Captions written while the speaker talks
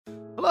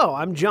Hello,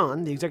 I'm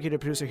John, the executive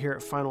producer here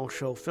at Final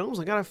Show Films.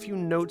 I got a few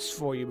notes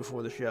for you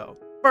before the show.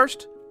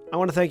 First, I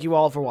want to thank you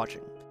all for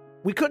watching.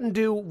 We couldn't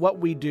do what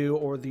we do,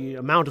 or the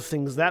amount of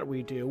things that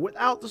we do,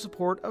 without the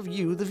support of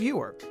you, the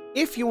viewer.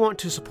 If you want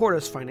to support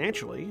us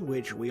financially,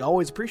 which we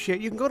always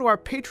appreciate, you can go to our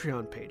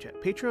Patreon page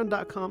at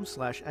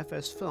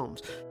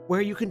patreon.com/fsfilms,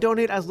 where you can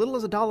donate as little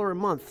as $1 a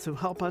month to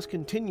help us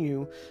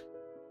continue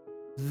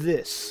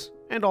this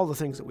and all the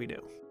things that we do.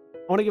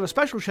 I want to give a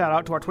special shout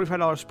out to our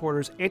 $25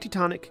 supporters,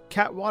 Antitonic,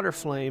 Cat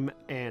Waterflame,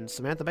 and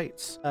Samantha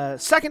Bates.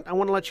 Second, I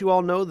want to let you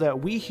all know that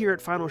we here at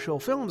Final Show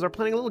Films are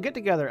planning a little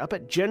get-together up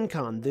at Gen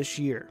Con this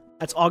year.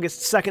 That's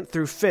August 2nd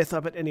through 5th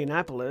up at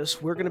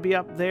Indianapolis. We're going to be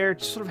up there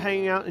just sort of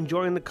hanging out,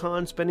 enjoying the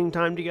con, spending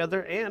time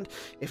together, and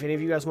if any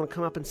of you guys want to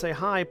come up and say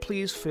hi,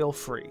 please feel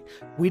free.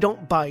 We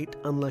don't bite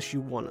unless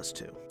you want us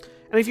to.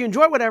 And if you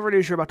enjoy whatever it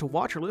is you're about to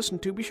watch or listen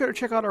to, be sure to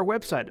check out our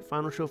website at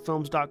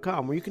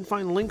finalshowfilms.com, where you can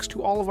find links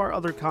to all of our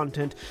other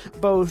content,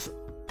 both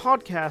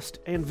podcast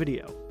and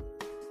video.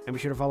 And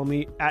be sure to follow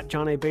me at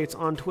John A. Bates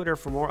on Twitter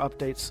for more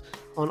updates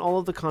on all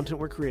of the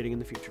content we're creating in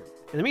the future.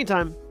 In the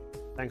meantime,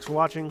 thanks for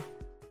watching,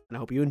 and I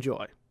hope you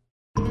enjoy.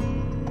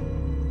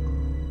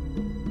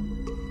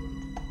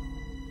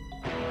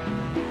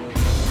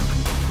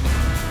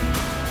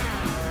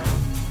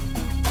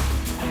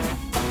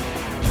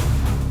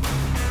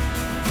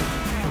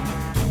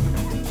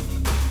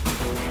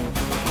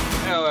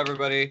 Hello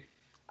everybody,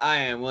 I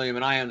am William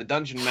and I am the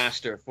Dungeon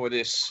Master for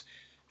this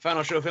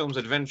Final Show Films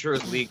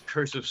Adventurers League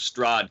Curse of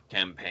Strahd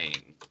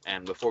campaign.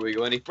 And before we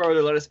go any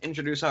further, let us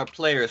introduce our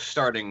players,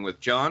 starting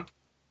with John.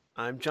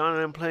 I'm John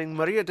and I'm playing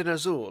Maria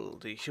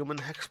deNazul, the human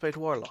Hexblade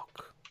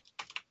Warlock.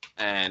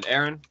 And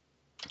Erin.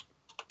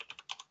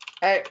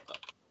 Hey,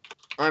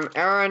 I'm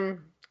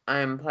Erin.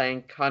 I'm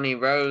playing Connie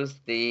Rose,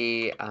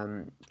 the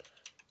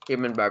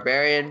human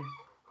Barbarian.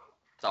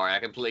 Sorry, I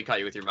completely caught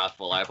you with your mouth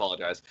full. I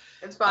apologize.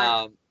 It's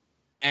fine.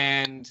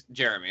 And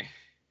Jeremy.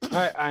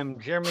 Hi, I'm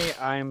Jeremy.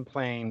 I'm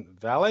playing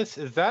Vallus.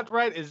 Is that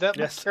right? Is that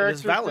Yes, the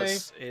character's it is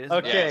Vallus. name? It is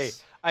Okay,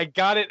 Yes. I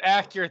got it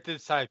accurate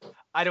this time.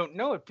 I don't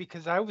know it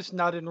because I was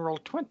not in roll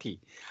 20.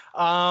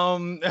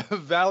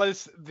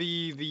 Vallus,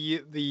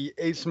 the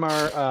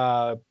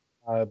Aasimar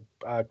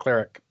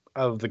cleric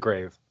of the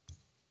grave.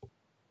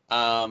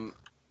 And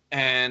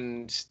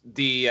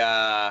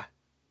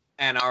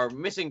our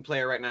missing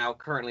player right now,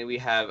 currently we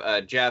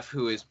have Jeff,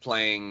 who is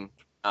playing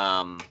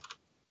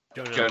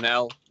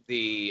Jonelle,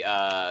 the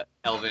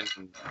elven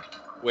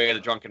Way of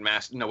the Drunken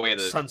Master. No, Way of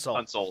the Sun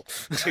Soul.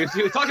 he was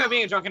talking about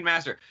being a drunken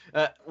master.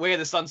 Way of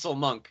the Sun Soul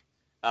monk,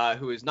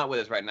 who is not with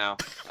us right now,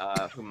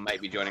 who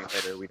might be joining us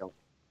later. We don't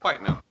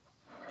quite know.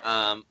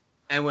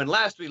 And when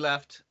last we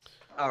left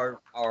our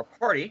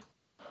party,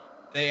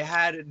 they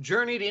had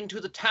journeyed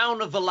into the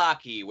town of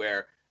Vallaki,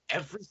 where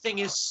everything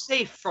is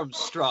safe from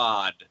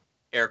Strahd.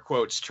 Air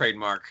quotes,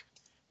 trademark.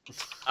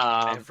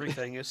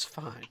 Everything is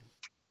fine.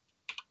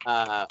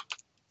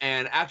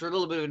 And after a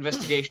little bit of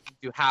investigation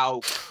into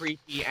how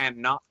creepy and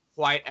not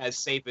quite as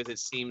safe as it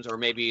seems, or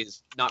maybe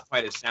is not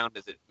quite as sound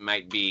as it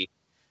might be,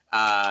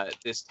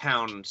 this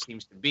town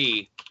seems to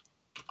be,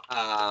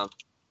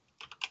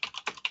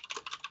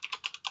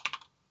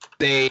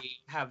 they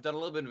have done a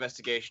little bit of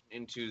investigation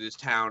into this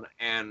town,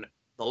 and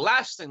the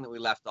last thing that we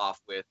left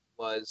off with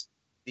was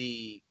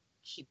the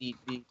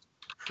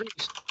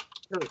priest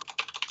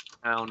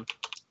town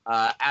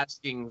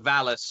asking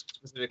Vallus,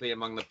 specifically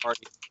among the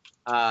party,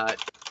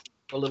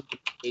 a little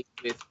bit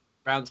with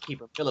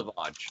groundskeeper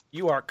Milovaj.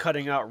 You are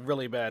cutting out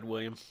really bad,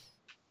 William.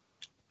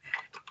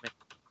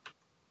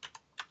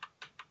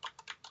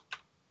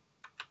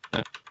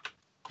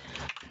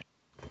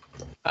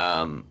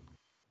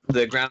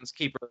 The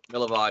groundskeeper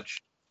Milovaj,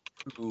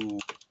 who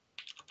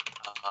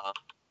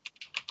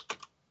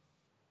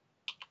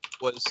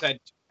was said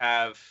to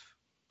have,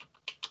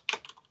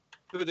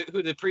 who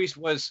the priest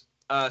was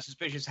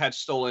suspicious had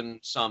stolen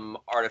some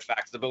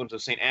artifacts, the bones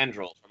of St.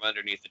 Andrel, from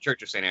underneath the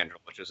Church of St. Andrel,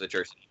 which is the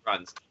church that he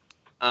runs,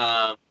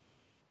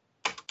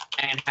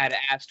 and had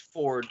asked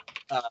for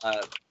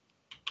a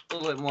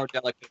little bit more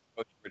delicate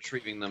approach to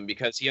retrieving them,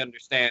 because he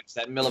understands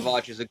that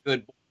Milovaj is a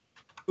good boy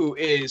who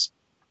is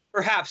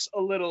perhaps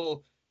a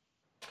little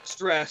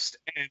stressed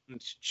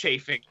and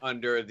chafing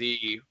under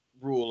the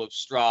rule of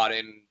Strahd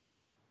and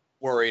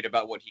worried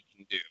about what he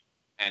can do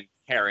and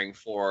caring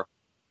for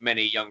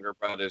many younger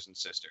brothers and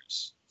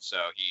sisters. So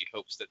he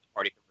hopes that the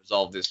party can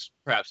resolve this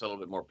perhaps a little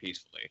bit more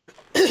peacefully.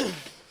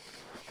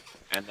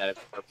 And that it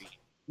will be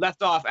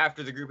left off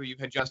after the group of you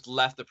had just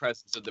left the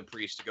presence of the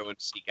priest to go and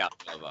seek out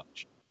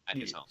Milovaj at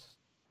his home.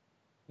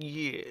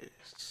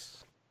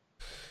 Yes.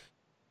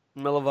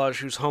 Milovaj,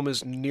 whose home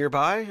is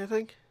nearby, I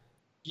think?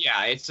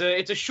 Yeah, it's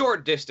a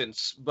short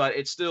distance, but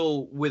it's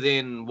still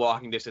within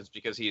walking distance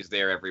because he's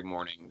there every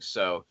morning.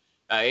 So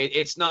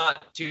it's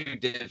not too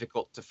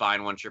difficult to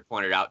find once you're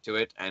pointed out to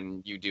it,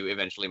 and you do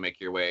eventually make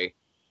your way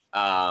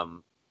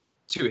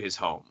to his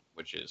home,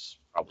 which is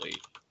probably,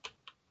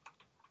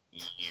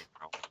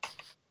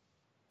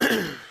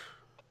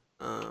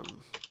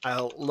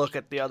 I'll look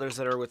at the others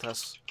that are with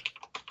us.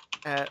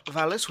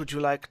 Vallus, would you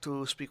like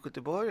to speak with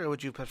the boy, or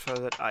would you prefer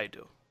that I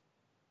do?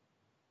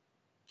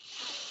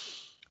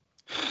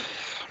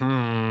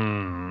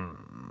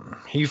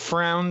 He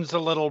frowns a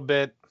little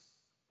bit.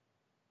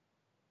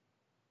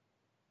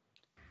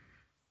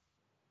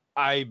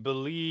 I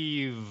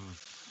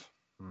believe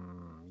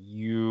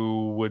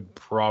you would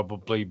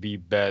probably be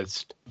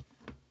best.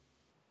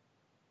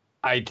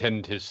 I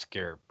tend to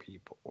scare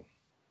people.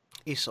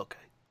 It's okay.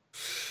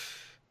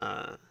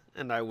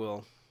 And I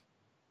will...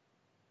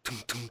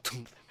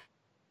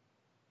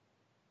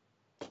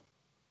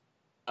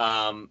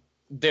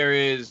 There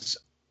is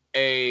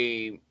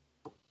a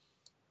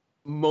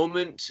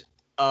moment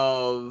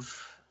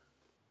of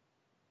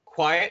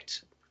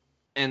quiet,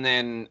 and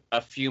then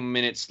a few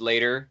moments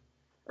later,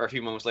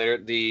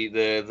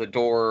 the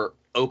door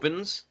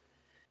opens,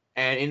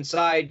 and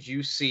inside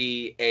you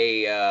see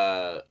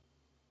a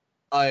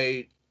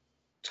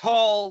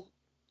tall,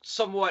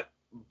 somewhat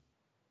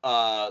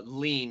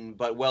lean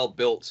but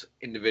well-built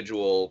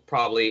individual,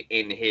 probably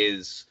in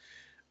his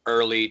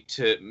early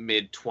to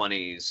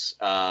mid-20s,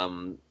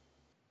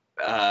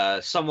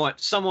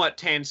 somewhat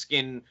tan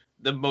skin,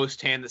 the most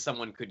tan that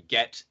someone could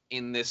get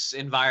in this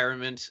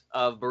environment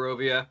of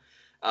Barovia,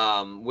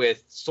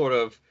 with sort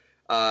of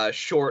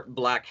short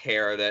black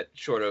hair that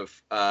sort of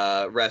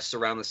rests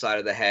around the side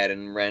of the head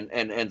and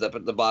ends up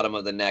at the bottom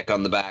of the neck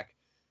on the back,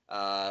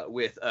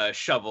 with a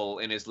shovel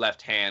in his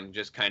left hand,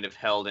 just kind of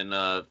held in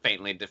a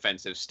faintly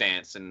defensive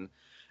stance. And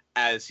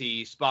as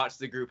he spots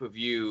the group of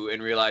you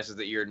and realizes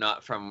that you're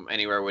not from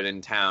anywhere within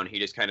town, he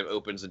just kind of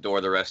opens the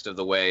door the rest of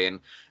the way. And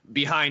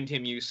behind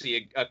him, you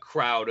see a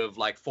crowd of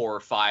like 4 or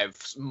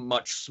 5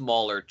 much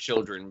smaller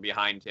children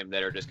behind him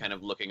that are just kind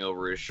of looking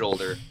over his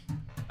shoulder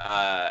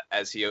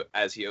as he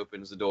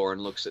opens the door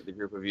and looks at the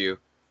group of you.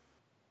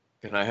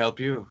 Can I help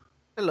you?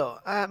 Hello,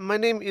 my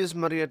name is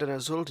Maria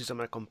deNazul. These are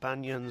my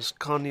companions,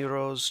 Connie,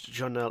 Rose,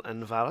 Jonelle,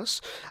 and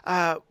Vallus.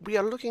 We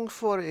are looking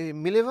for a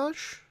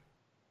Milivoj.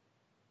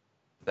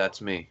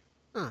 That's me.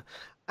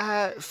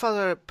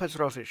 Father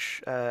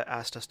Petrovich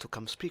asked us to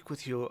come speak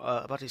with you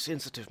about a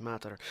sensitive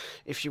matter.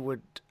 If you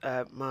would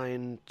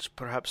mind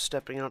perhaps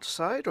stepping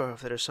outside, or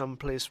if there is some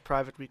place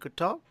private we could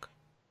talk?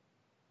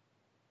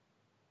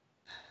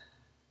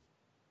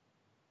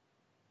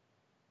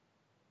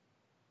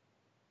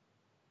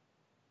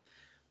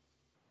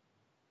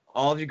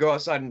 All of you go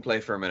outside and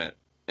play for a minute.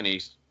 And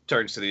he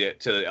turns to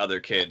the other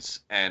kids,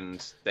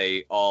 and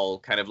they all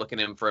kind of look at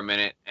him for a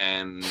minute,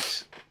 and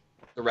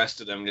the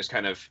rest of them just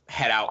kind of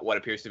head out what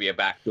appears to be a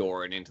back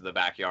door and into the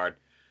backyard.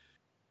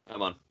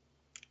 Come on.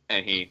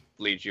 And he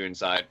leads you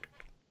inside.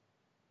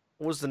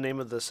 What was the name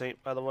of the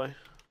saint, by the way?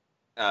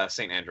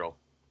 Saint Andral.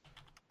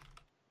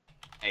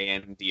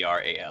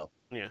 Andral.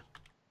 Yeah.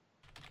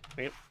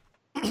 Yep.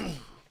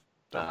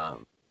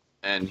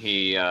 And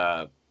he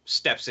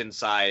steps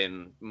inside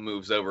and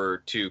moves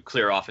over to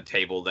clear off a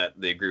table that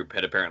the group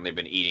had apparently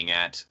been eating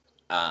at,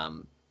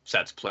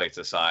 sets plates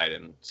aside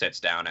and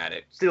sits down at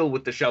it, still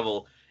with the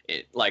shovel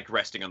like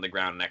resting on the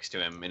ground next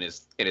to him in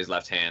his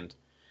left hand.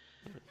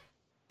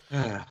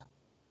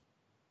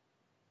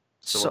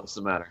 So what's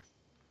the matter?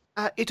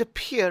 It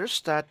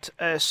appears that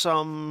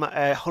some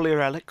holy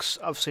relics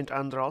of St.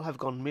 Andral have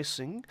gone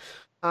missing,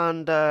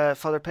 and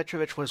Father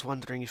Petrovich was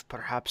wondering if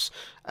perhaps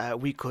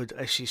we could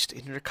assist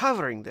in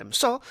recovering them.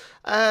 So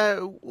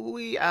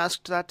we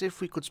asked that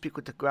if we could speak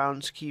with the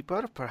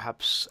groundskeeper,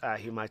 perhaps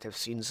he might have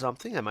seen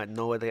something. I might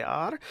know where they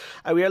are.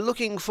 We are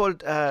looking for...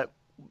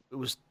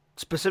 Was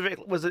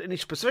it any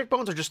specific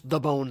bones, or just the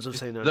bones of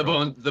St.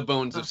 Andral? The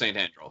bones of St.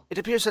 Andral. It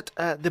appears that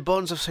the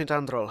bones of St.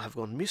 Andral have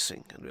gone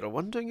missing, and we are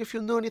wondering if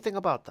you know anything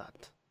about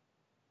that.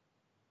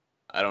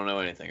 I don't know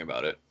anything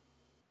about it.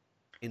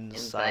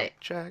 Insight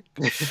check.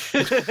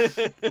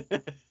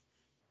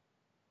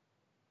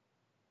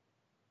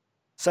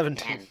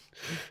 17.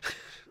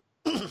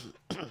 What's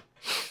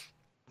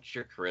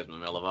your charisma,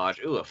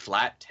 Milivoj? Ooh, a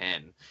flat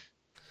 10.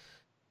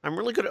 I'm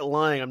really good at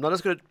lying. I'm not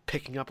as good at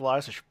picking up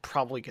lies. I should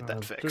probably get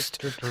that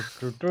fixed. We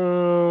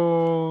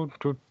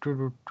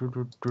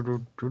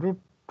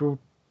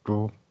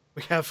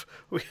have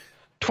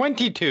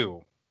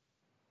 22.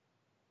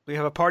 We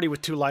have a party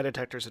with 2 lie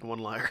detectors and 1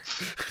 liar.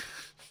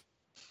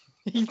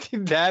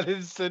 That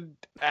is an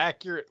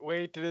accurate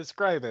way to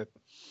describe it.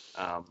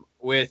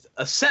 With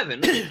a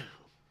 7,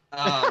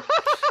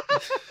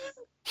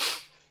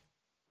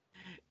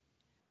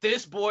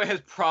 this boy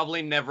has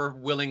probably never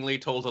willingly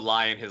told a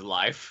lie in his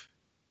life,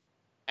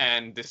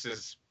 and this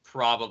is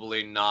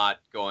probably not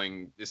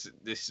going. This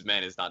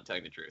man is not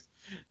telling the truth.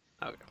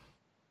 Okay.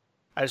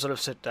 I sort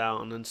of sit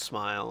down and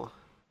smile.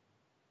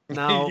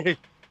 Now,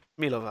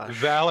 Milivoj.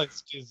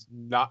 Vallus does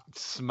not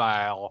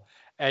smile,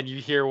 and you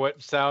hear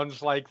what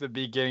sounds like the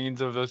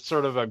beginnings of a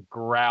sort of a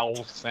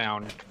growl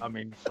sound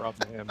coming from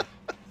him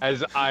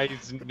as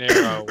eyes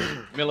narrow.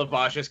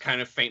 Milivoj just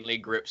kind of faintly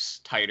grips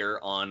tighter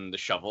on the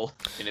shovel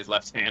in his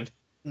left hand.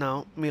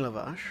 Now,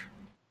 Milivoj,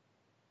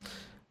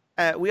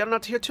 we are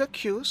not here to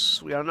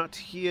accuse. We are not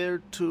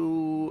here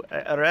to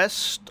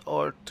arrest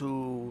or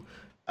to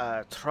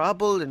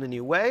trouble in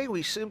any way.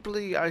 We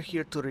simply are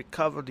here to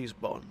recover these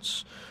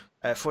bones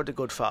for the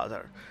good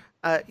father.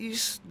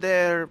 Is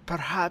there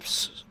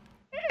perhaps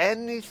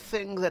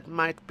anything that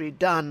might be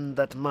done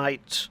that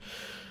might,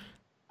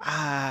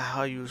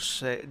 how you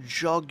say,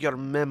 jog your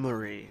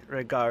memory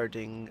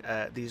regarding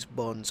these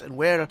bones and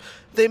where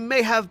they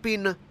may have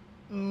been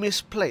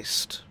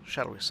misplaced,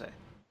 shall we say?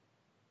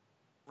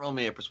 Roll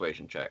me a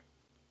persuasion check.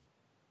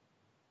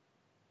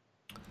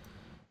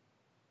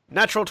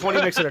 Natural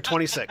 20 makes it a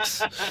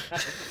 26.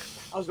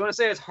 I was going to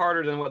say it's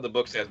harder than what the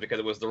book says because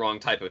it was the wrong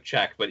type of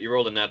check, but you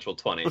rolled a natural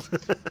 20.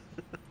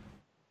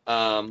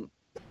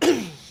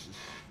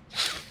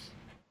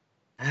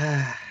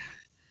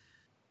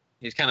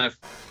 He's kind of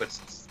puts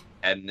his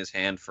head in his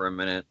hand for a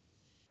minute.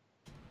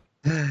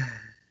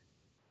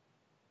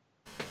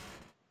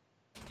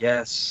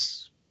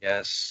 Yes.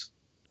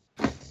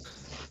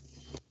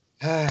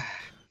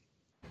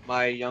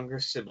 My younger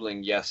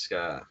sibling,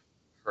 Yeska,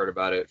 heard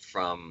about it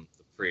from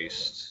the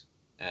priest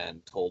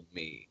and told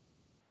me.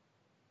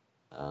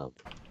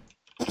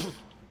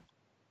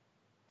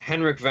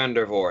 Henrik van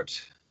der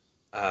Voort,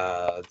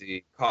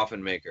 the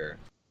coffin maker,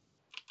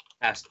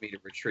 asked me to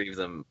retrieve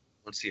them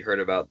once he heard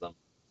about them.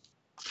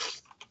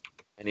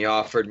 And he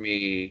offered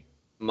me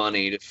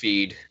money to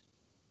feed,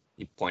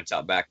 he points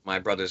out back, my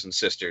brothers and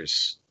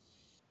sisters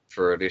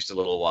for at least a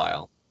little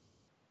while.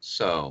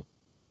 So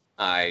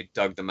I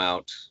dug them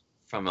out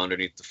from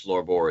underneath the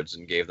floorboards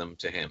and gave them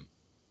to him.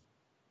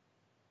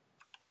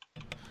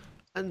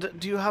 And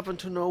do you happen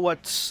to know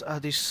what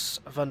this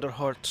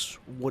Vanderhort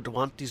would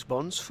want these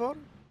bones for?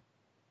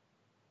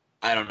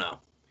 I don't know.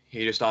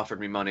 He just offered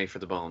me money for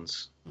the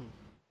bones.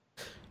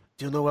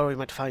 Do you know where we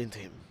might find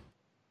him?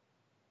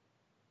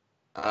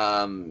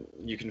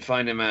 You can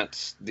find him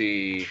at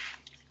the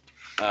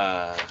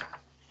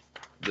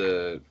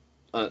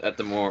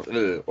more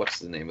what's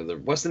the name of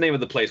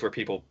the place where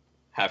people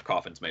have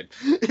coffins made?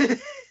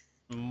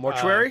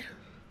 Mortuary?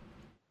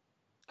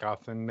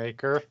 Coffin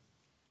maker?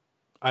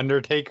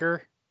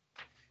 Undertaker?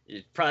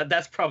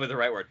 That's probably the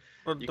right word.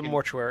 Or the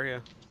mortuary, yeah.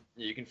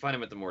 You can find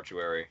him at the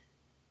mortuary.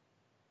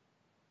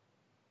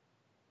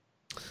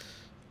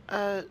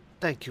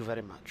 Thank you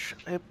very much.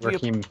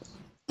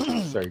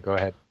 Sorry, go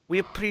ahead. We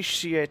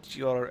appreciate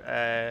your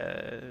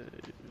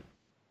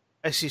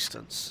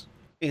assistance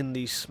in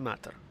this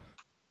matter.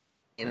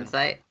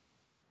 Insight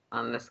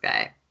on this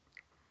guy.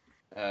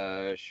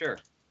 Sure.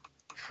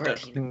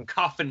 14.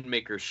 Coffin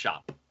Maker's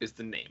Shop is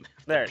the name.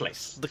 There the it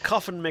is. The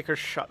coffin maker's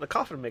shop. The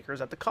coffin maker is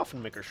at the coffin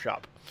maker's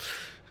shop.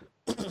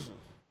 You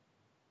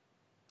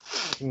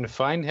can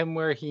find him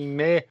where he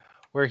may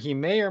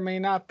or may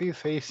not be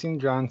facing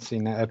John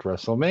Cena at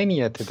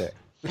WrestleMania today.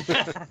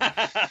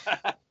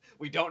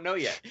 We don't know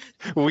yet.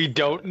 We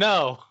don't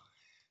know.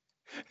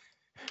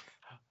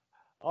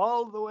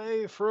 All the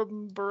way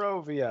from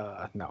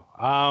Barovia. No.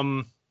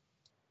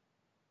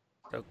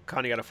 So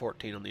Connie got a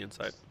 14 on the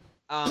inside.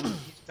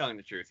 He's telling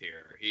the truth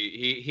here.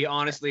 He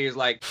honestly is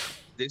like,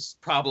 this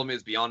problem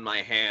is beyond my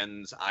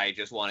hands. I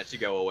just want it to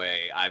go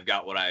away. I've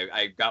got what I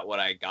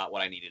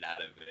needed out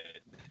of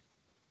it.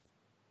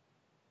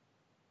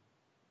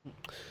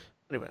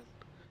 Anyway,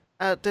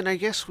 then I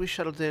guess we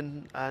shall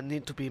then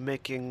need to be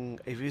making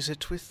a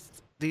visit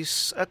with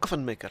this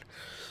coffin maker.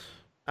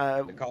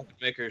 The coffin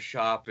maker's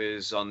shop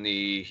is on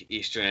the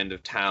eastern end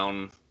of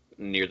town,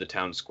 near the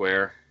town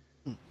square.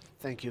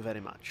 Thank you very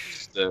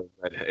much.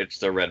 It's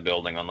the red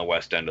building on the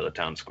west end of the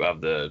town square,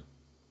 of the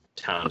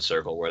town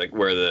circle, where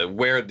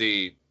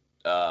the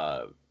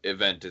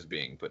event is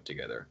being put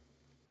together.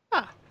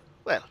 Ah,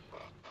 well,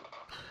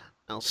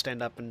 I'll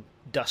stand up and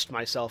dust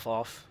myself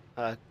off.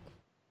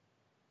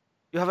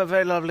 You have a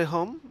very lovely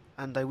home,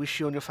 and I wish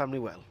you and your family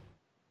well.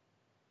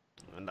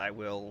 And I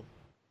will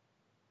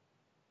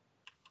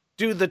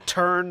do the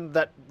turn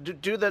that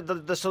do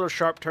the sort of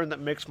sharp turn that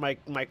makes my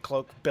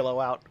cloak billow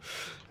out,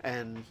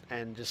 and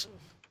just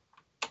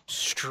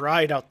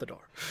stride out the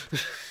door.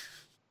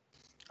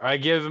 I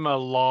give him a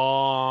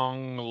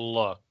long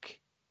look.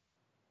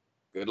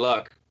 Good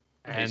luck.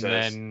 And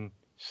then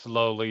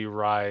slowly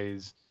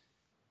rise.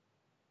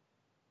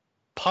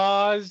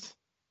 Pause.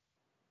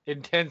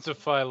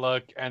 Intensify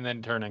look, and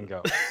then turn and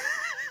go.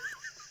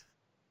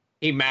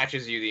 He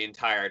matches you the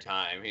entire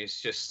time. He's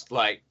just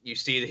like, you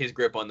see his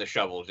grip on the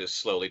shovel just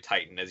slowly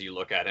tighten as you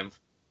look at him.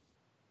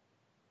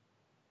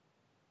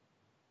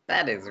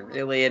 That is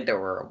really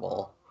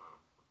adorable.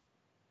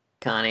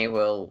 Connie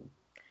will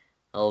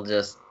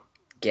just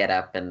get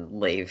up and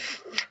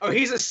leave. Oh,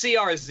 he's a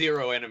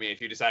CR0 enemy if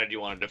you decided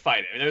you wanted to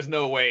fight him. There's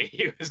no way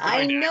he was going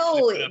I to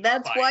know, actually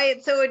that's fight. why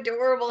it's so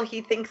adorable.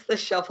 He thinks the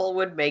shovel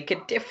would make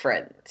a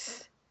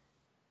difference.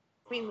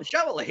 I mean, the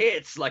shovel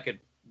hits like a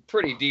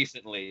pretty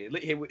decently.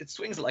 It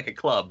swings like a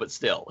club, but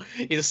still,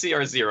 he's a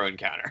CR0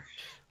 encounter.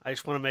 I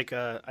just want to make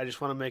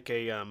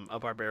a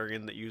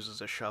barbarian that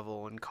uses a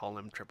shovel and call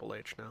him Triple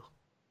H now.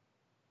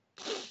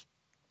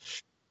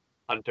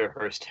 Hunter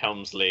Hurst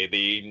Helmsley,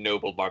 the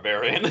noble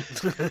barbarian.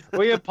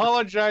 We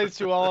apologize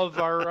to all of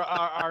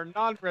our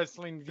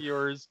non-wrestling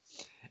viewers.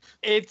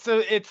 It's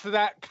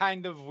that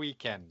kind of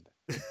weekend.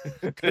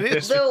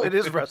 Though- it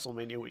is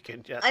WrestleMania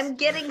weekend, yes. I'm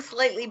getting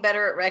slightly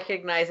better at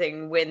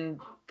recognizing when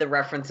the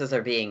references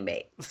are being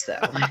made. So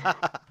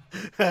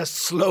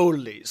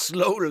slowly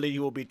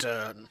you will be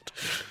turned.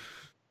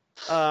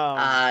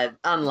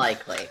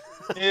 unlikely.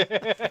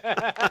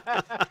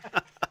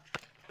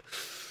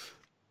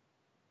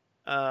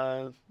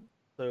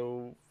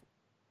 So,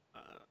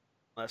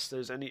 unless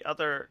there's any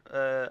other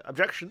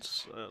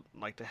objections, I'd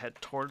like to head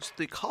towards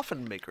the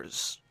coffin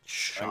maker's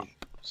shop.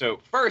 So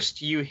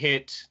first you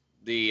hit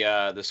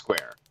the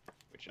square,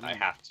 which I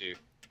have to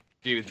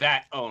do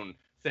that own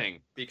thing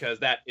because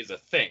that is a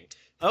thing.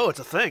 Oh, it's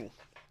a thing.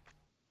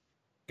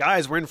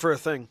 Guys, we're in for a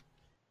thing.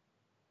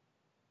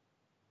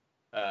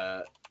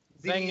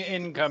 Thing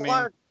incoming.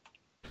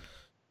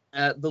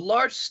 The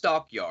large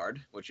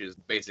stockyard, which is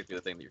basically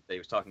the thing that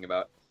Dave was talking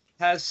about,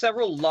 has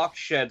several locked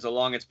sheds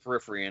along its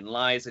periphery and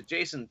lies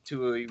adjacent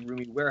to a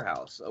roomy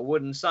warehouse. A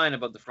wooden sign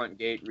above the front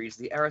gate reads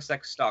the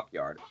Arasek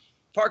Stockyard.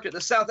 Parked at the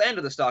south end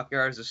of the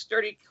stockyard is a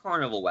sturdy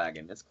carnival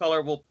wagon, its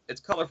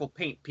colorful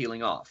paint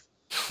peeling off.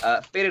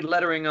 Faded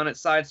lettering on its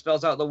side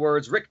spells out the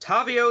words,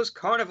 Rictavio's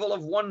Carnival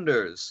of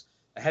Wonders.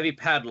 A heavy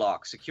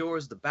padlock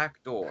secures the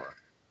back door.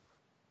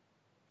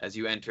 As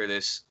you enter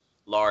this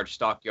large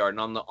stockyard,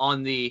 and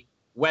on the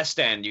west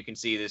end, you can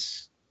see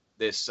this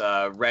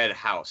red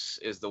house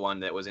is the one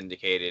that was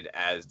indicated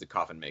as the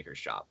coffin maker's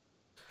shop.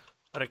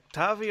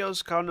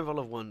 Rictavio's Carnival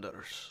of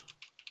Wonders.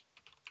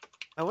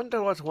 I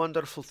wonder what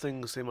wonderful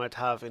things they might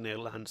have in a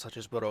land such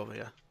as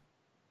Barovia.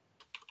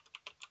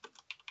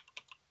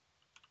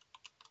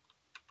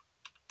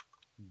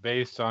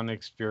 Based on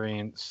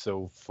experience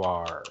so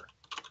far,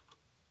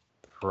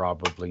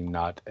 probably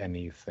not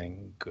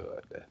anything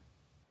good.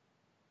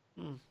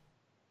 Well,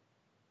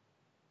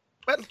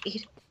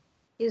 It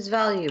is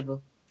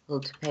valuable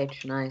to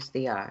patronize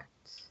the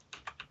arts.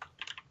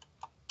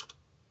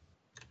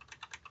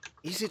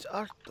 is it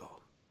art, though?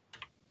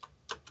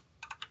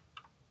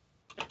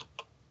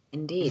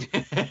 Indeed.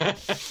 But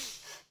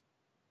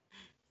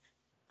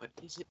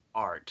is it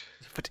art?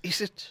 But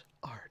is it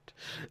art?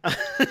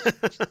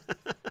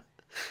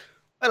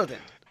 Well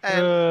then.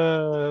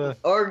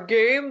 Our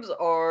games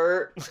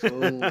are...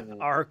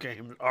 Our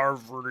games, our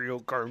video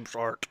games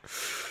art.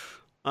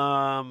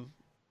 Well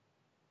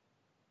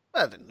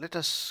then, let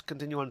us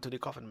continue on to the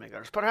coffin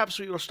makers. Perhaps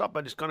we will stop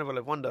by this Carnival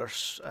of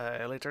Wonders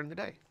later in the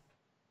day.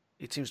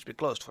 It seems to be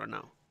closed for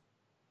now.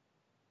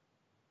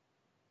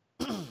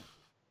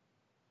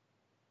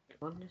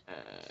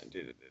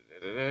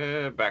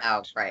 Back.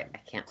 Oh, right. I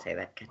can't say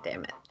that. God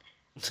damn it.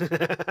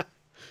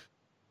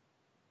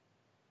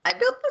 I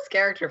built this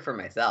character for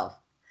myself.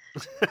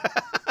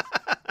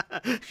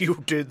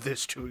 You did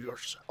this to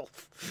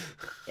yourself.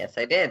 Yes,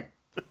 I did.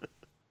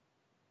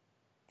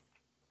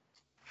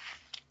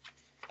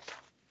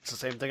 It's the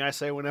same thing I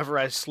say whenever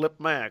I slip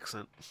my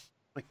accent.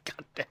 Like,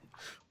 goddamn,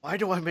 why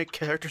do I make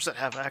characters that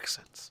have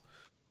accents?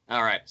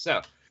 All right,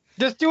 so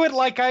Just do it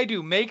like I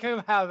do. Make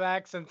him have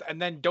accents, and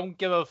then don't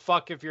give a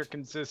fuck if you're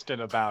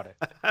consistent about it.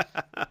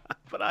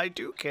 But I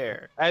do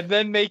care. And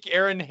then make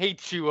Erin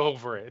hate you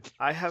over it.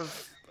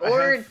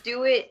 Or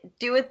do it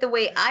the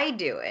way I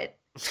do it,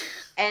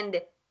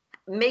 and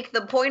make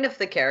the point of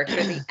the character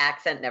the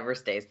accent never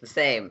stays the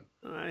same.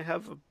 I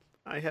have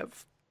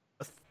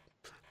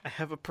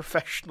a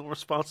professional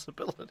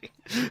responsibility.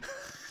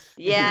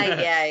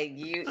 Yeah,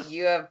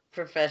 you have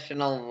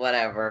professional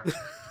whatever.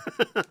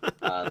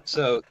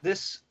 So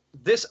this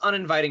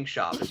uninviting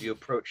shop, as you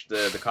approach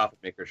the coffin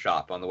maker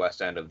shop on the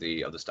west end of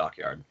the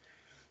stockyard,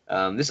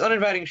 this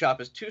uninviting shop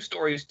is 2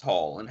 stories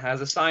tall and has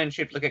a sign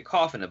shaped like a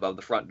coffin above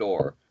the front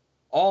door.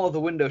 All of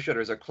the window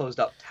shutters are closed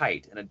up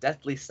tight, and a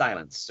deathly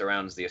silence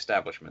surrounds the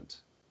establishment.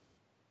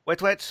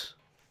 Wait. I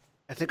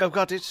think I've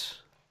got it.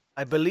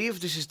 I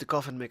believe this is the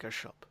coffin maker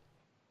shop.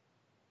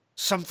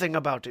 Something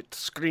about it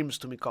screams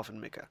to me coffin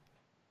maker.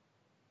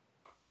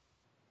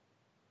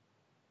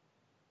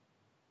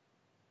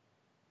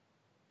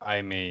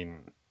 I mean,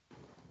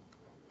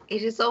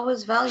 It is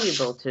always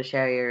valuable to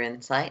share your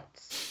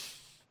insights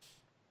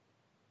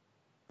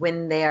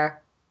when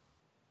there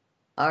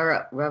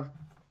are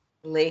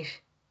revelations.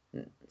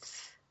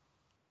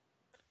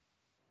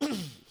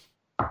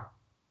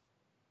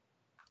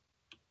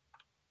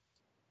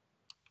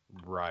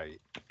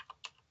 right.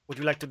 Would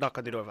you like to knock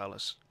on the door,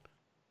 Vallus?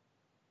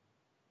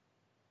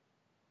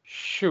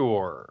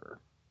 Sure.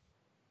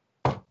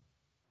 I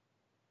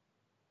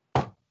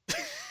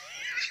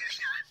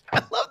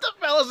love that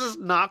Vallus'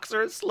 knocks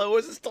are as slow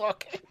as he's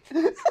talking.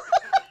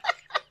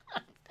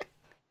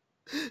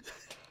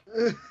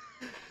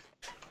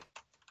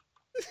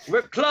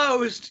 We're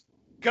closed!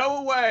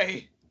 Go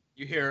away!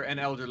 You hear an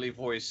elderly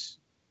voice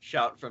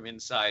shout from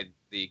inside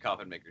the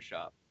coffin maker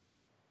shop.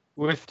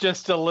 With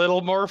just a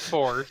little more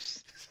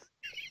force.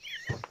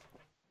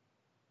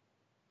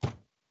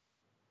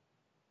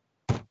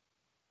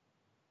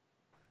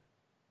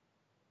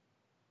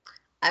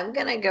 I'm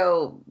gonna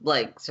go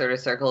sort of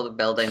circle the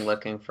building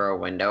looking for a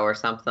window or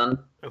something.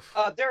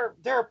 There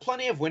are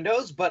plenty of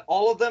windows, but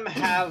all of them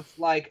have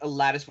like a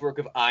lattice work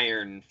of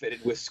iron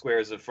fitted with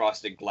squares of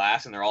frosted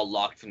glass, and they're all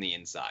locked from the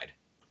inside.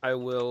 I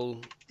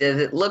will. Does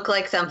it look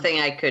like something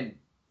I could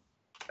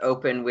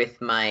open with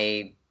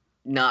my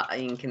not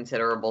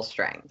inconsiderable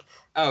strength?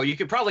 Oh, you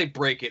could probably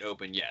break it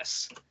open,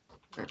 yes.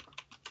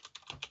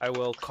 I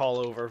will call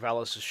over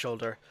Vallus's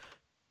shoulder.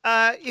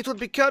 It would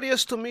be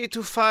curious to me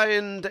to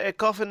find a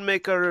coffin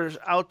maker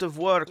out of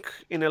work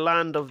in a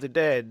land of the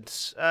dead.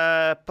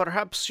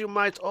 Perhaps you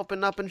might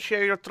open up and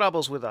share your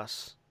troubles with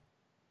us.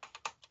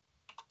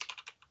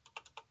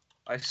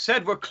 I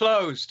said we're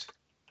closed.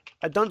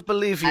 I don't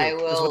believe you, I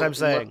is will what I'm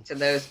saying. look to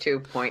those two,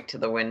 point to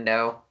the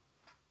window.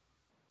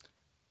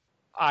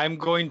 I'm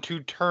going to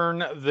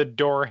turn the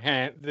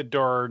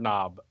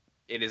doorknob.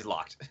 It is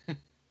locked.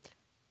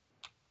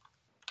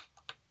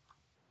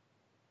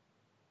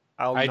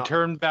 I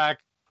turn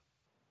back.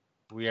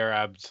 We are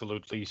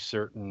absolutely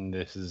certain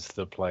this is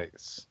the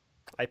place.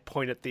 I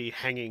point at the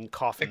hanging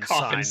coffin The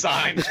coffin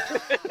sign.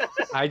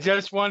 I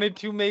just wanted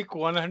to make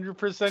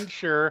 100%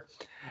 sure.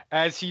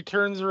 As he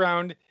turns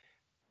around,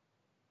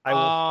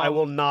 I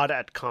will nod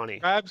at Connie.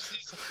 grabs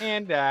his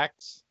hand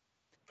axe,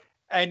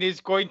 and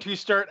is going to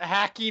start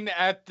hacking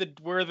at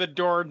where the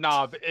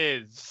doorknob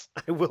is.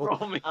 I will.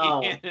 Roll me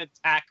an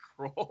attack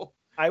roll.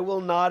 I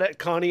will nod at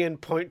Connie and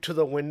point to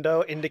the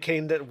window,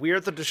 indicating that we're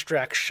the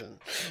distraction.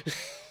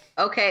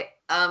 Okay,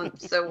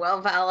 so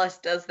while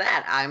Vallus does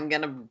that, I'm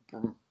gonna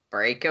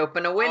break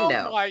open a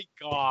window. Oh my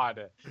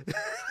god.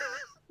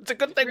 It's a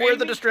good thing we're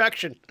the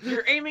distraction.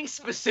 You're aiming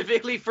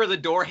specifically for the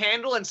door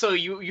handle, and so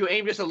you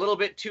aim just a little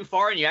bit too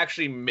far, and you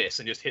actually miss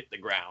and just hit the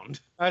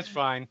ground. That's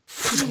fine.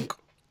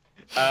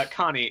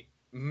 Connie,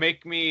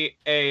 make me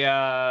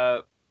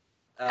a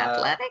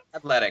Athletics?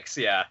 Athletics,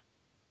 yeah.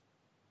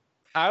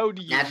 How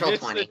do you Natural miss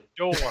 20. the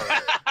door?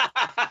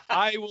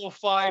 I will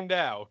find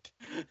out.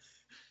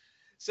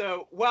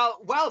 So while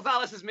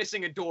Vallus is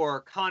missing a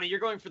door, Connie, you're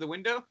going for the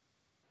window?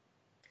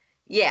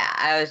 Yeah,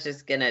 I was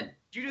just gonna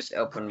You just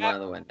open one of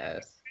the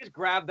windows. just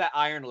grab that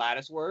iron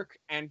lattice work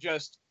and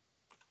just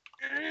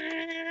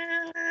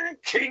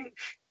kink,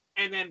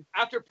 and then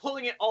after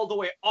pulling it all the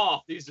way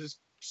off, there's this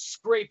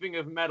scraping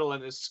of metal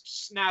and this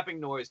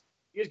snapping noise.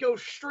 You just go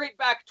straight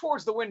back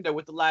towards the window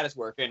with the lattice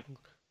work and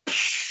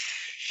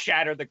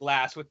shatter the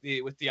glass with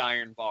the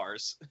iron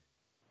bars.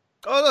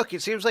 Oh, look,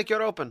 it seems like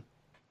you're open.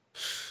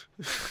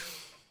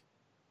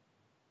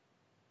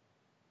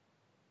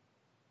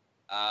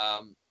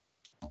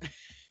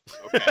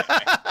 Okay.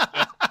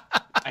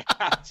 I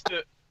have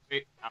to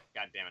wait. Oh,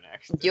 God damn it,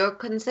 actually. Your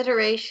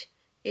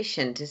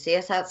consideration to see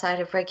us outside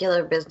of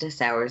regular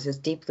business hours is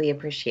deeply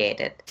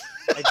appreciated.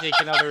 I take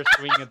another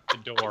swing at the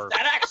door.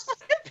 That actually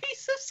a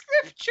piece of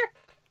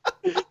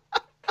scripture.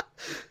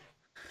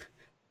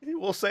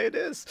 We'll say it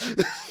is.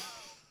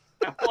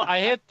 I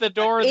hit the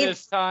door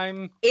this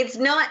time. It's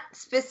not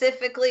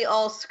specifically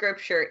all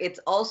scripture. It's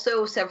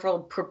also several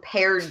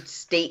prepared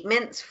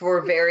statements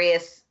for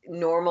various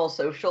normal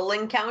social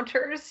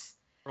encounters.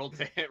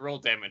 Roll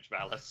damage,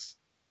 Vallus.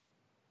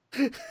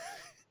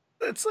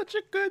 That's such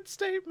a good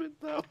statement,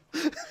 though.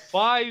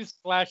 5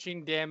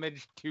 slashing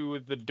damage to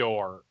the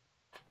door.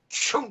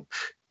 Chunk.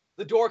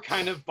 The door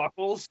kind of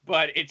buckles,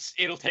 but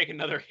it'll take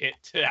another hit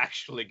to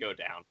actually go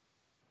down.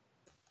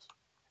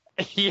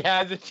 He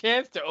has a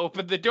chance to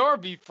open the door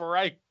before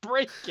I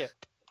break it.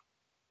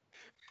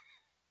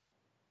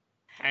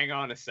 Hang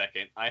on a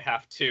second. I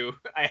have to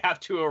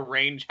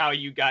arrange how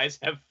you guys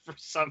have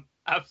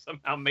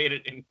somehow made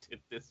it into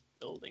this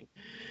building.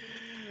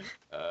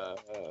 1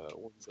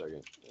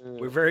 second.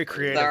 We're very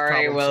creative.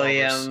 Sorry, problem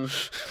William.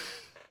 solvers.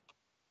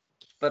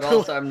 But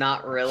also, I'm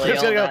not really.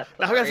 Now I all gotta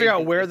that sorry figure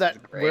out where because that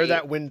it's where great.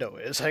 that window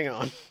is. Hang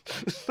on.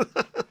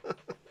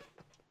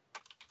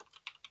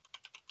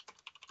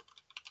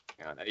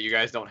 You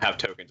guys don't have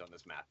tokens on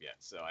this map yet,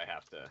 so I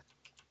have to.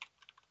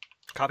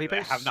 Copy I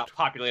paste. have not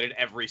populated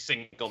every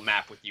single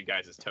map with you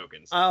guys as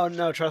tokens. Oh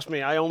no, trust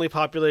me. I only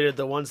populated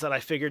the ones that I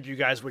figured you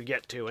guys would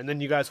get to, and then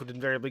you guys would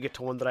invariably get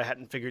to one that I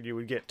hadn't figured you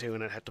would get to,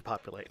 and I'd have to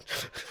populate.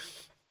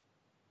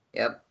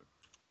 Yep.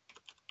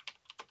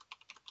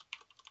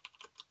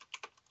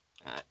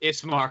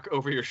 Aasimar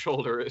over your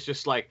shoulder is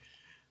just like,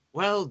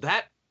 well,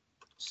 that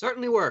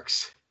certainly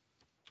works.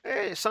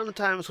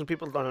 Sometimes when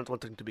people are not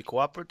wanting to be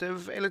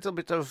cooperative, a little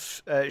bit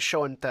of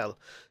show and tell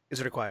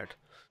is required.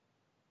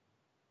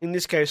 In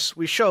this case,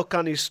 we show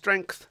Connie's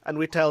strength, and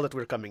we tell that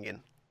we're coming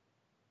in.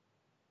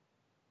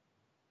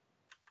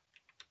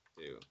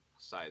 To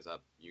size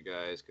up you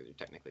guys, because you're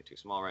technically too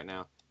small right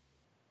now.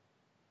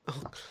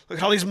 Oh, look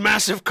at all these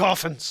massive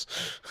coffins!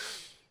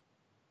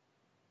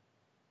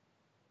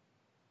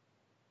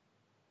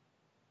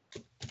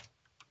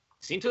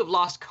 Seem to have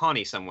lost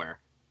Connie somewhere.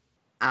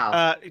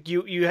 Ow.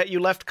 You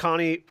left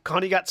Connie.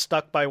 Connie got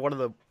stuck by one of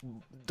the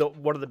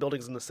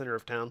buildings in the center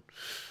of town.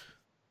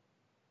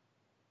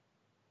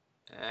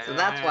 So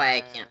that's why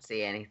I can't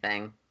see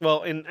anything.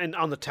 Well, and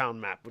on the town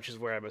map, which is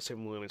where I'm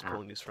assuming William's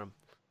pulling these from.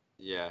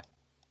 Yeah.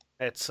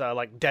 It's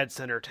like dead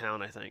center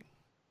town, I think.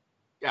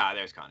 Yeah,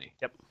 there's Connie.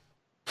 Yep.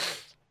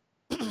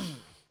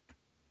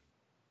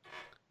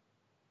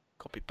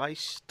 Copy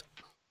paste.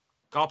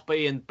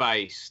 Copy and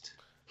paste.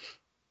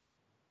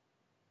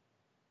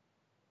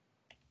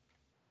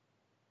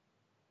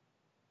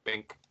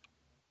 Bink.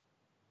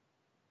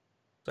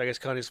 So I guess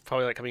Connie's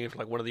probably like coming in from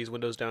like one of these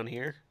windows down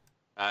here.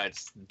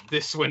 It's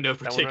this window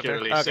That one right there?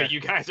 particularly. Okay. So you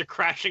guys are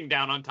crashing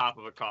down on top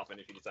of a coffin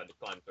if you decide to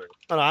climb through.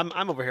 Oh no,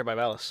 I'm over here by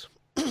Vallus.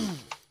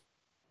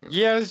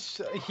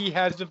 Yes, he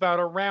has about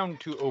a round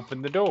to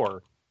open the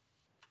door.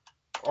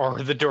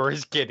 Or the door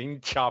is getting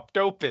chopped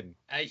open.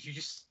 You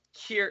just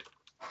hear,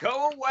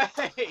 go away!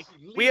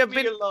 Leave We have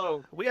me been-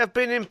 alone. We have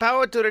been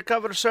empowered to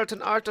recover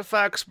certain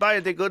artifacts by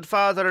the good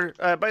father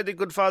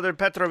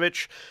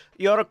Petrovich.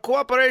 Your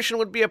cooperation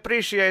would be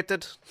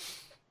appreciated.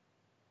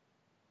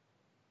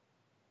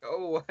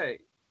 Go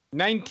away.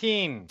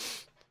 19.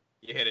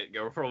 You hit it.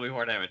 Go roll me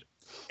more damage.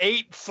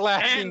 8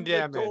 slashing And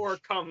damage. the door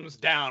comes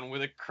down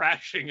with a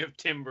crashing of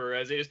timber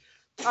as is.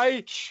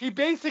 He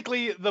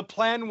basically, the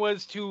plan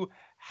was to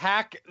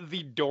hack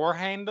the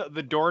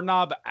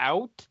doorknob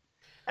out,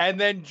 and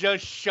then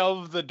just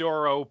shove the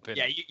door open.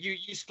 Yeah,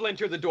 you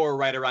splinter the door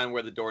right around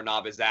where the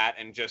doorknob is at,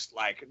 and just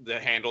like the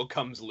handle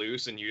comes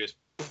loose, and you just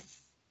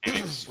and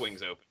it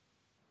swings open.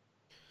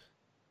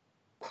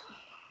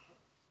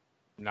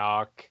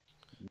 Knock,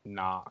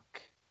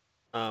 knock.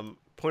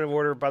 Point of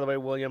order, by the way,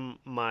 William.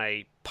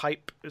 My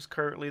pipe is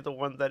currently the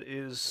one that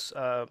is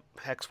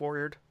hex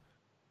warriored,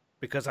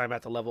 because I'm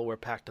at the level where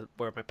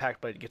my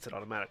pact blade gets it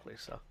automatically.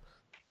 So.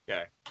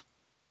 Okay.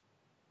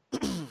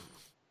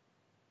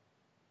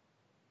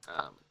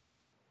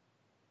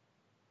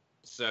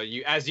 So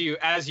as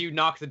you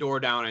knock the door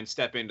down and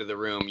step into the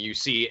room, you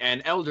see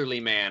an elderly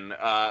man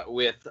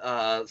with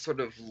sort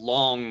of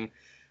long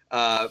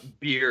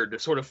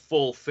beard, sort of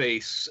full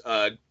face,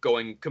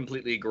 going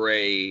completely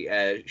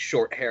gray,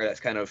 short hair that's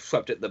kind of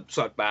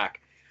swept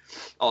back,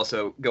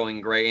 also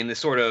going gray, in this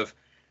sort of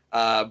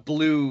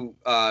blue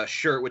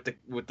shirt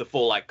with the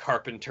full like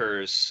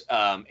carpenter's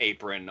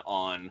apron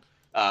on.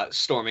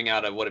 Storming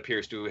out of what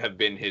appears to have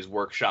been his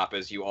workshop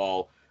as you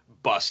all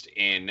bust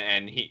in,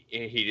 and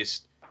he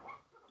just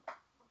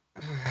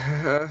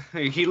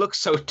he looks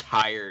so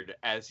tired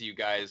as you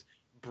guys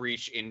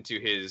breach into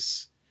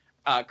his.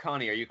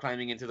 Connie, are you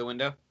climbing into the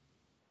window?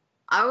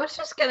 I was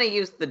just gonna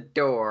use the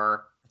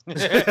door.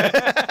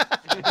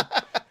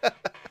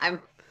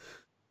 I'm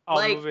I'll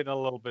Like- move in a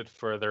little bit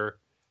further.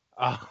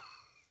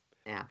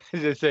 Yeah.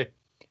 As I say,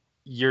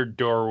 your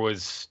door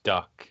was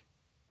stuck.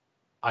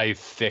 I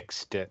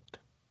fixed it.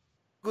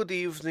 Good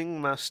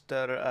evening,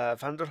 Master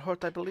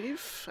Vanderhort, I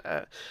believe.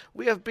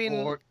 We have been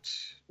Vanderhort.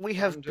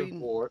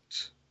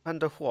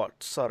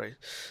 Sorry,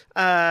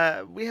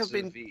 we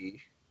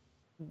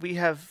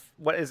have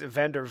what is it?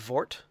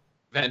 Vandervort.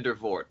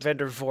 Vandervoort.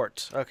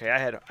 Vandervort. Okay, I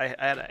had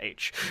an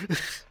H.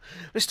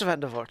 Mr.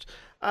 Vandervort.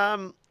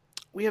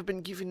 We have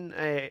been given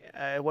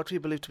a what we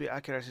believe to be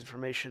accurate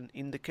information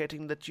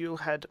indicating that you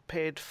had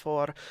paid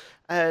for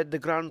the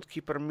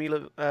groundkeeper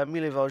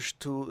Milivoj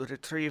to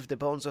retrieve the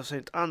bones of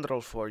Saint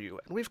Androl for you,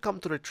 and we've come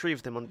to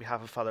retrieve them on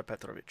behalf of Father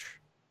Petrovich.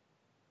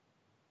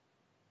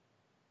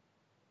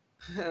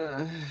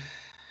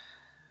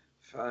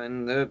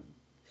 Fine.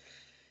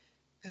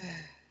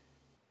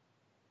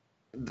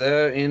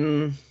 They're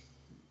in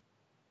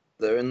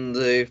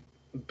the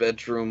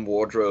bedroom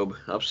wardrobe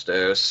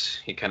upstairs.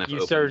 He kind of You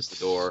opens start the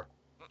door.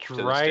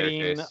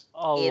 Striding staircase.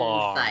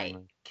 along. insight,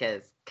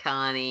 because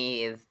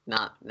Connie is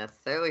not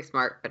necessarily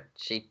smart, but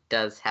she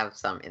does have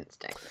some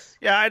instincts.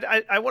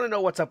 Yeah, I want to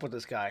know what's up with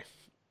this guy.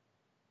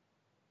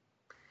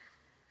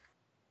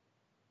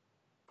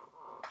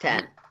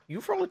 10.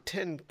 You've rolled a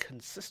 10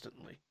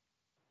 consistently.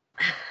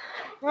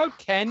 Well,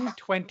 10,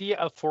 20,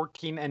 a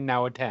 14, and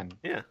now a 10.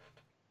 Yeah.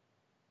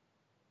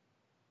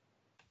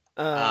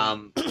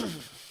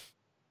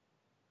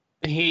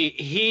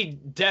 He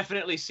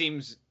definitely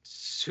seems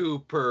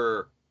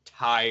super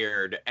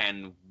tired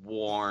and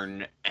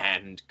worn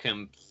and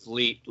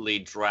completely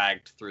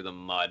dragged through the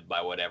mud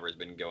by whatever's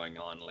been going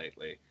on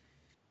lately.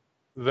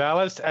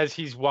 Vallus, as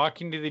he's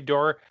walking to the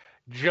door,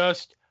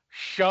 just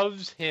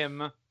shoves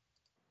him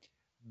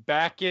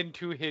back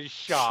into his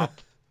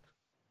shop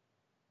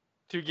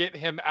to get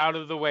him out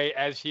of the way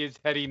as he is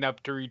heading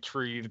up to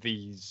retrieve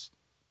these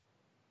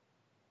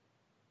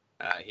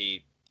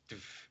He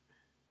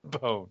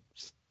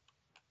bones.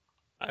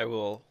 I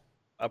will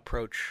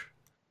approach.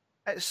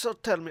 So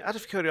tell me, out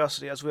of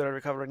curiosity, as we are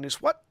recovering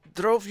this, what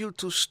drove you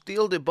to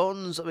steal the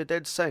bones of a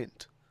dead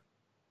saint?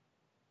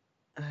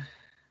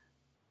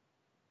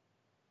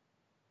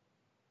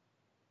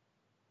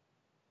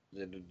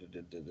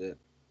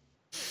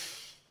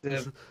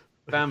 The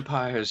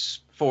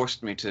vampires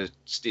forced me to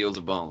steal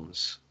the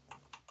bones.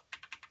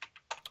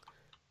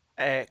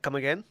 Come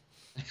again?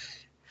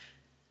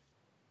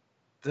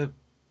 The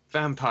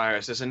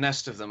vampires, there's a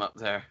nest of them up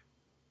there.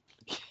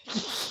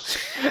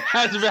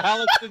 As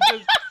Vallus is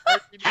just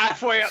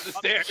Halfway up the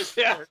stairs,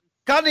 yeah.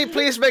 Connie,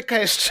 please make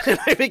haste. And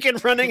I begin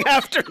running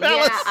after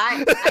Vallus. Yeah,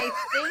 I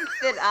think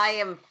that I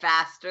am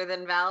faster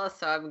than Vallus,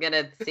 so I'm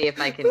gonna see if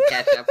I can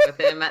catch up with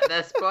him at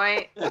this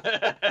point.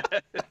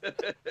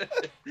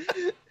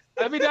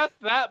 I mean, not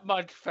that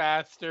much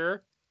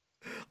faster.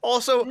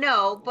 Also,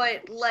 No,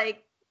 but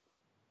like,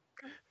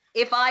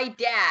 if I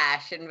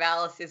dash and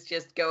Vallus is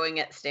just going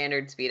at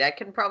standard speed, I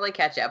can probably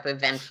catch up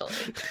eventually.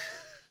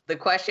 The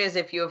question is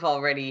if you have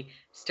already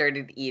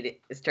started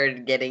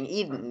getting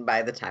eaten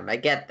by the time I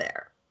get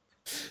there.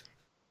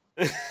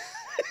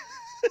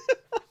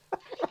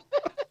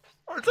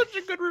 such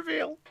a good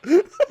reveal.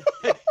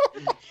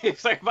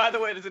 It's like, by the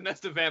way, there's a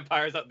nest of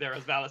vampires up there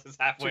as Vallus is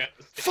halfway up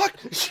the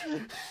stairs.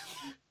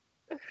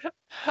 Fuck!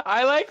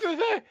 I like the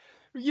thing.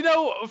 You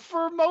know,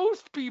 for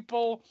most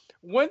people,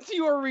 once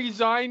you are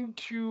resigned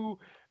to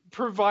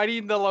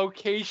providing the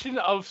location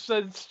of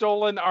said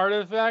stolen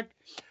artifact,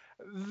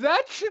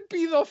 that should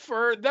be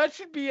that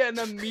should be an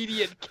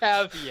immediate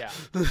caveat.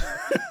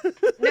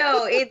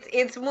 No,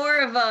 it's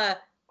more of a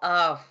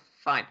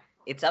fine.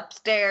 It's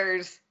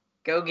upstairs.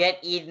 Go get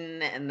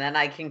Eden, and then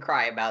I can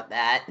cry about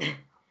that.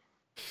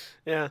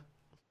 Yeah.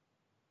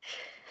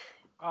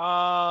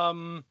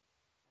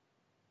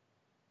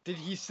 Did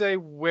he say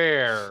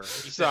where?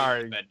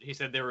 Sorry. He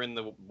said they were in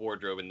the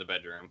wardrobe in the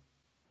bedroom.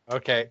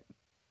 Okay.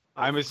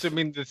 I'm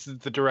assuming this is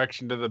the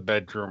direction to the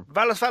bedroom.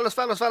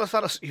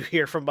 Vallus. You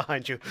hear from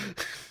behind you.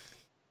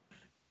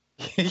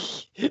 He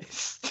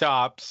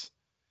stops,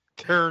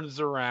 turns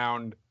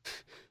around.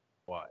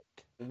 What?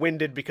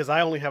 Winded because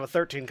I only have a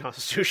 13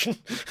 constitution.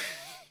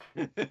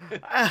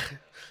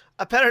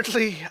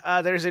 Apparently,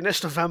 there's a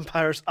nest of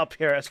vampires up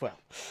here as well.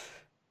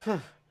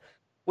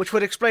 Which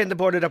would explain the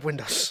boarded up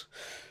windows.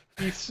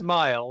 He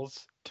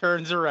smiles,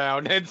 turns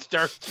around, and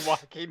starts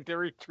walking to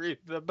retrieve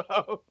the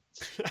bones.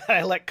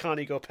 I let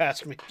Connie go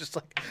past me, just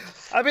like,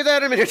 I'll be there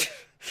in a minute.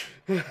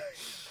 I'm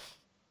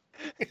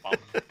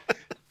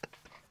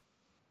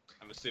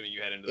assuming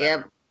you head into that Yep.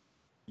 room.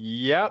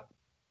 Yep.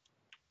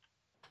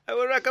 I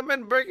would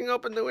recommend breaking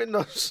open the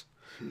windows.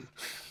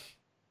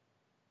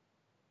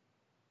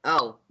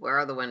 Oh, where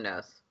are the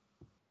windows?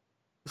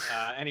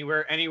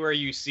 Anywhere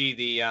you see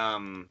the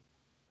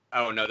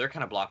oh no, they're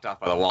kind of blocked off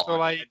by the wall. So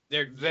like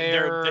they're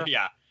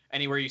yeah.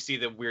 Anywhere you see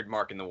the weird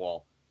mark in the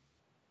wall.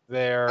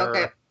 There.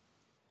 Okay.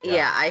 Yeah.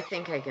 Yeah, I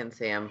think I can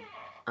see him.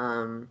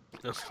 I'm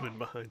coming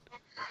behind.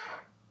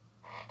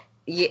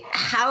 Yeah,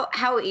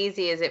 how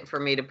easy is it for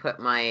me to put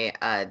my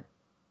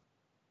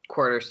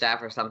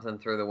quarterstaff or something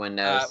through the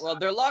windows? Well,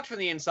 they're locked from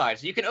the inside,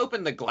 so you can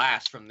open the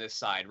glass from this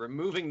side.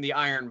 Removing the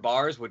iron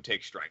bars would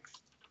take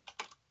strength.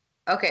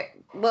 Okay,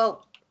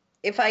 well,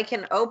 if I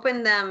can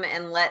open them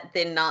and let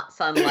the not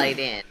sunlight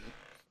in.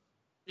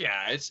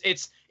 Yeah,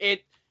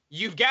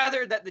 you've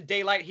gathered that the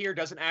daylight here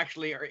doesn't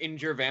actually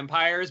injure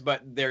vampires,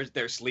 but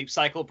their sleep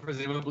cycle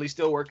presumably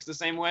still works the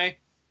same way.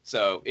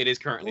 So it is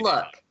currently Look,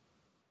 daylight.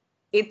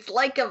 it's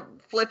like a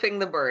flipping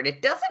the bird.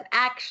 It doesn't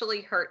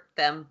actually hurt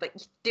them, but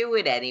you do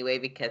it anyway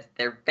because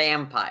they're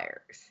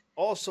vampires.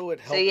 Also, it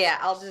helps. So yeah,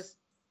 I'll just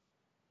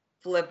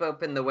flip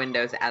open the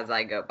windows as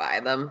I go by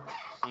them.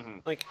 Mm-hmm.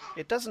 Like,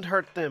 it doesn't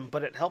hurt them,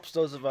 but it helps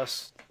those of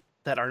us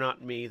that are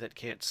not me that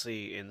can't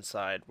see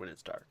inside when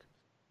it's dark.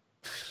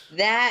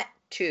 That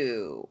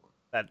too.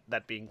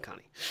 That being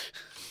Connie.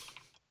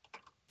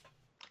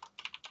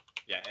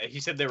 Yeah, he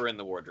said they were in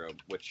the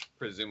wardrobe, which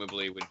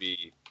presumably would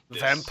be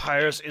this.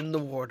 Vampires in the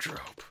wardrobe.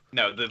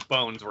 No, the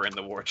bones were in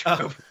the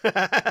wardrobe.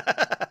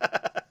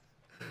 Oh.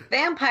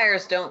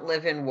 Vampires don't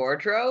live in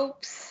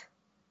wardrobes.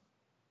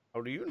 How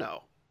do you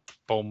know?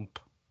 Bump.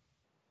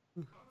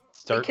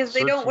 Because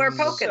they don't wear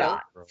searching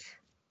polka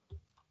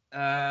the-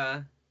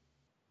 dots.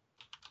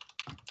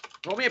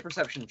 Roll me a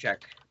perception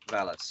check,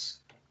 Vallus.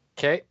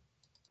 Okay.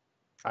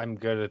 I'm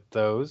good at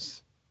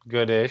those.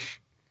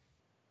 Good-ish.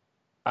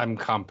 I'm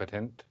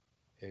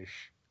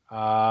competent-ish.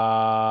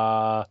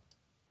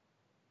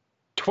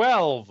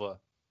 12.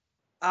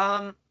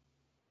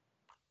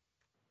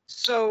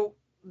 So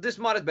this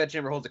modest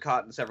bedchamber holds a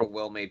cot and several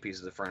well-made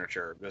pieces of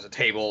furniture. There's a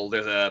table,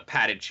 there's a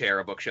padded chair,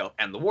 a bookshelf,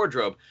 and the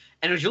wardrobe.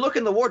 And as you look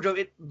in the wardrobe,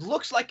 it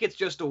looks like it's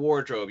just a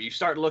wardrobe. You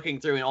start looking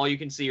through, and all you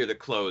can see are the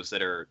clothes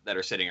that are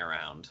sitting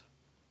around.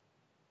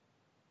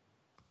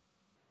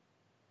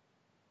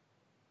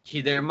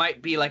 There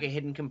might be like a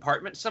hidden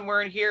compartment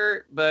somewhere in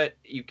here, but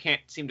you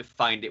can't seem to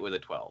find it with a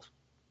 12.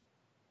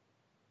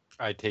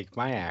 I take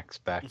my axe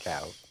back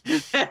out.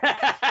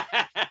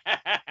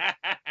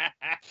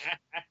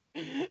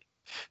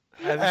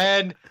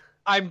 And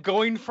I'm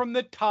going from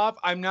the top.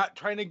 I'm not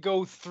trying to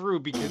go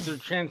through because there's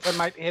a chance I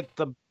might hit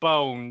the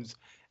bones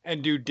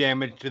and do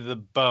damage to the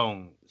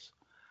bones.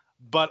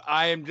 But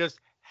I am just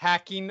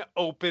hacking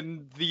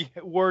open the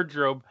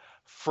wardrobe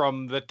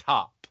from the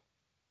top.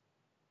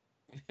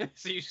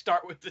 So you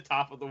start with the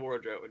top of the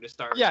wardrobe and just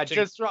start. Yeah,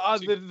 just on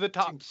the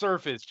top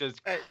surface. Just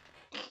Hey,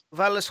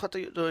 Vallus, what are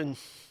you doing?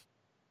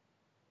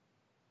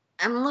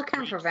 I'm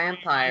looking for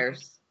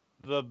vampires.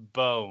 the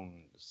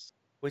bones.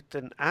 With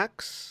an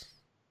axe?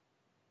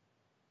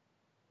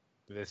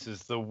 This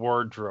is the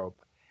wardrobe.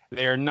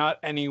 They are not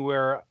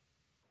anywhere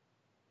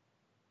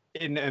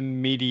in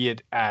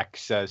immediate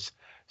access,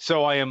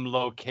 so I am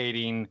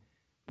locating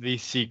the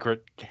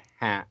secret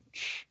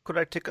hatch. Could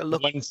I take a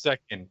look? 1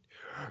 second.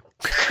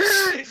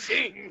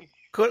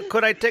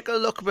 Could I take a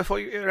look before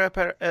you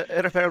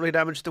irreparably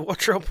damage the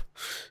wardrobe?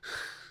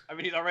 I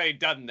mean, he's already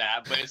done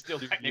that, but it's still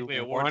Do technically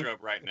you a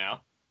wardrobe right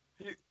now.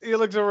 He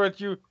looks over at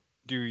you.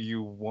 Do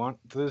you want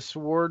this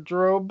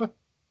wardrobe?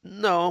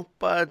 No,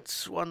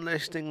 but one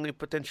less thing we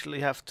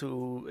potentially have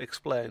to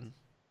explain.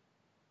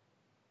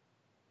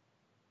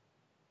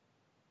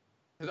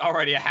 There's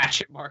already a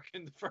hatchet mark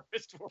in the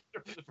first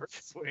wardrobe, the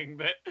first swing,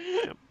 but...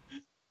 Yep.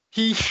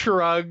 He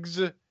shrugs,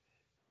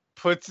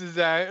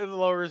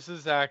 lowers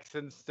his axe,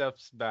 and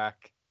steps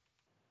back.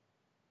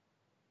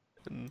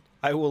 And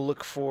I will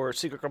look for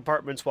secret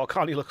compartments while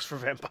Connie looks for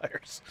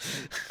vampires.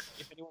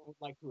 If anyone would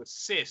like to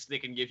assist, they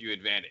can give you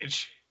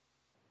advantage.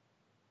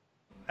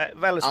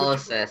 Vallus, I'll would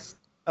assist.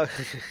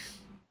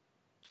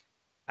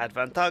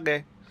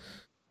 Advantage.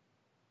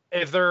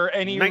 If there are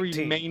any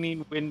 19.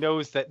 remaining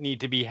windows that need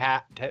to be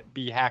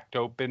hacked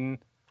open,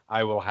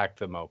 I will hack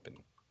them open.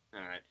 All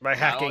right. By Now,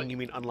 hacking, you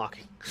mean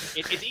unlocking.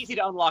 It's easy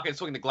to unlock and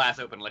swing the glass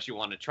open unless you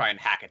want to try and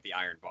hack at the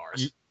iron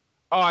bars.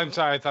 Oh, I'm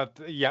sorry. I thought.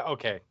 Yeah.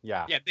 Okay.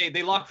 Yeah. Yeah,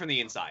 they lock from the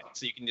inside,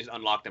 so you can just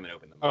unlock them and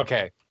open them.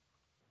 Okay.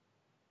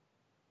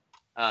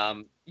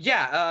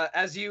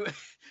 As you,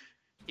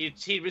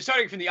 he was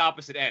starting from the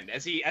opposite end.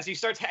 As he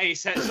started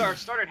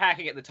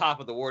hacking at the top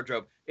of the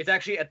wardrobe. It's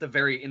actually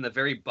in the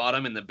very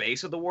bottom, in the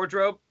base of the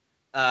wardrobe.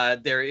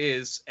 There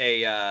is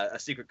a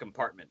secret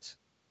compartment.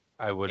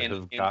 I would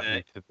have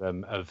gotten to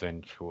them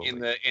eventually.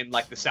 In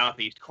like the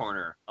southeast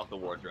corner of the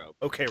wardrobe.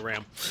 Okay,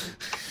 Ram.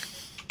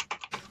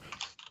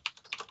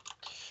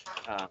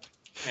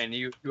 And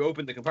you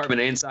open the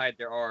compartment, and inside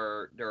there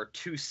are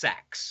 2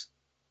 sacks.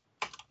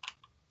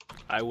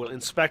 I will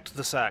inspect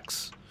the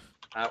sacks.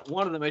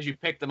 One of them, as you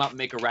pick them up,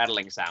 make a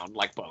rattling sound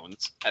like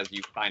bones, as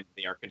you find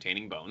they are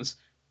containing bones.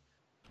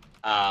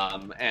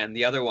 And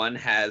the other one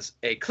has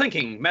a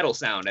clinking metal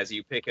sound as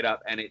you pick it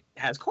up, and it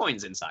has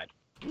coins inside.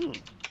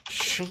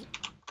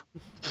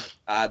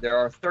 There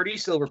are 30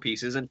 silver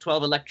pieces and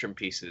 12 electrum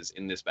pieces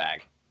in this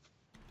bag.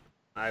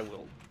 I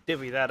will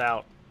divvy that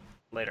out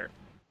later.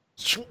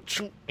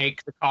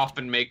 Take the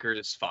coffin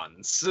maker's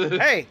funds.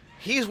 Hey,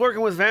 he's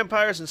working with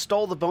vampires and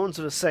stole the bones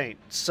of a saint,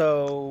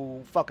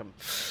 so fuck him.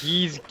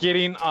 He's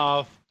getting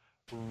off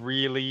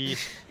really,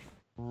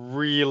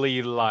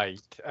 really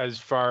light as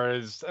far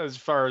as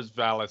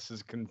Vallus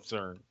is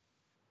concerned.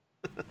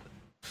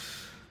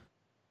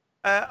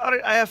 All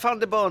right, I have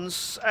found the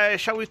bones.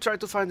 Shall we try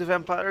to find the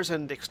vampires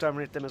and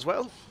exterminate them as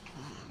well?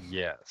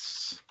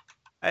 Yes.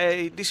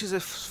 This is a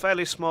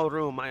fairly small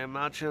room. I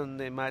imagine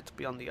they might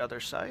be on the other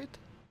side.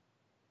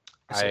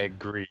 I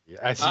agree.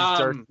 As he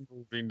starts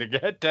moving to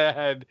get to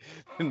head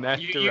in that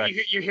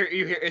direction. You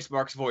hear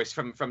Ismark's voice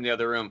from the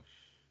other room.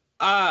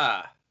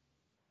 I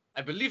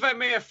believe I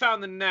may have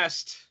found the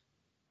nest.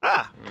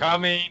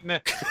 Coming.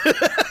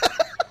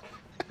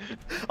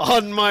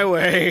 On my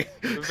way.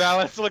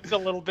 Vallus looks a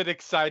little bit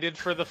excited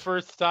for the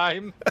first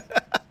time.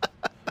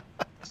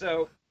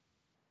 So,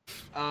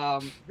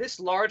 this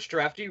large,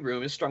 drafty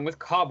room is strung with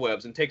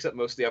cobwebs and takes up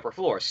most of the upper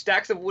floor.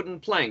 Stacks of wooden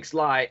planks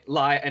lie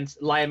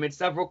amid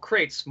several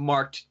crates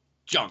marked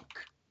junk.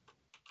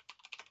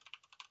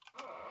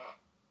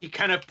 He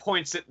kind of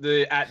points at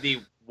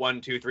the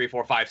 1, 2, 3,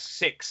 4, 5,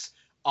 6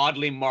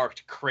 oddly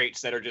marked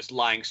crates that are just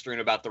lying strewn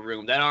about the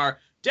room that are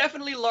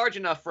definitely large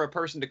enough for a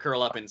person to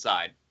curl up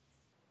inside.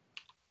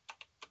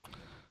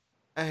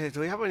 Do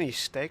we have any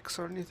stakes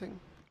or anything?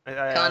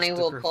 Connie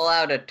will pull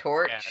out a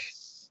torch.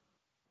 Yes.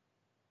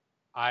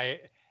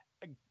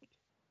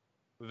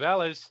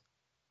 Vallus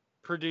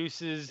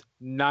produces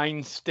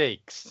 9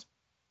 stakes.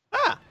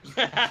 Ah!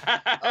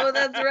 Oh,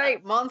 that's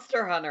right.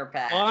 Monster Hunter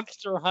pack.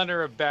 Monster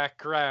Hunter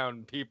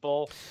background,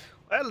 people.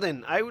 Well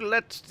then, I will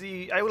let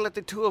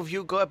the two of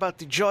you go about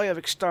the joy of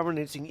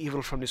exterminating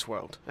evil from this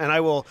world, and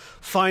I will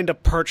find a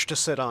perch to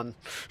sit on.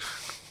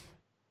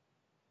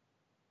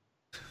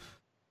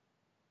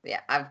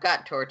 Yeah, I've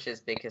got torches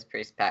because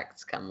priest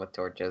packs come with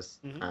torches.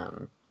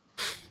 Mm-hmm.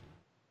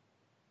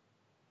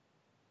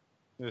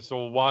 This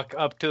will walk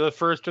up to the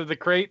first of the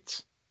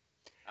crates,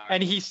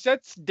 and he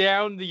sets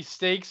down the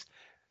stakes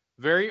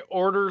very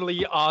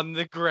orderly on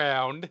the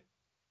ground,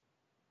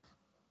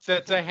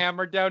 sets a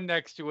hammer down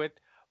next to it,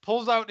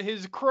 pulls out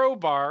his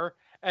crowbar,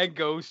 and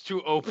goes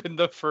to open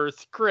the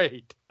first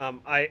crate.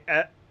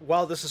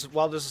 While this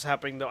is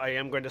happening, though, I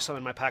am going to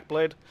summon my pack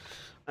blade.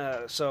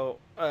 So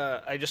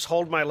I just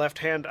hold my left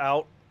hand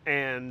out,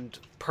 and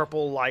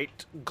purple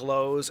light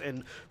glows,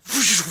 and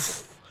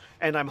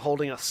I'm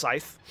holding a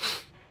scythe.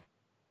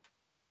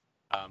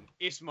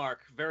 Ismark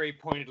very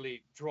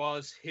pointedly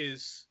draws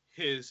his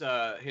short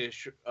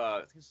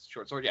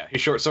sword. Yeah,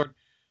 his short sword,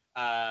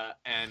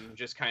 and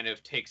just kind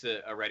of takes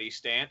a ready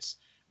stance.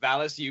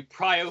 Vallus, you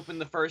pry open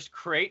the first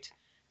crate,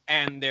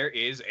 and there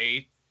is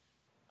a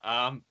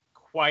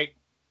quite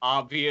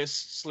obvious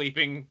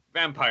sleeping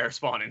vampire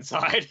spawn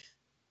inside.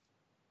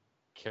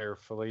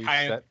 Carefully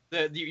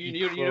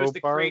You notice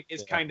the crate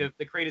is kind of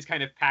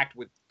packed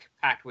with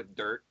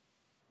dirt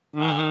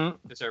to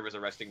serve as a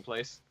resting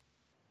place.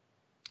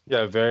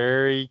 Yeah,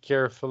 very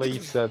carefully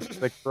set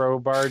the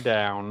crowbar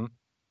down.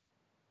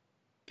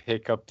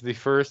 Pick up the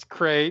first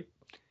crate.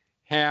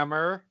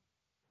 Hammer.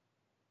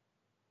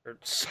 Or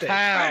steak.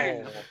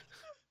 Pow!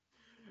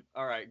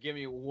 All right, give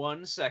me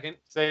 1 second.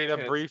 Say a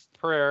Yes. brief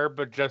prayer,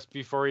 but just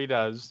before he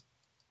does.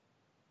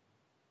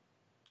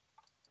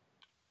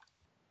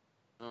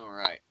 All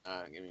right,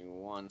 give me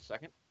 1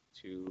 second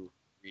to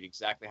read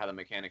exactly how the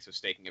mechanics of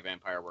staking a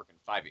vampire work in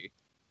 5e.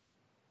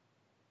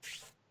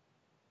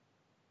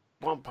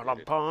 Bum,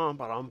 ba-dum, bum,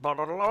 ba-dum,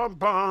 ba-da-da-dum,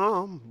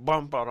 bum,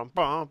 bum, ba-dum,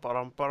 bum,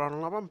 ba-dum,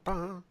 ba-da-da-dum,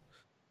 bum.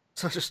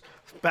 So just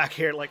back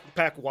here, like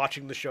back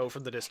watching the show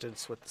from the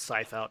distance with the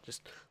scythe out,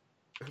 just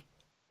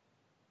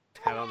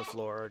head on the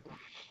floor,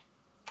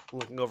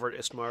 looking over at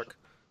Istmark.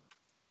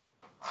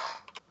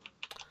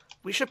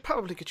 We should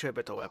probably get you a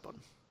better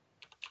weapon.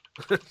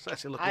 I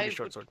see, looking at your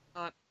short sword.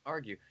 Not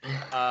argue.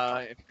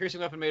 A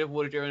piercing weapon made of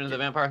wood driven into the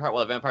vampire's heart.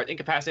 While the vampire is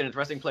incapacitated in its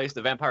resting place,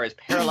 the vampire is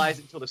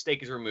paralyzed until the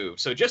stake is removed.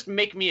 So just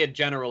make me a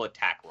general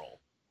attack roll.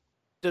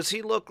 Does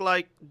he look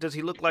like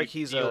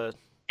he's a...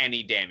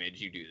 Any damage,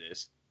 you do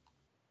this.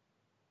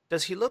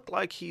 Does he look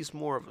like he's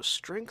more of a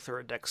strength or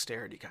a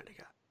dexterity kind of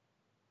guy?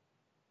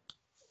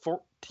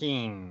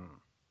 14.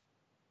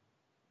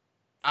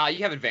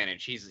 You have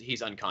advantage.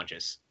 He's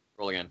unconscious.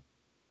 Roll again.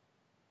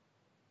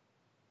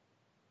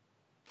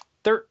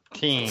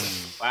 13.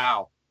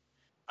 Wow.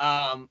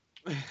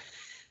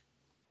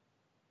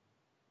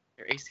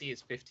 Your AC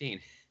is 15.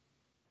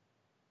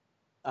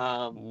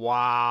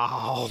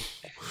 Wow.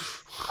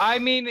 I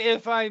mean,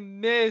 if I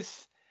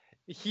miss,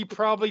 he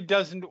probably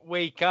doesn't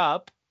wake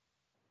up.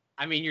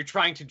 I mean, you're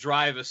trying to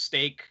drive a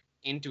stake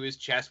into his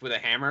chest with a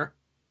hammer.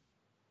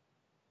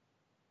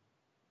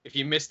 If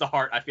you miss the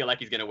heart, I feel like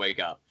he's gonna wake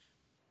up.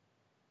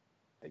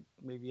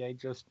 Maybe I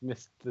just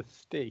missed the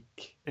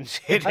stake. And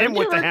hit him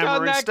with the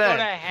hammer Go instead.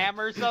 to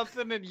hammer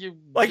something and you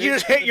Like you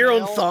just hit your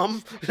own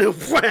thumb.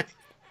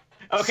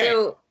 Okay.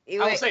 So, I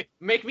will say,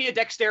 make me a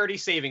dexterity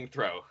saving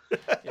throw.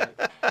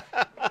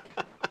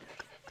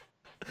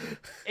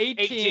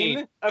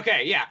 18.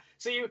 Okay, yeah.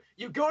 So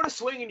you go to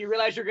swing and you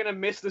realize you're gonna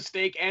miss the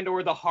stake and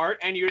or the heart,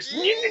 and you're just...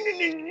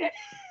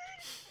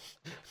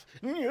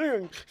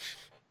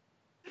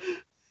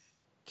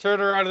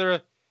 Turn around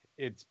there.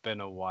 It's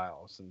been a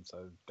while since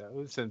I've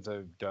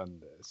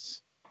done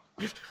this.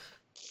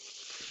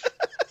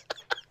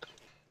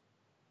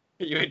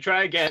 You may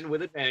try again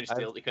with advantage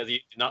still because you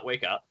did not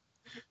wake up.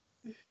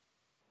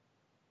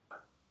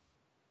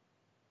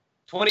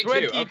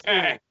 22.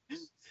 Okay.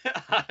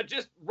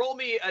 Just roll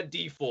me a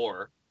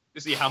d4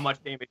 to see how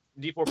much damage.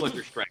 D4 plus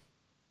your strength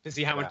to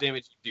see how much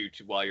damage you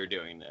do while you're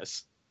doing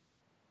this.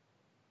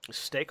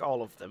 Stake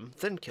all of them,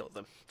 then kill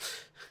them.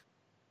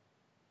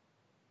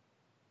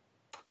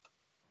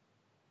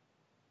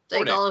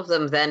 Take all of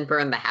them, then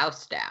burn the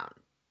house down.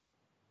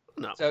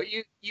 No. So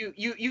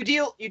you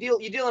deal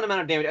an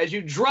amount of damage as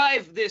you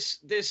drive this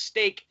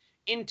stake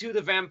into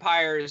the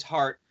vampire's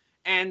heart,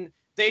 and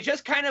they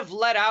just kind of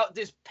let out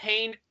this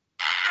pain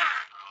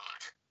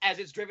as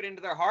it's driven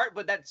into their heart.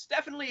 But that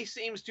definitely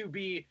seems to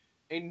be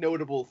a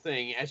notable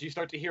thing as you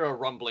start to hear a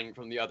rumbling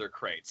from the other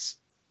crates.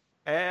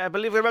 I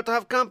believe we're about to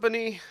have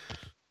company.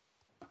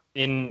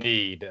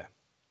 Indeed.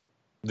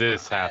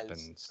 This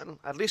happens.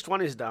 At least one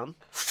is down.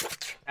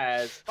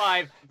 As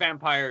 5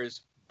 vampire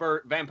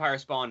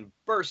spawn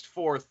burst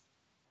forth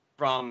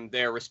from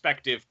their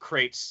respective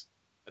crates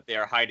that they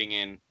are hiding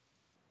in.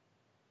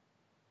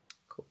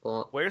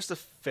 Cool. Where's the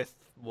 5th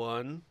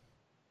one?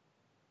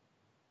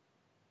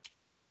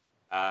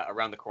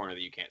 Around the corner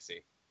that you can't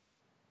see.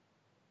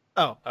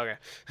 Oh, okay.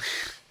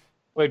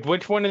 Wait,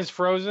 which one is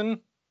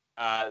frozen?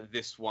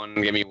 This one.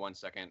 Give me 1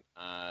 second.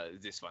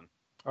 This one.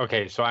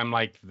 Okay, so I'm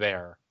like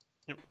there.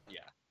 Yeah.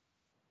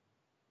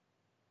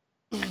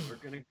 And we're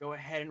gonna go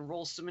ahead and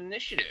roll some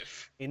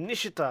initiative.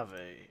 Initiative.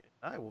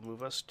 I will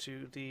move us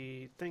to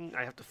the thing.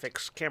 I have to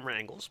fix camera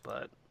angles,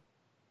 but...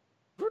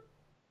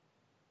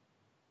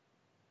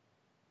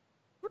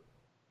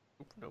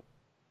 Nope.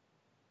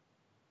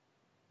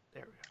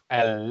 There we go.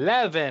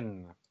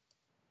 11.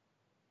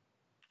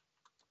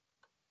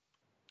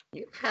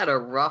 You've had a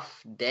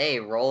rough day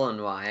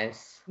rolling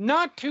wise.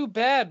 Not too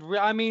bad.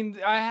 I mean,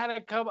 I've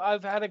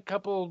had a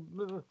couple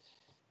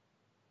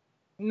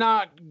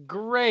not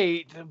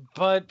great,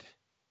 but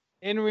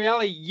in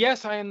reality,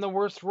 yes, I am the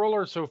worst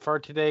roller so far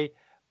today,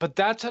 but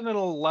that's an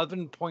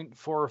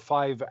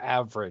 11.45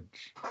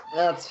 average.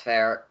 That's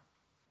fair.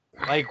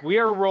 Like, we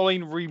are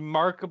rolling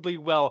remarkably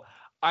well.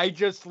 I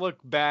just look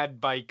bad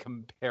by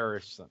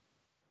comparison.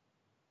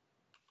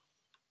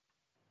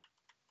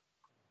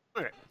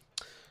 Okay.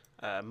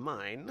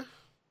 Mine.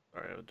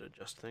 Sorry, I have to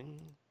adjust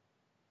thing.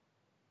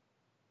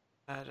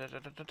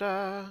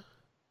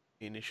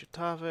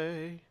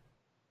 Initiative.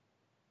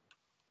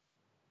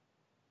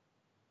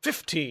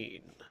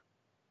 15.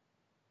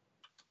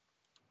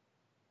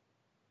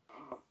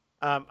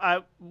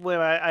 I'd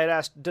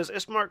asked, does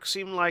Ismark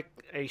seem like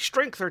a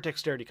strength or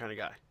dexterity kind of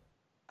guy?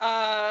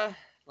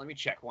 Let me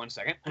check 1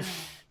 second.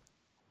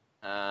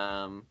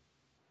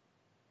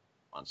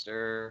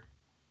 Monster.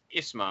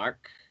 Ismark.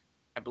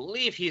 I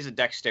believe he's a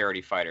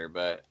dexterity fighter,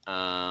 but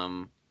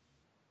no,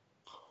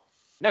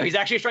 he's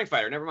actually a strength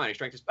fighter. Never mind. His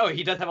strength is. Oh,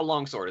 he does have a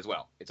long sword as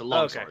well. It's a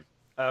long sword.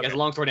 Okay. He has a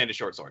long sword and a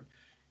short sword,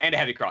 and a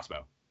heavy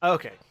crossbow.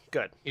 Okay,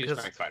 good. He's a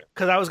strength fighter.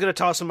 Because I was going to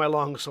toss him my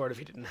long sword if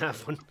he didn't have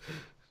one.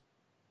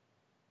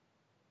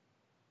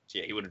 So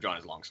yeah, he would have drawn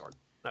his long sword.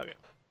 Okay.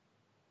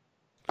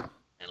 And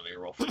let me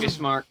roll for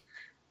Ismark.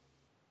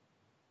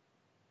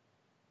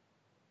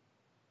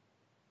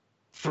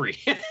 3.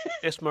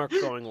 Ismark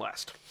going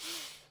last.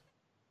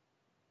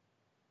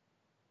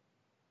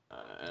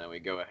 And then we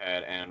go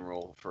ahead and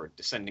roll for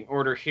descending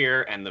order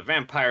here, and the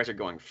vampires are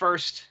going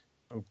first.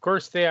 Of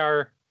course they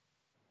are.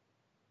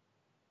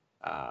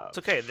 It's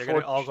okay. They're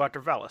going to all go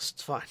after Vallus.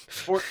 It's fine.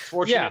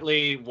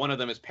 Fortunately, one of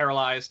them is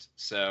paralyzed,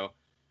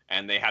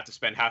 and they have to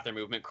spend half their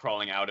movement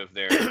crawling out of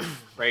their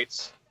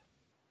crates.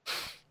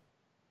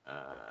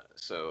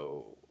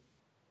 So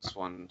this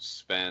one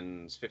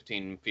spends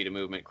 15 feet of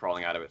movement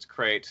crawling out of its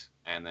crate,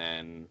 and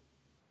then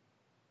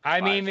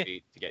 5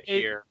 feet to get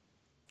here.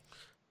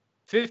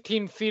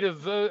 15 feet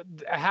of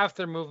half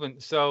their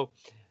movement. So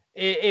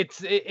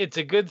it's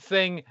a good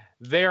thing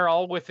they're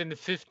all within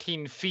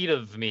 15 feet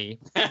of me.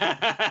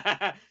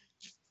 Then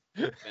 15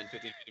 feet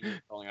of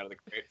movement crawling out of the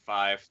crate.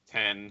 5,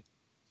 10,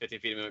 15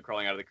 feet of movement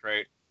crawling out of the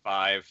crate.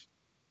 5,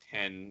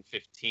 10,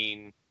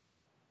 15.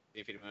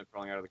 15 feet of movement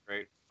crawling out of the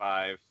crate.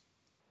 5,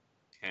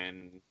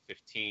 10,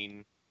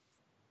 15.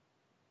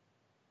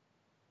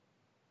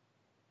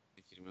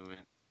 15 feet of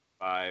movement.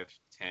 5,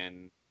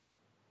 10,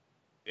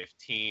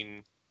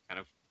 15. Kind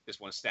of, this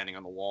one's standing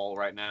on the wall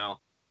right now.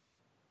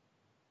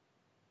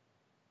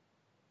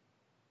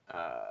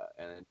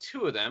 And then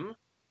 2 of them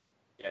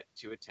get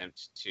to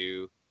attempt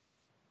to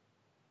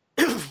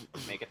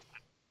make it.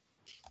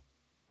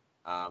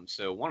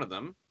 So one of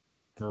them.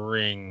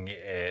 Bring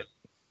it.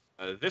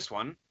 This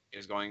one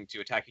is going to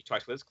attack you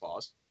twice with its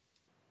claws.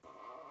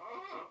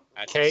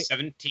 Okay.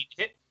 17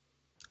 hit.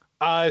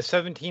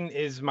 17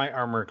 is my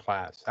armor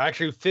class.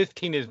 Actually,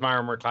 15 is my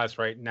armor class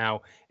right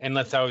now,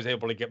 unless I was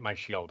able to get my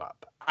shield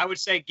up. I would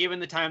say, given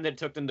the time that it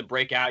took them to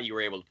break out, you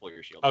were able to pull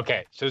your shield.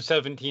 Okay, so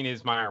 17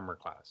 is my armor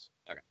class.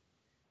 Okay.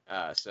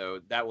 So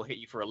that will hit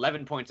you for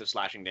 11 points of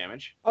slashing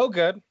damage. Oh,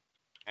 good.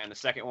 And the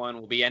second one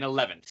will be an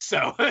 11.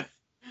 So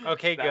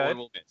okay, that good. one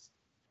will miss.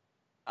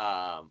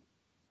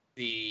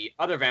 The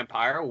other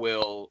vampire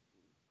will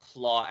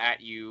claw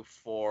at you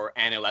for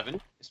an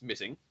 11. It's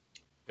missing.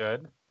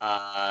 Good.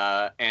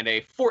 And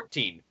a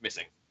 14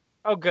 missing.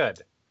 Oh,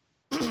 good.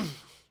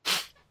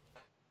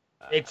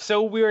 It's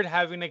so weird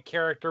having a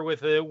character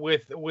with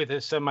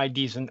a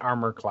semi-decent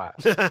armor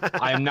class.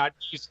 I'm not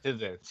used to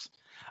this.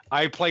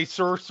 I play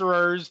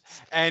sorcerers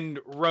and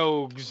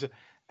rogues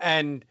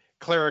and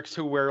clerics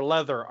who wear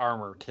leather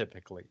armor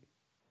typically.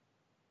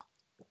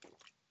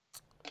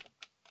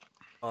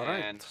 All right.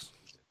 And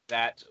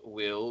that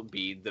will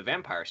be the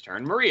vampire's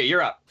turn. Maria,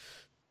 you're up.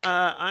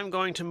 I'm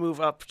going to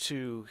move up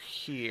to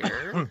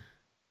here.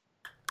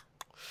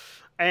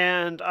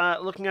 And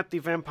looking at the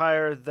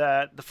vampire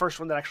the first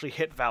one that actually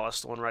hit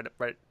Vallus, the one right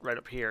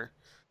up here,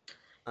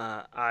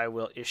 I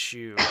will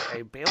issue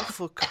a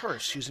baleful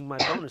curse using my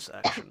bonus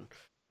action.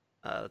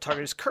 The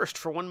target is cursed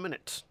for 1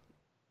 minute.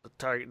 The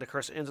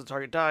curse ends. The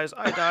target dies.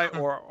 I die,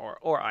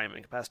 or I am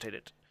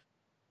incapacitated.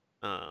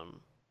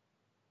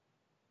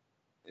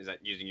 Is that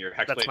using your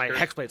Hexblade That's my curse?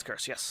 Hexblade's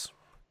curse. Yes.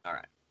 All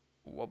right.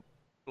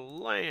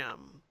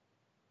 Blam.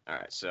 All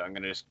right. So I'm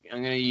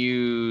gonna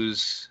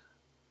use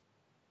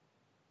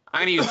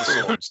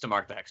the swords to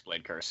mark the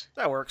Hexblade curse.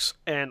 That works,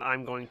 and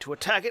I'm going to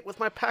attack it with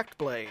my Pact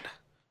Blade.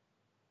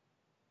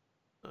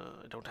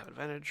 I don't have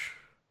advantage.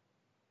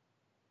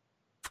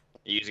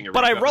 You're using a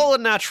But I weapon? roll a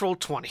natural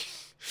 20.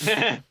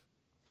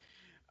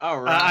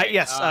 All right.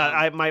 Yes,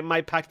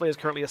 my Pact Blade is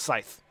currently a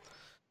scythe.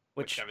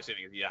 Which I'm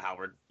assuming is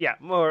Howard. Yeah,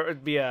 or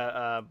it'd be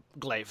a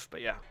glaive,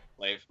 but yeah.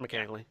 Glaive.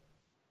 Mechanically.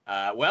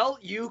 Well,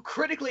 you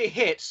critically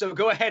hit, so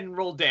go ahead and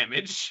roll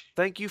damage.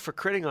 Thank you for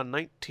critting on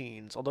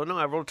 19s. Although, no,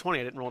 I rolled 20,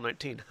 I didn't roll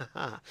 19.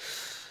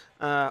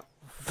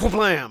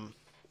 Blam!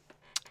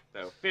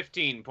 So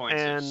 15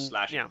 points of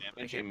slashing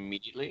damage I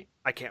immediately.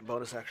 I can't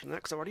bonus action that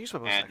because I've already used my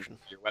bonus And action.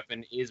 your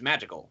weapon is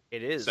magical.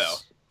 It is.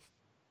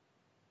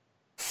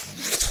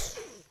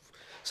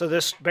 So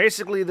this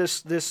basically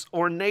this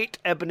ornate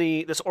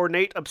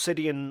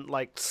obsidian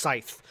like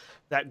scythe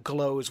that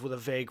glows with a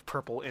vague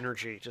purple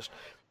energy. Just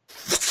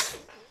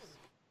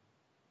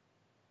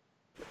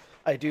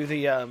I do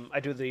the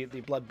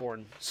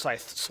Bloodborne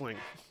scythe swing.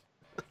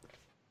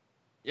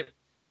 Yep.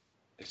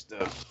 It's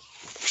the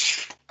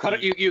cut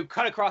it. You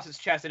cut across its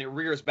chest and it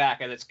rears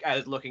back as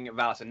it's looking at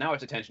Vallus, and now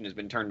its attention has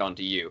been turned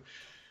onto you.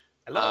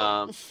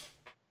 Hello.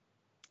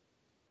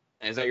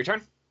 And is that your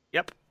turn?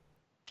 Yep.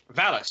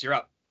 Vallus, you're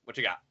up. What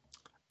you got?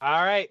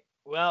 All right.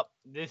 Well,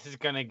 this is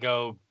gonna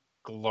go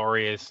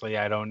gloriously.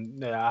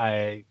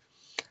 I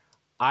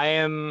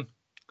am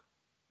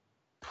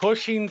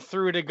pushing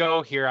through to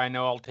go here. I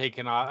know I'll take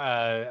an you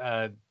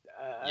attack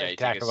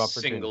take of a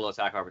opportunity. single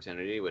attack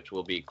opportunity, which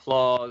will be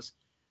claws.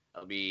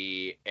 That'll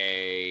be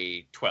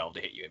a 12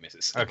 to hit you. It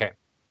misses. Okay.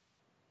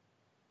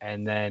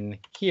 And then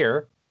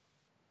here.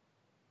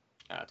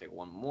 I'll take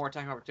one more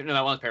attack opportunity. No,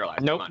 that one's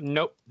paralyzed. Nope, Come on.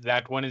 nope.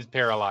 That one is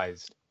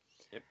paralyzed.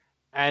 Yep.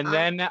 And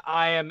then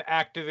I am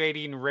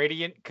activating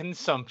Radiant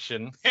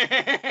Consumption.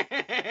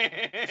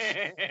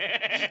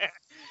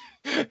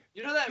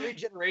 You know that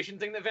regeneration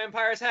thing that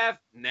vampires have?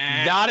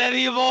 Nah. Not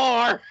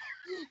anymore!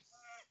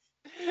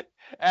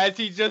 As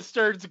he just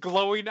starts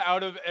glowing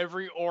out of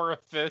every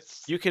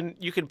orifice. You can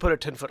put a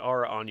 10-foot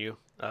aura on you,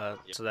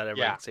 so that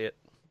everybody can see it.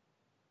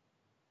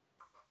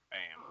 Bam.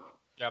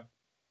 Yep.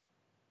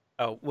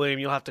 Oh, William,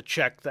 you'll have to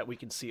check that we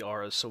can see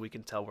auras so we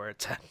can tell where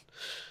it's at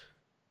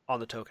on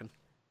the token.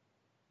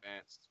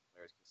 Advanced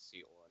players can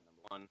see aura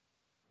number 1.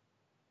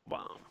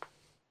 Wow.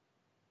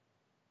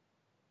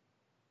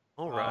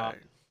 All right.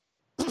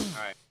 All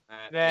right.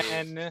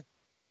 Then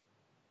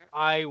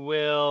I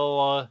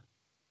will.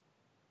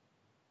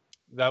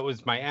 That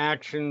was my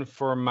action.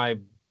 For my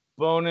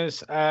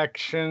bonus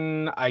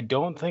action, I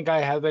don't think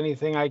I have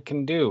anything I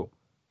can do.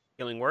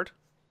 Healing word?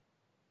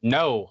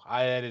 No,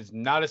 that is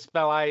not a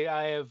spell I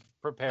have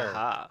prepared.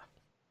 Aha.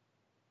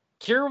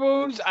 Cure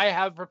wounds, I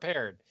have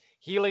prepared.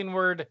 Healing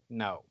word,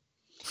 no.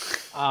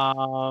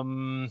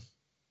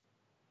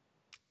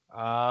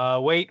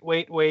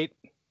 Wait.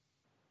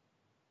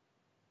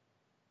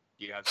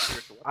 You have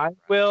spiritual I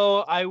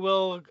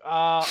will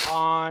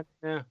on.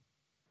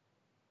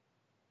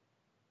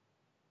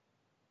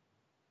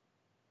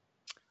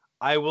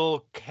 I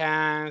will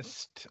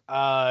cast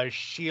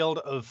Shield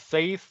of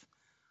Faith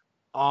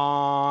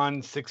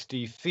on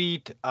 60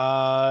 feet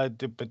on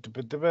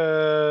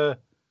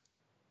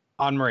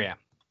Maria.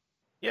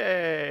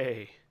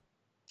 Yay.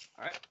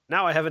 All right.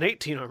 Now I have an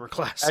 18 armor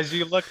class. As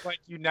you look like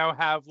you now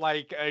have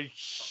like a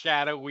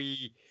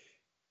shadowy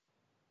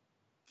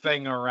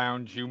thing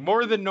around you,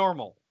 more than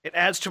normal. It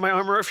adds to my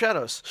armor of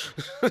shadows.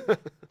 All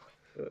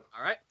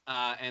right.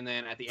 And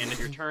then at the end of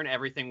your turn,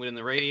 everything within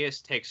the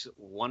radius takes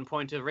 1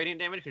 point of radiant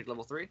damage because you're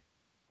level 3.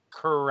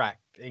 Correct,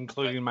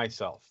 including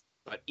myself.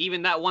 But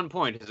even that 1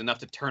 point is enough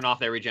to turn off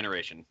their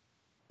regeneration.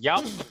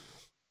 Yep.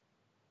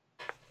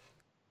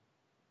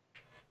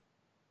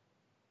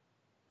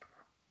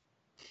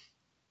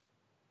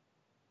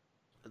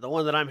 The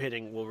one that I'm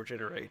hitting will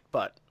regenerate,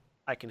 but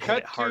I can hit Cut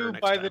it harder to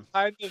next by time.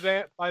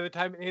 the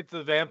time it hits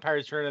the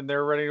vampire's turn and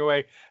they're running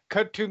away.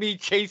 Cut to me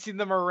chasing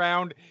them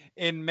around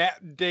in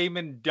Matt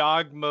Damon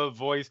Dogma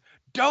voice.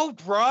 Don't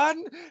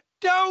run!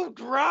 Don't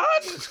run!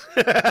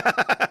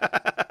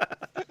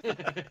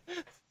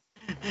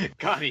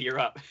 Connie, you're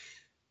up.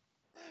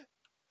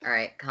 All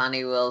right,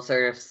 Connie will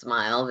sort of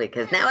smile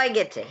because now I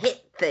get to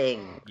hit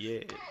things.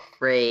 Yeah.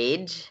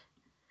 Rage.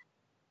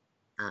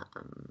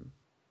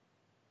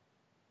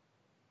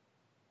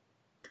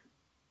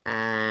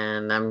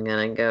 And I'm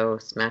gonna go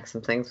smack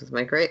some things with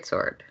my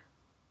greatsword.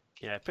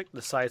 Yeah, I picked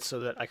the side so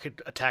that I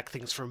could attack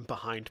things from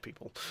behind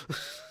people.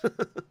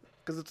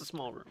 Because it's a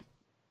small room.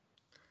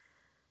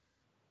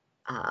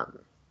 Alright.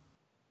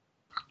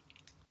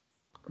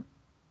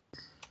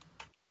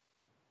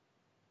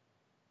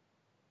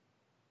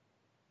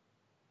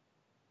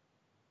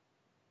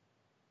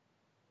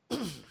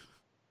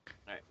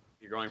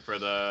 You're going for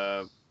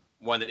the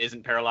one that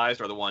isn't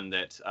paralyzed or the one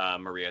that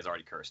Maria has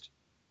already cursed?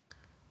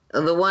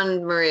 The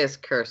one Maria's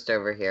cursed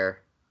over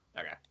here.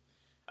 Okay.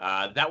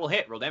 That will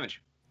hit. Roll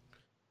damage.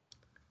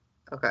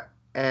 Okay.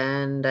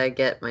 And I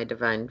get my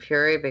Divine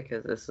Fury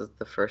because this is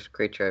the first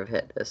creature I've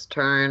hit this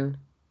turn.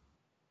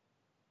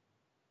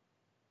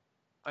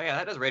 Oh yeah,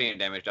 that does radiant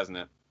damage, doesn't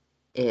it?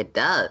 It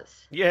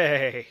does.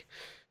 Yay!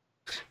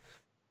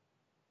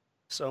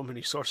 So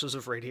many sources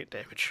of radiant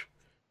damage.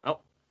 Oh,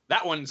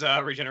 that one's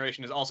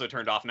regeneration is also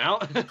turned off now.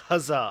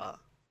 Huzzah!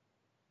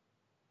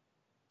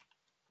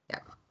 Yeah.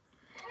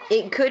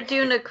 It could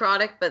do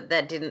necrotic, but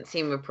that didn't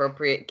seem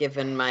appropriate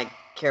given my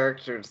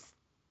character's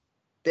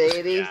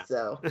deity, Yeah.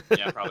 so.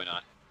 Yeah, probably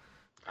not.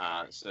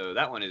 So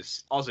that one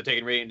is also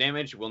taking radiant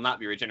damage. Will not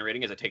be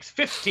regenerating as it takes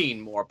 15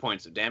 more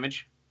points of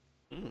damage.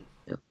 Mm.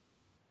 Yep.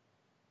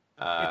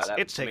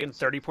 It's taken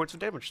 30 points of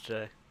damage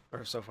today,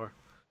 or so far.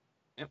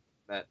 Yep,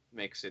 that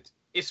makes it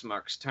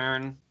Ismark's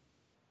turn.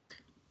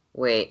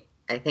 Wait,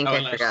 I think Oh, I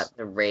unless- forgot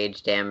the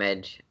rage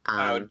damage.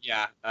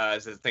 Yeah,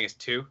 so the thing is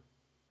 2.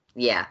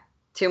 Yeah,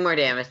 2 more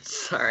damage,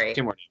 sorry.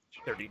 2 more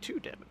 32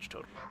 damage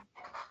total.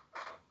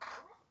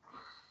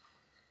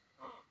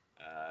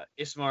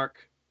 Ismark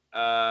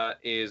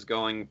is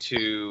going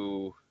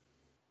to...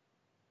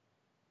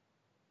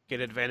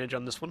 Get advantage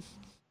on this one.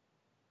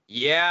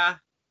 Yeah.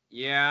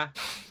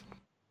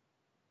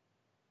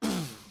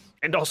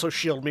 And also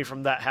shield me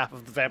from that half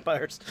of the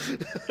vampires.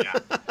 Yeah.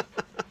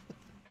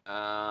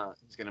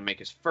 He's going to make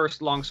his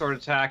first longsword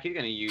attack. He's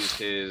going to use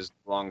his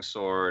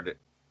longsword.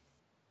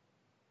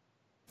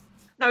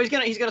 No, he's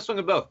going to swing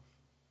with both.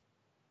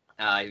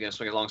 He's going to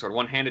swing his longsword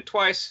one-handed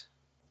twice.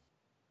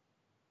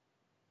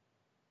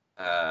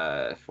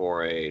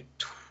 For a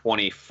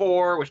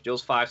 24, which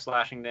deals 5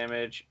 slashing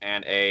damage,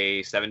 and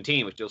a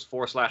 17, which deals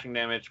 4 slashing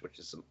damage, which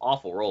is some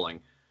awful rolling.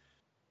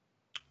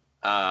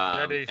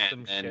 That is and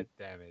some then shit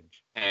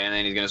damage. And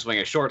then he's going to swing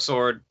a short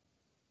sword.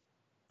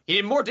 He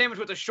did more damage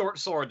with a short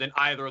sword than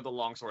either of the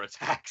longsword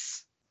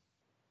attacks.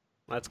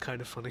 That's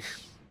kind of funny.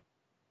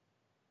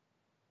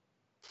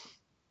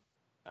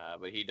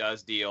 But he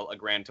does deal a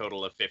grand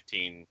total of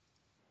 15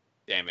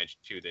 damage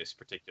to this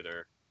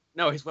particular...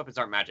 No, his weapons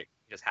aren't magic.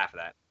 He does half of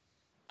that.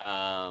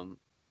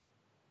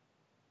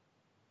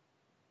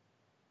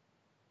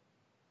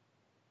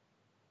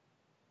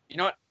 You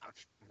know what?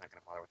 I'm not going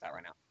to bother with that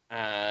right now.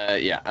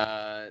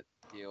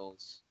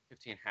 Deals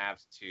 15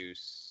 halves to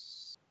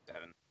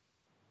 7.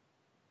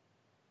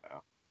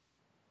 Oh.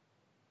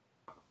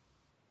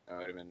 That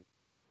would have been...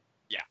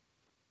 Yeah.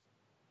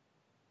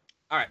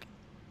 All right.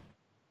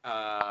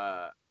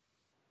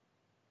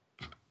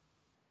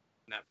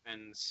 That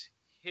ends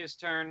his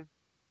turn.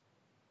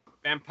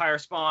 Vampire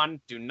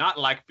spawn do not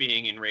like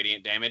being in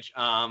radiant damage.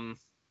 None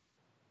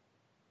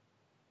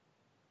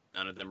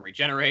of them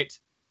regenerate.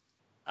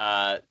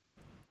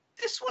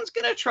 This one's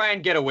gonna try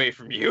and get away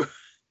from you.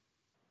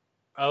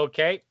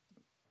 Okay.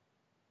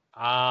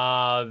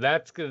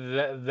 That's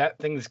that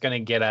thing's gonna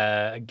get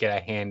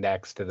a hand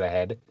axe to the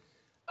head.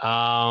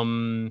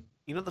 You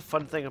know the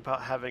fun thing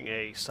about having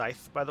a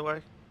scythe, by the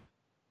way?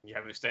 You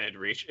have extended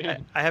reach.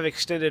 I have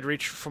extended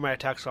reach for my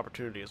attacks of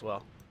opportunity as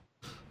well.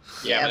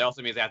 Yeah, but it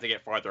also means I have to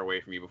get farther away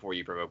from you before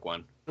you provoke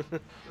one.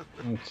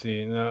 Let's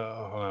see.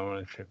 No, hold on. I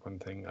want to check one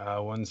thing.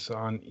 Once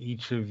on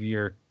each of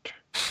your.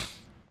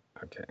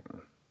 Okay.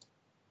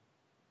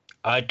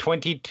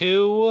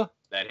 22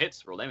 That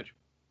hits. Roll damage.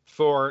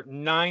 for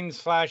 9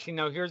 slashing.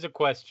 Now here's a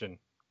question.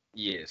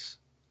 Yes.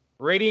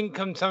 Radiant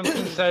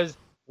Consumption says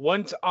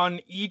once on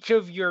each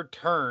of your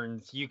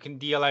turns you can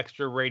deal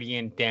extra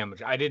radiant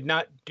damage. I did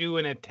not do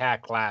an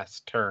attack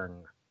last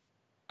turn.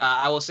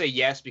 I will say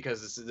yes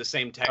because this is the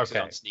same text Okay.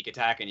 on sneak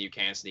attack, and you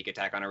can sneak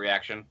attack on a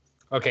reaction.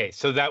 Okay,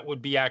 so that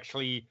would be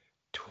actually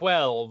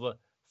 12,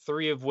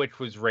 3 of which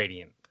was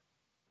radiant.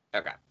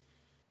 Okay.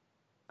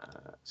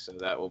 So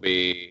that will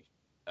be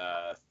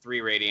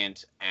 3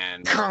 radiant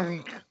and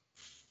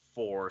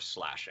 4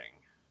 slashing.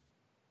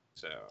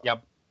 So.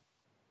 Yep.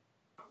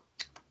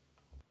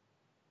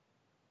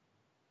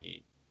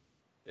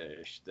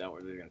 Then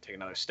we're going to take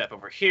another step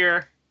over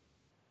here.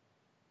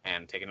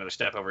 And take another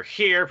step over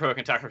here. Provoke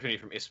an attack opportunity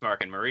from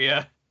Ismark and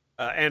Maria.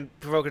 And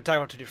provoke an attack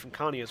opportunity from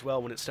Connie as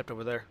well when it stepped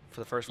over there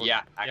for the first one.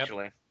 Yeah,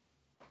 actually.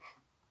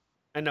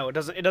 And no, it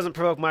doesn't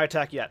provoke my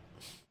attack yet.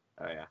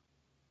 Oh, yeah.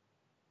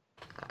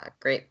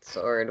 Great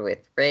sword with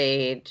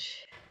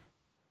rage.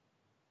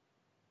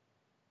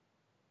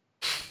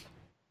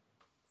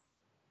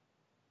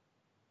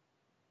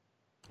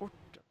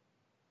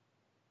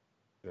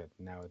 Good.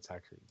 Now it's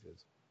actually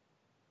visible.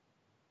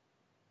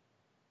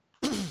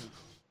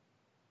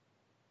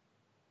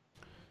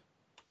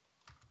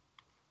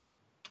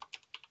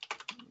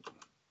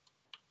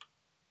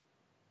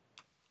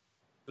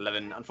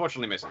 $11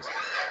 unfortunately misses.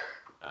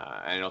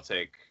 And it'll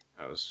take,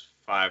 that was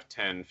 5,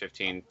 10,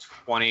 15,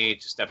 20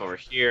 to step over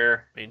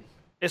here. I mean,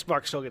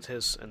 Ismark still gets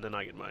his, and then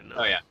I get mine now.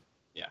 Oh, yeah.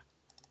 Yeah.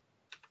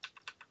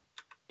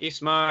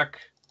 Ismark.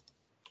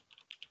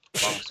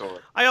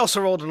 Longsword. I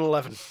also rolled an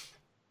 11.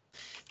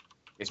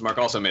 Ismark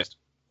also missed.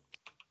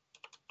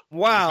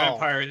 Wow. This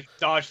vampire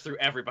dodged through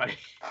everybody.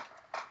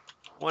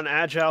 One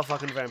agile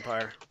fucking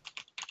vampire.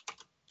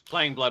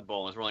 Playing Blood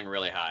Bowl is rolling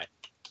really high.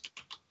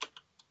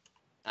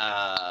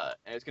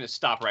 And it's going to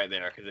stop right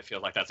there because it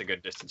feels like that's a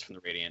good distance from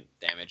the radiant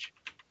damage.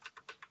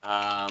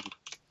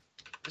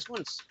 This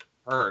one's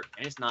hurt,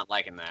 and it's not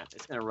liking that.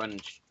 It's going to run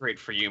straight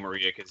for you,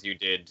 Maria, because you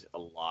did a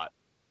lot.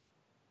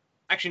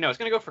 Actually, no, it's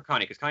going to go for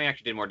Connie, because Connie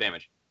actually did more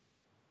damage.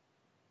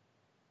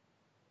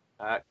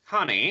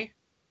 Connie,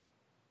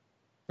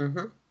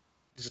 Mm-hmm.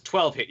 does a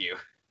 12 hit you?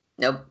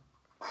 Nope.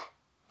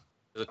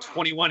 Does a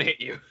 21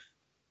 hit you?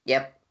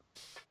 Yep.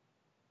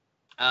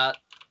 That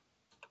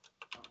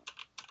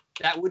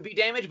would be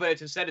damage,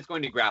 but instead it's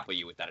going to grapple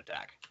you with that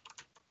attack.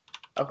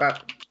 Okay.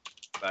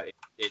 But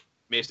it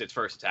missed its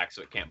first attack,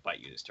 so it can't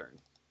bite you this turn.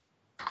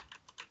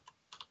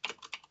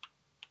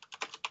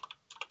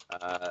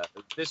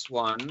 This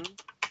one,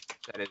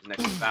 that is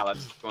next to Vallus,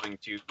 is going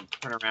to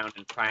turn around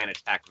and try and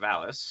attack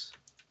Vallus.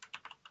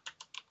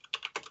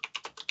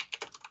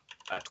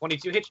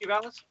 22 hits you,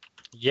 Vallus?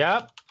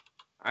 Yep.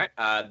 All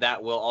right.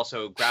 That will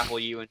also grapple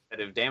you instead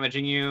of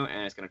damaging you,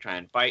 and it's going to try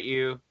and bite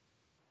you.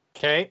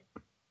 Okay.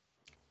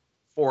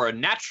 For a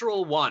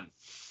natural 1.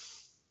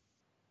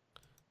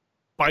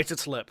 Bites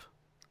its lip.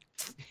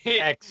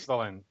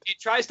 Excellent. It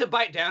tries to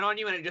bite down on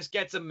you, and it just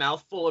gets a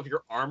mouthful of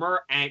your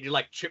armor, and it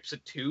like chips a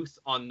tooth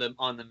on the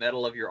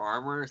metal of your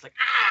armor. It's like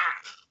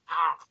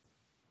ah.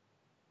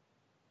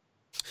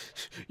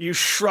 You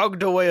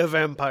shrugged away a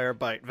vampire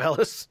bite,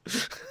 Vallus.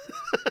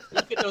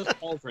 Look at those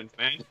pauldrons,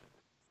 man.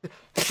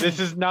 This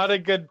is not a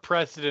good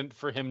precedent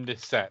for him to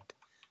set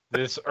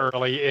this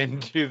early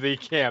into the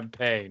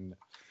campaign.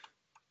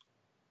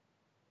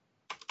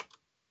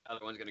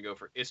 Other one's gonna go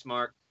for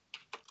Ismark.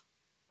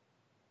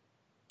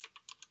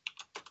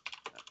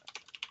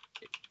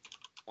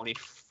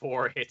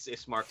 24 hits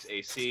Ismark's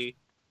AC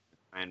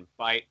and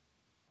bite.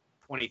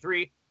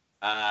 23.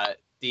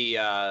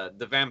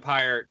 The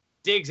vampire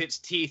digs its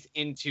teeth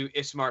into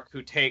Aasimar,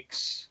 who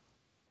takes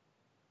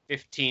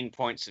 15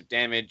 points of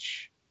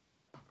damage.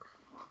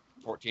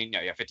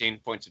 15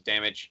 points of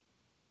damage,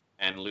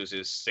 and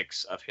loses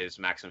 6 of his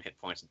maximum hit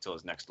points until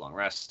his next long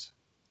rest.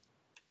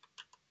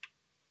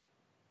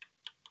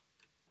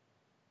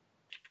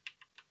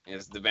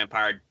 As the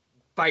vampire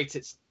bites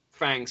its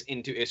fangs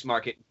into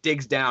Aasimar, it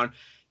digs down,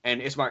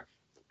 and Aasimar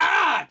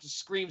just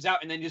screams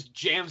out and then just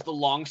jams the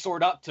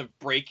longsword up to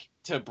break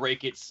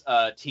its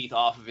teeth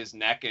off of his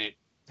neck, and it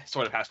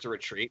sort of has to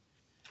retreat,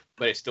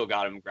 but it still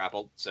got him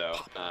grappled. So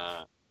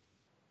the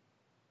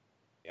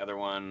other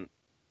one,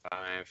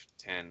 5,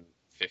 10,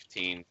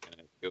 15,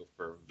 gonna go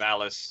for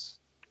Vallus.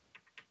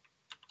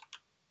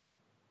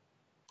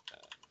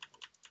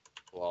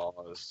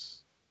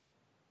 Claws.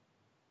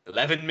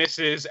 11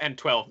 misses and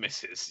 12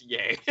 misses.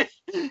 Yay.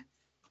 These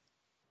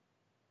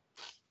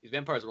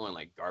vampires are rolling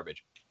like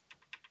garbage.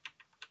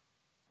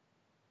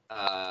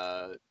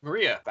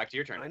 Maria, back to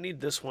your turn. I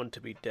need this one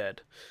to be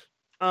dead.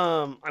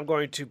 I'm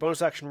going to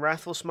bonus action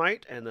Wrathful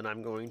Smite, and then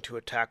I'm going to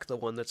attack the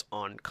one that's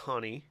on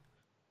Connie.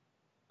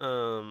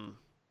 I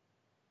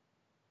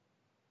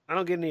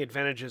don't get any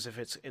advantages if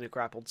it's in a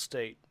grappled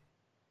state.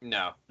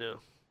 No.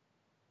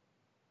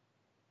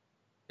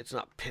 It's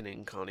not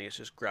pinning Connie, it's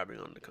just grabbing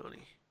onto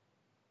Connie.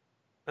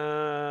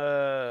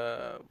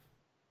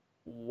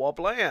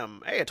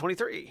 Wablam! Hey, a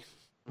 23.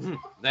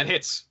 That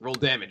hits. Roll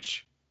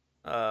damage.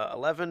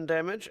 11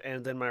 damage,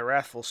 and then my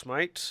Wrathful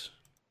Smite.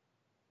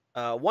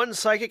 1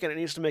 psychic, and it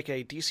needs to make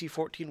a DC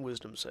 14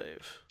 Wisdom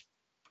save.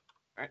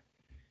 Alright.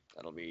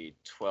 That'll be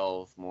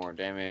 12 more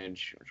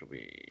damage, which will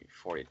be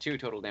 42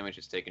 total damage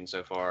it's taken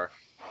so far.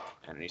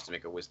 And it needs to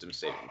make a Wisdom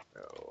saving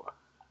throw.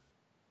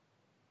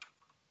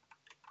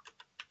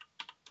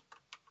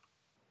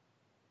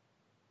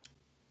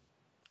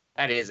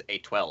 That is a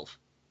 12.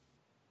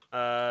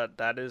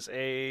 That is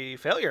a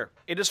failure.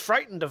 It is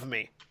frightened of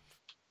me.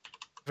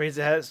 It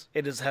has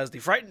the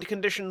frightened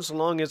condition so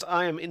long as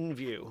I am in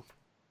view.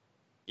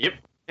 Yep.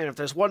 And if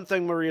there's one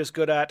thing Maria's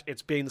good at,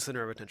 it's being the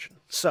center of attention.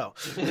 So,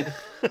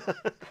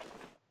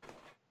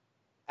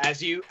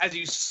 as you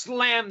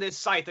slam this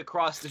scythe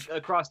across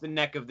the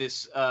neck of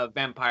this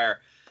vampire,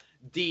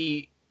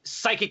 the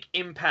psychic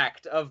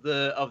impact of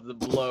the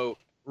blow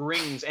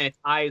rings, and its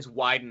eyes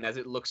widen as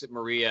it looks at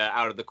Maria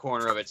out of the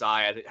corner of its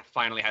eye as it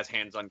finally has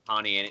hands on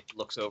Connie, and it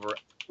looks over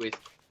with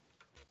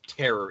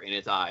terror in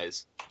its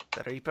eyes.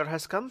 The Reaper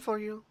has come for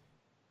you.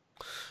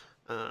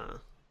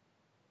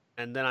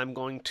 And then I'm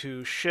going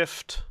to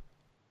shift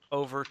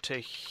over to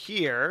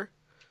here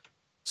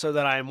so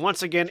that I am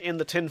once again in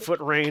the 10-foot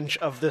range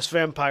of this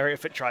vampire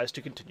if it tries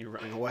to continue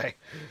running away.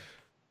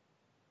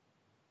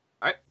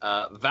 All right,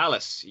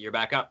 Vallus, you're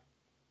back up.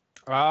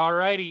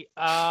 Alrighty.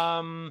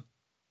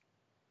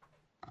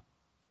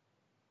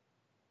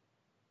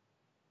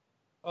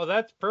 Oh,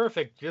 that's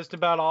perfect. Just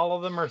about all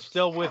of them are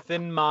still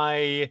within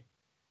my...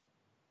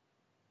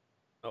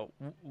 Oh,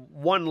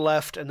 one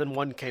left, and then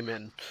one came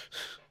in.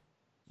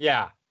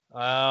 Yeah.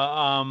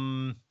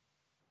 And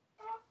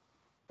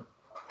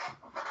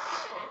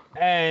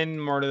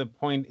more to the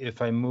point,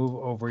 if I move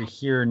over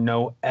here,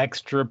 no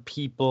extra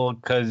people,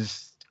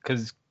 because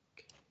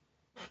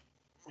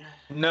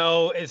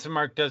no,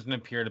 Aasimar doesn't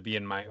appear to be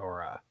in my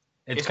aura.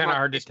 It's kind of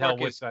hard to tell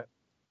with that.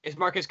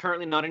 Aasimar is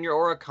currently not in your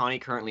aura. Connie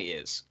currently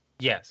is.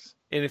 Yes.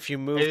 And if you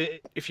move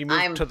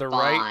I'm to the fine.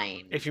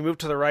 right, if you move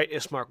to the right,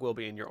 Aasimar will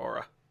be in your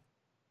aura.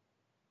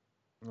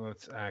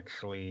 Let's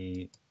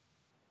actually...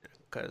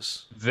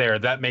 Because there,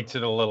 that makes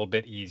it a little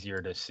bit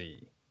easier to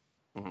see.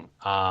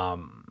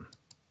 Mm-hmm.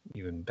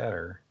 Even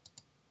better.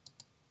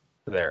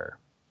 There.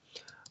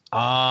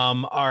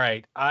 All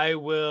right. I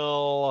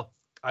will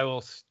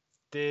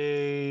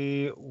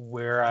stay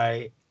where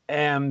I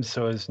am,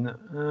 so it's not.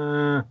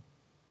 I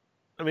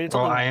mean, it's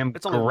I am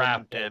only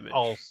grappled damage.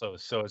 also,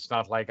 so it's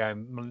not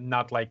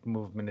like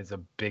movement is a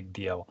big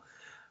deal.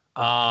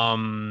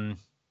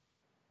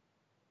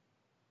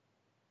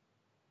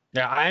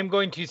 Yeah, I am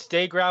going to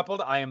stay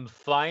grappled. I am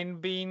fine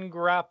being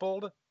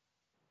grappled.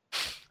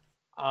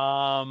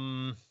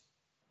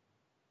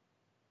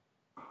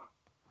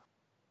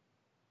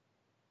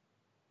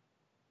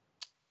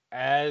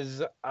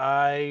 As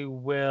I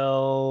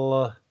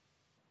will...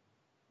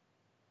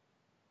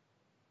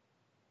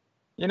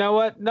 You know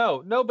what?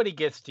 No, nobody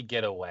gets to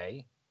get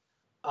away.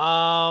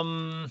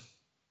 Guiding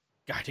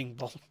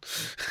bolt.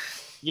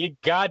 You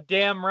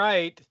goddamn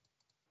right.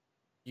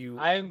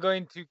 I am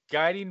going to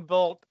guiding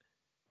bolt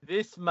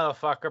this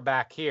motherfucker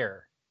back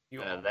here.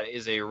 That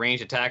is a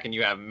ranged attack, and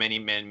you have many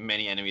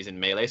enemies in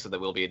melee, so that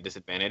will be a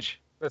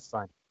disadvantage. That's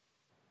fine.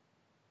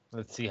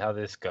 Let's see how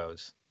this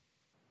goes.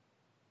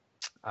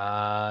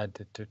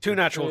 2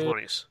 natural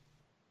 20s.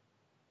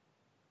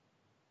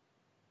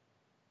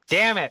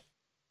 Damn it!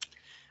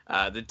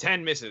 The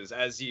 10 misses.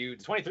 The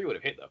 23 would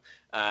have hit though.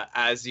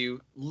 As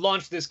you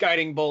launch this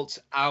guiding bolt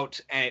out,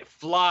 and it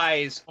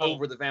flies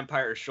over the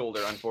vampire's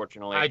shoulder.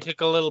 Unfortunately, I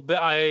took a little bit.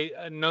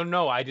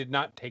 No, I did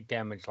not take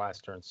damage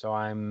last turn, so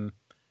I'm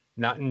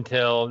not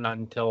until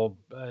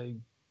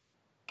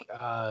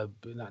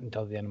not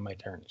until the end of my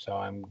turn, so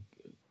I'm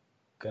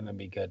gonna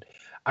be good.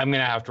 I'm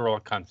gonna have to roll a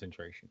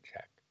concentration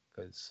check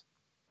because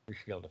your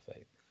Shield of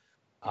Faith.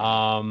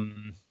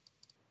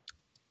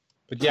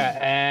 But yeah,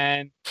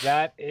 and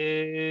that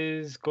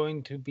is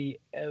going to be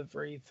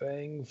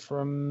everything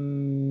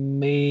from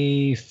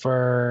me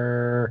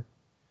for.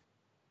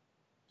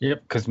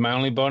 Yep, because my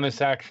only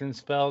bonus action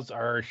spells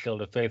are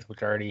Shield of Faith,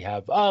 which I already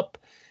have up,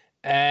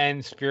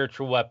 and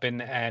Spiritual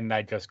Weapon, and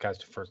I just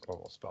cast a first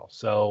level spell.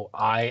 So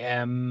I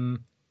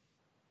am.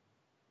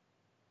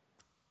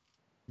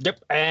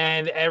 Yep,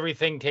 and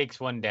everything takes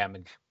 1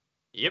 damage.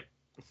 Yep.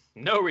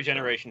 No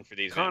regeneration for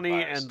these Connie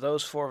vampires. and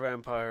those 4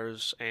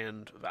 vampires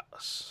and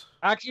Vallus.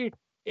 Actually,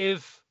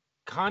 if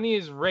Connie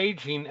is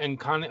raging and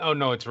Connie... Oh,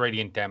 no, it's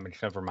radiant damage.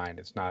 Never mind.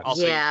 It's not.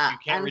 Also, yeah, you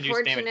can't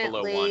reduce damage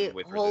below 1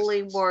 with holy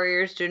resistance.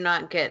 warriors do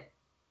not get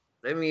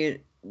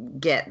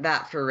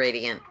that for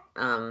radiant.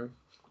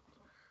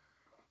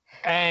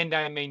 And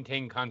I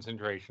maintain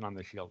concentration on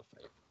the Shield of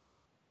Faith.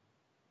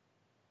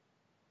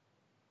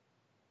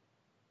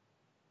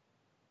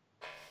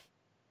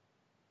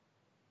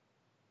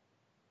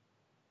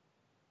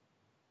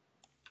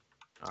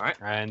 All right.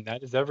 And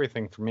that is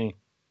everything for me.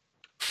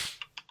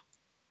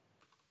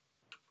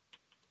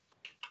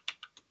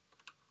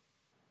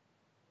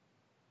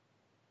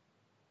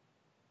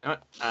 All right.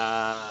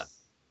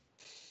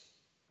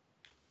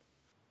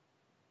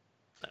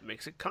 That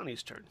makes it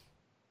Connie's turn.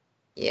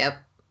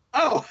 Yep.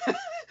 Oh!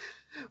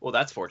 Well,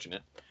 that's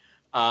fortunate.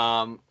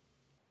 All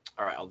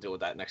right, I'll deal with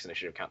that next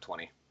initiative, count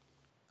 20.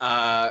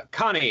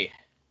 Connie,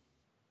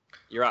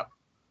 you're up.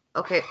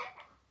 Okay.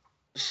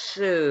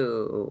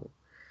 So,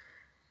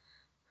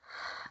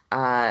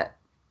 I'm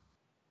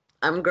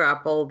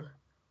grappled.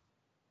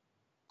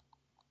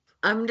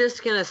 I'm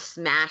just gonna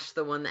smash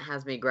the one that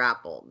has me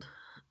grappled.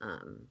 All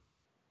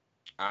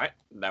right,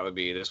 that would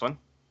be this one.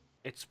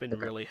 It's been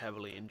Okay. really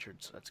heavily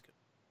injured, so that's good.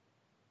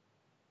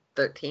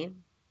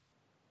 13.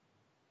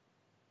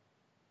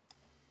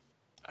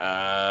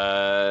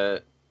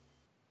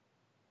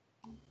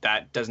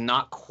 That does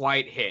not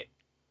quite hit,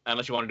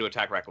 unless you want to do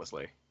attack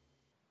recklessly.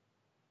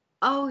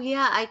 Oh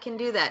yeah, I can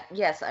do that.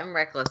 Yes, I'm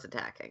reckless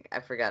attacking. I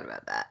forgot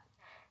about that.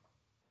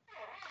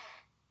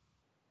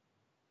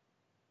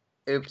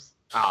 Oops.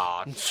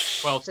 Ah, 12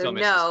 So still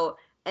misses. no,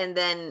 and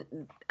then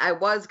I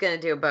was gonna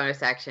do a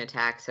bonus action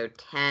attack, so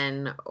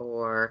 10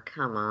 or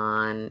come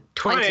on,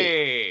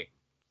 20.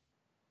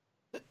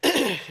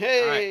 20!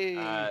 Hey!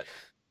 All right,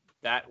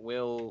 that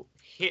will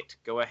hit.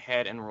 Go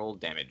ahead and roll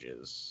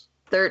damages.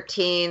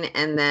 13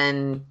 and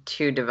then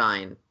 2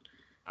 divine.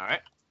 All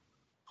right.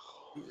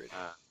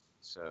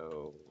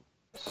 So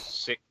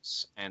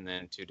 6 and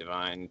then 2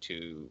 divine,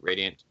 2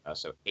 radiant,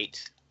 so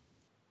 8.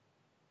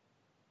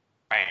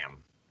 Bam.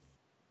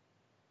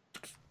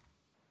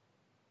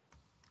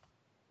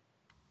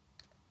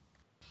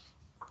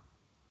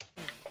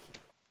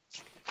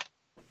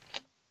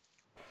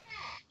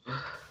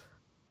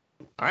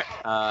 All right.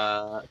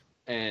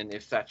 And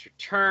if that's your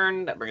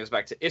turn, that brings us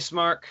back to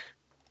Ismark,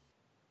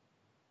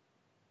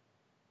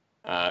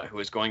 who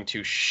is going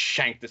to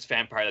shank this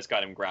vampire that's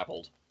got him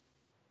grappled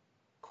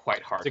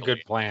quite hard. It's a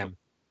good plan.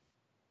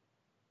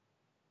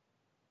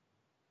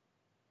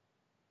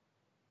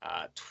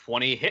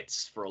 20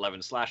 hits for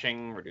 11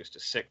 slashing, reduced to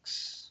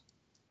 6.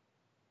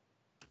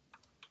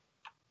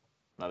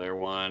 Another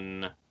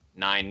one,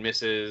 9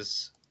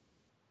 misses.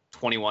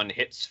 21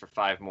 hits for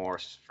 5 more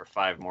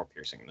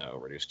piercing though,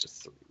 reduced to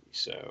 3.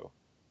 So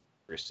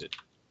reduced to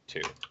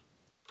 2.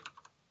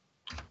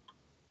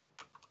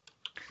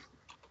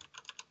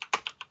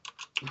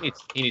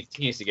 He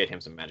needs to get him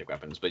some magic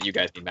weapons, but you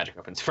guys need magic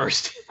weapons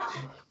first.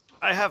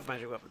 I have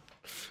magic weapon.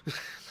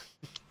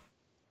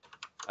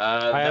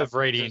 I have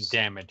radiant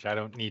damage. I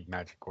don't need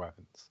magic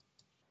weapons.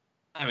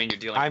 I mean, you're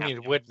dealing. I mean,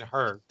 it wouldn't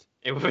hurt.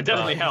 It would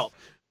definitely help.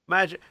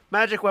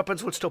 Magic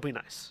weapons would still be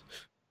nice.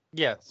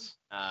 Yes.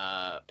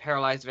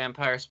 Paralyzed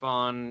vampire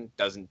spawn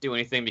doesn't do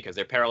anything because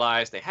they're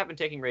paralyzed. They have been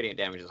taking radiant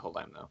damage this whole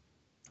time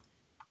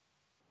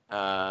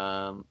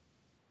though.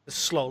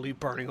 Slowly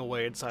burning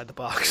away inside the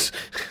box.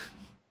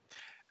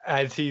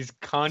 As he's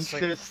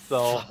conscious the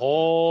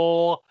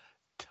whole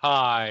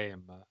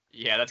time.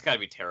 Yeah, that's got to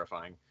be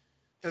terrifying.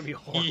 It's gonna be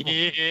horrible.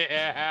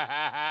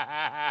 Yeah.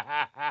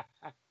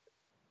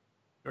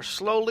 You're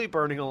slowly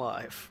burning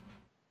alive.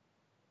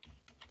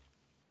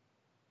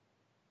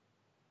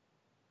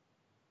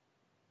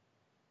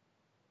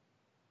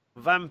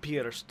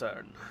 Vampire's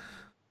turn.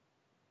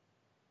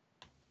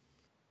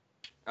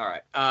 All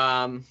right.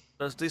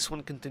 Does this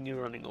one continue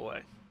running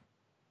away?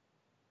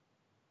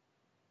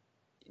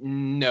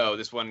 No,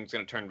 this one's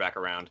going to turn back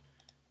around.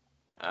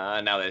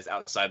 Now that it's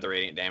outside the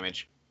radiant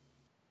damage.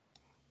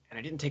 And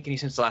I didn't take any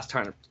since the last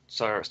turn,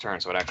 so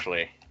it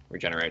actually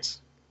regenerates.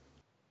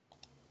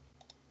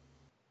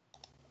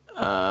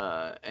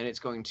 And it's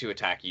going to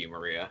attack you,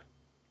 Maria.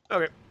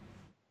 Okay.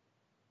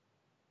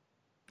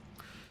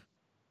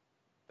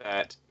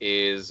 That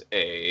is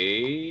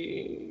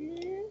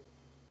a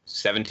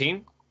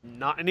 17.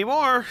 Not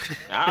anymore.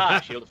 Ah,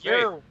 Shield of Faith.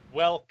 You're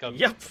welcome.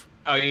 Yep.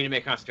 Oh, you need to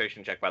make a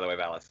concentration check, by the way,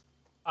 Vallus.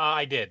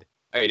 I did.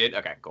 Oh, you did?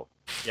 Okay, cool.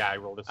 Yeah, I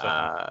rolled a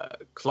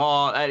 7.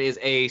 Claw, that is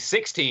a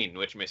 16,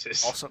 which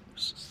misses. Awesome.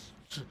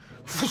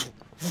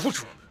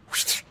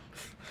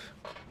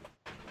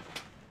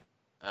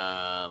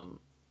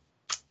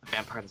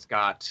 Vampire that's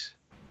got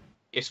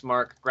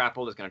Ismark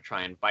grappled is going to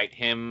try and bite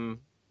him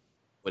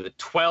with a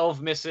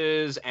 12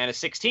 misses and a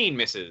 16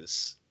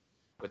 misses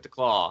with the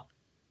claw.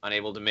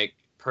 Unable to make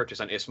purchase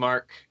on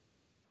Ismark.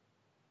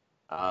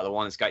 The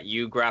one that's got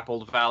you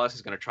grappled, Vallus,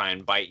 is going to try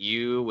and bite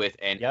you with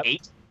an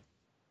 8.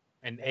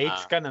 An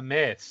 8's going to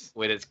miss.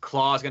 With its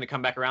claws going to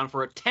come back around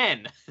for a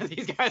 10.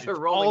 These guys are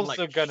rolling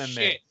also like gonna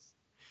shit.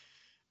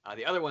 miss.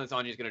 The other one that's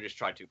on you is going to just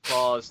try 2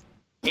 claws.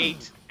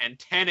 8 and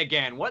 10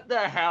 again. What the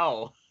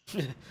hell?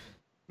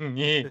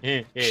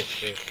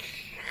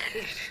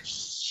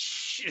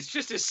 It's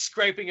just a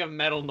scraping of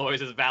metal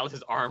noise as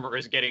Vallus' armor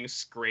is getting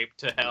scraped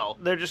to hell.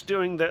 They're just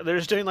doing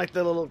like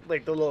the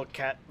little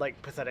cat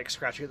like pathetic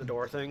scratching at the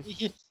door thing.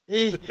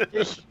 The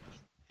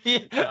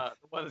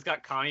one that's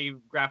got Connie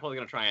grappled is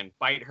going to try and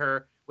bite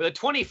her with a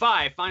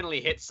 25.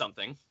 Finally hits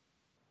something.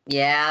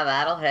 Yeah,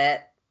 that'll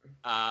hit.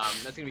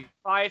 That's going to be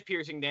 5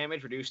 piercing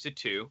damage reduced to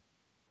 2.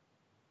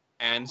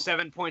 And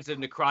 7 points of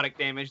necrotic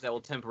damage that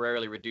will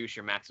temporarily reduce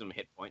your maximum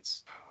hit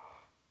points.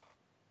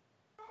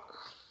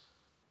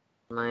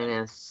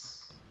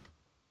 Minus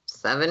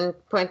 7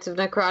 points of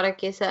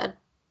necrotic, you said?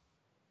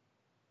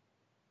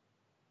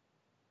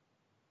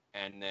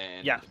 And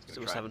then Yeah, it's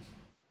so gonna try 7. and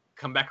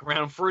come back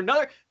around for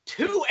another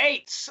 2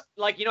 8s.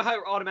 Like, you know how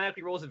it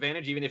automatically rolls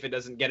advantage even if it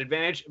doesn't get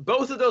advantage?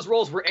 Both of those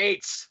rolls were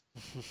 8s.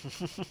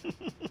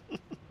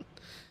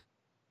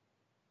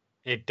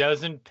 It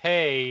doesn't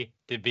pay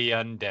to be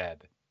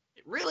undead.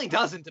 It really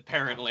doesn't,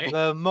 apparently.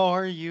 The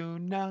more you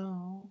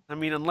know. I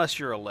mean, unless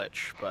you're a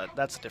lich, but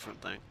that's a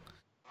different thing.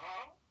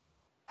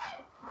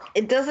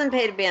 It doesn't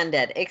pay to be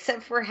undead,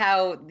 except for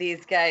how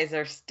these guys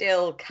are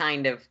still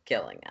kind of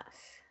killing us.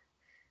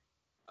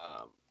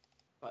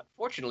 But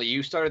fortunately,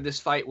 you started this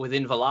fight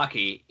within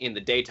Vallaki in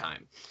the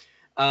daytime.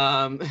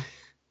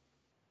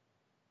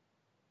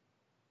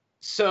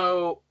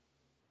 So,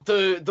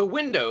 the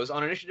windows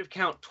on initiative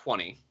count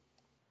 20.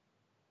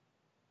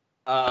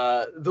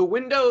 The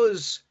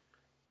windows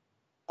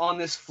on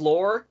this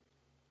floor,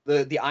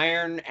 the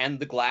iron and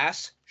the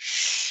glass,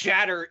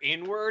 shatter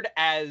inward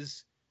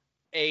as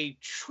a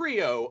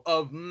trio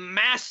of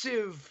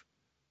massive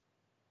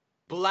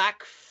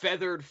black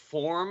feathered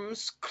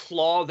forms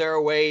claw their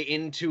way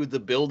into the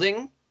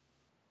building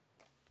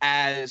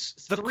as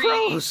The 3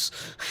 crows.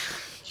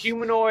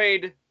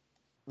 humanoid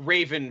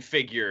raven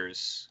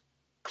figures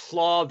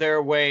claw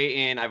their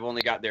way in. I've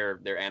only got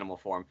their animal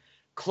form.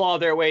 Claw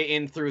their way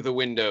in through the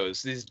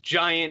windows. These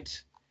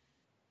giant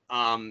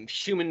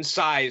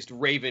human-sized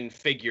raven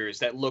figures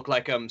that look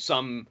like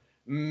some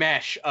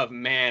mesh of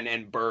man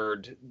and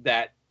bird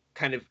that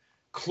kind of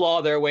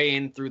claw their way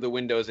in through the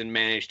windows and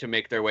manage to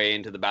make their way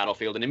into the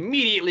battlefield and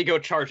immediately go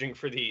charging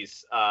for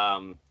these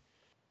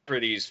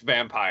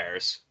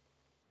vampires.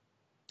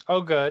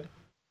 Oh, good.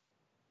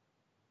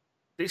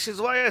 This is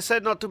why I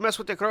said not to mess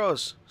with the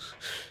crows.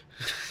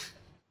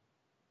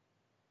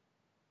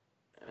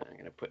 I'm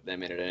going to put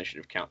them in at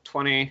initiative count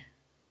 20.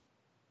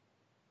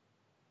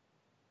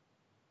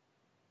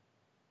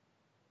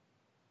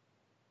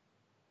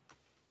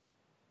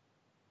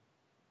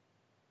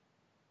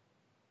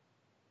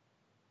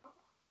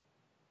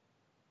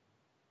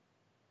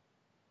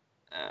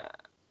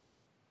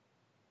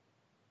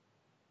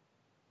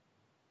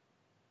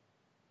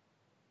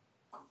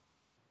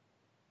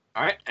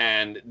 All right,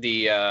 and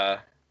the all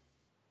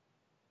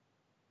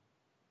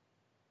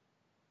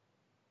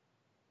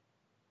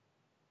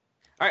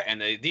right,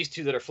 and these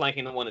two that are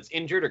flanking the one that's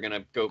injured are going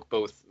to go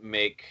both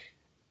make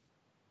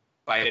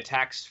bite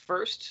attacks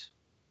first.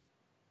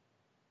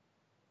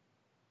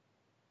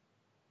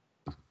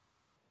 Which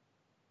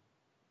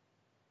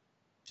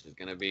is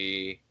going to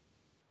be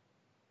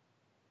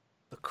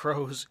The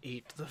crows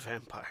eat the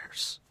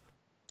vampires.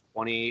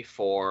 20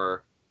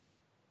 for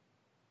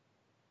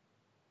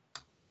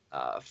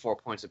 4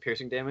 points of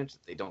piercing damage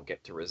that they don't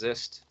get to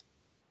resist,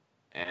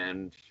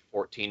 and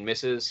 14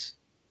 misses.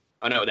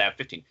 Oh no, they have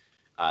 15.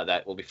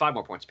 That will be 5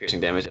 more points of piercing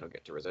damage. It'll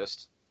get to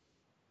resist.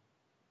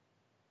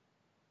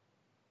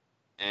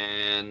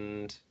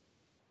 And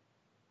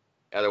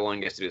the other one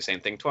gets to do the same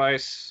thing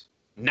twice.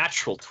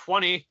 Natural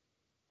 20.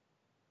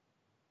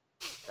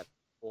 That's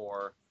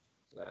 4.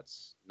 So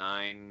that's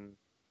 9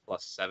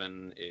 plus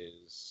 7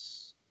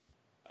 is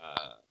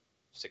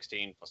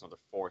 16 plus another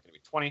 4 is going to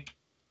be 20.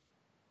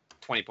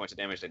 20 points of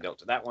damage they dealt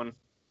to that one.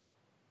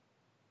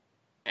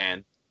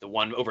 And the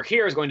one over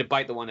here is going to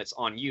bite the one that's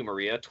on you,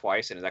 Maria,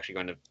 twice, and is actually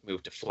going to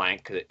move to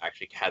flank because it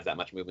actually has that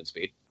much movement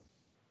speed.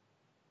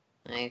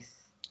 Nice.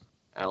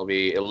 That'll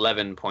be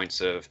 11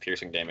 points of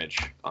piercing damage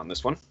on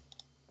this one.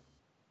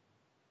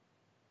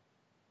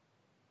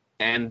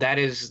 And that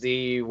is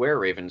the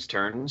Were-Raven's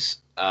turns.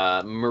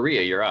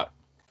 Maria, you're up.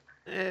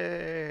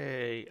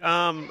 Hey,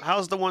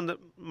 how's the one that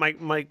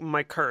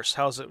my curse?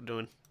 How's it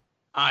doing?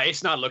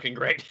 It's not looking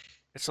great.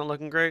 It's not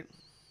looking great.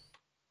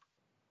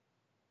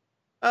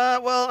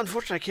 Well,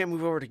 unfortunately, I can't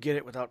move over to get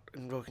it without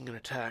invoking an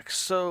attack.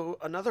 So,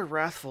 another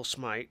Wrathful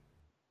Smite.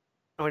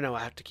 Oh, no, I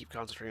have to keep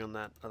concentrating on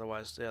that.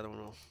 Otherwise, the other one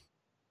will...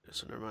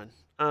 So, never mind.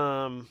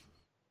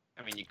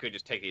 I mean, you could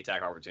just take the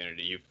attack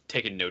opportunity. You've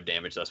taken no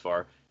damage thus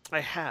far. I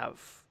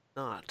have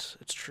not.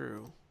 It's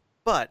true.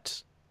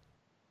 But...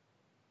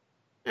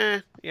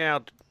 yeah,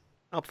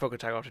 I'll provoke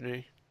attack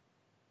opportunity.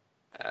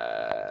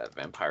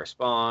 Vampire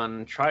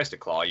Spawn tries to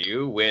claw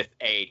you with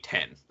a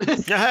 10.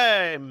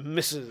 Hey,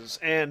 misses.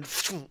 And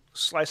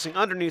slicing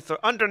underneath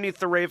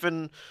the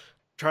raven,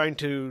 trying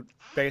to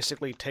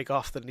basically take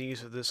off the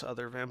knees of this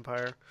other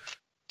vampire.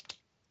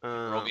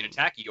 Roll me an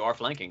attack. You are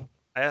flanking.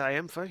 I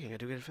am flanking. I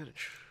do get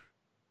advantage.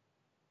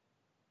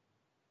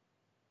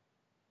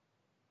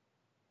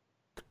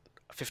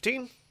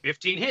 15?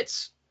 15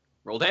 hits.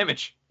 Roll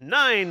damage.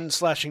 9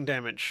 slashing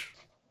damage.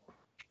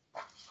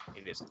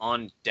 It is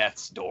on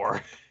death's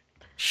door.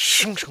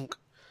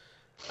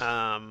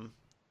 And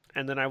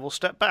then I will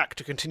step back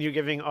to continue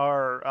giving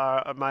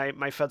our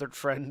my feathered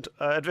friend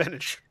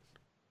advantage.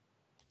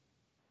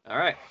 All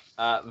right.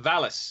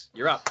 Vallus,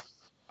 you're up.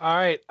 All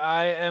right,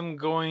 I am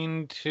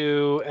going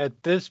to,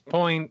 at this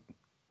point...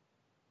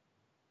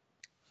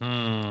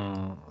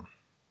 Connie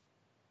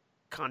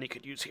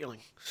could use healing.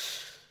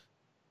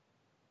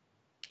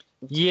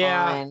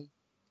 Yeah. Fine.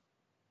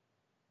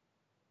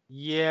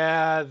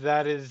 Yeah,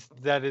 that is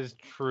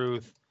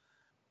truth.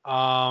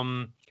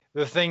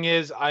 The thing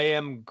is, I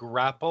am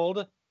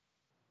grappled,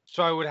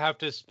 so I would have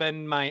to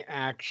spend my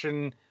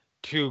action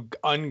to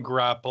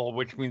ungrapple,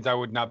 which means I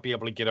would not be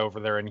able to get over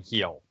there and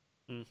heal.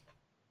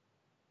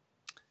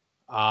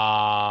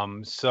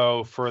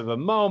 So for the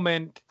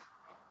moment,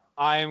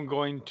 I am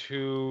going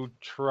to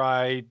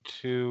try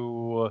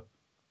to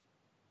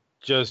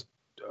just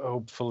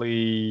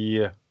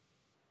hopefully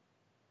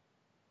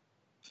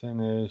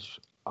finish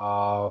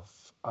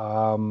off.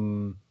 Yeah,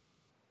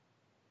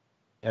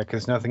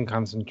 because nothing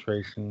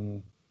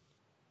concentration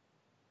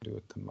do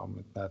at the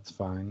moment. That's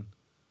fine.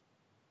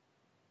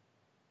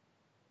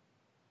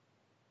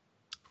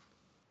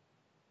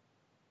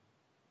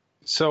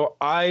 So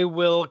I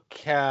will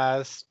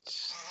cast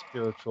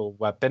Spiritual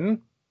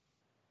Weapon.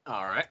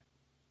 All right.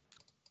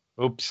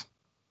 Oops.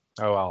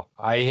 Oh well.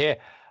 I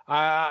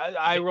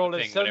rolled a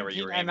thing whenever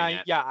you 17, were and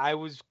aiming at.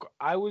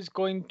 I was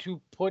going to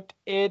put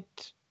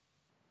it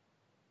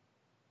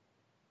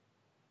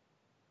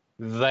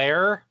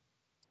there.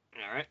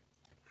 All right.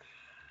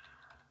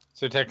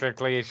 So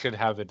technically it should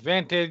have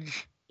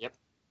advantage. Yep.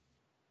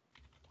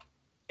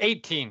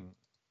 18.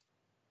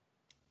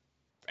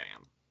 Bam.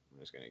 I'm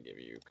just going to give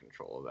you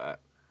control of that.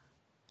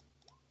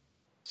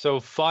 So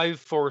 5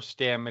 force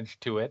damage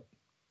to it.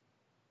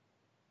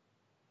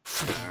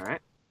 All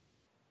right.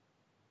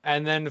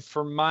 And then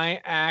for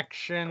my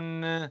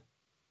action, there's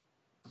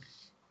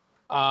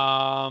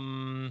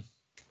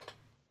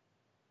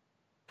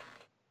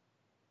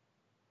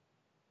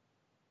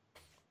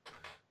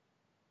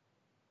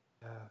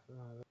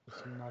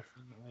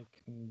nothing I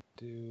can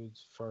do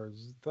as far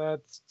as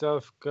that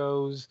stuff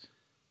goes.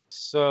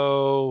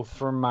 So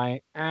for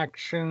my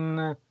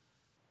action,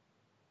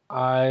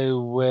 I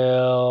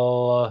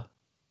will...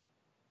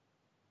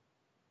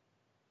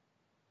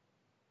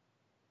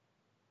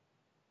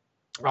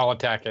 I'll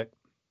attack it.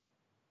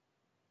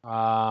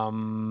 All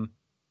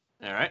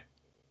right.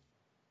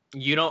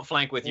 You don't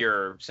flank with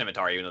your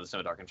scimitar, even though the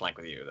scimitar can flank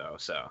with you, though.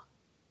 So.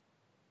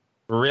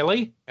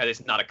 Really? And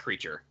it's not a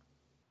creature.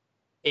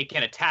 It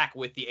can attack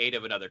with the aid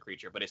of another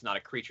creature, but it's not a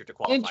creature to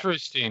qualify.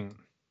 Interesting.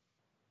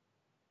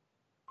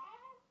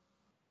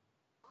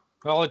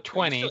 Well, a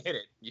 20. You still hit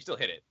it. You still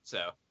hit it.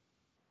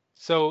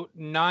 So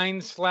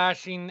 9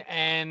 slashing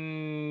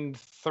and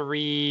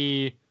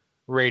 3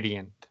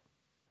 radiant.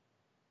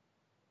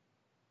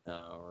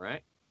 All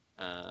right.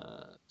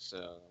 So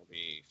it'll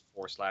be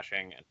 4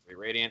 slashing and 3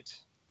 radiant.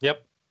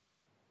 Yep.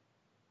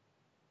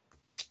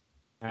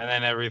 And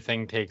then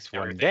everything takes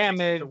 1 Everything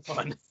damage. takes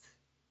 1.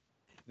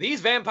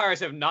 These vampires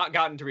have not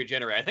gotten to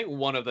regenerate. I think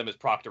one of them is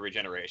proc to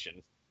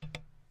regeneration.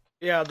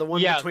 Yeah, the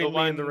one between me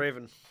and the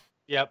raven.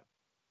 Yep.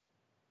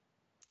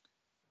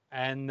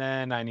 And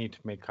then I need to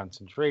make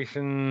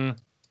concentration.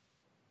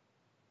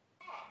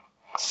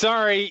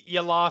 Sorry,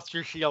 you lost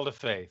your shield of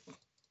faith.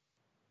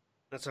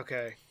 That's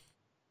okay.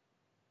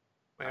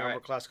 My All armor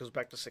right. class goes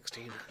back to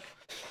 16.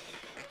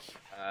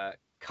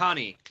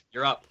 Connie,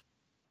 you're up.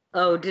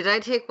 Oh, did I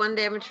take 1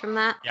 damage from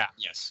that? Yeah.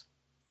 Yes.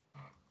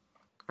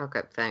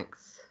 Okay,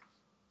 thanks.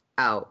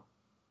 Oh.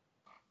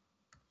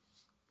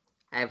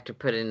 I have to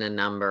put in a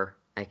number.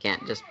 I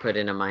can't just put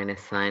in a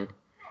minus sign.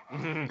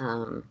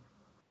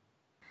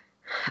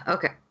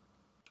 Okay.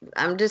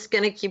 I'm just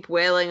going to keep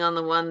wailing on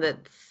the one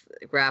that's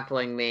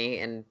grappling me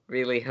and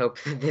really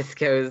hope that this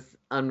goes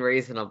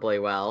unreasonably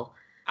well.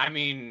 I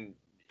mean,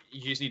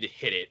 you just need to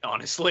hit it,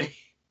 honestly.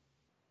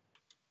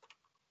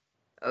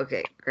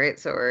 Okay, great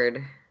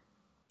sword.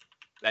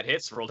 That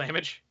hits. Roll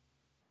damage.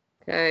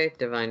 Okay,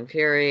 Divine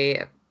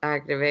Fury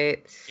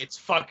activates. It's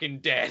fucking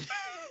dead.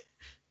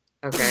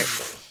 Okay.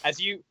 As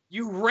you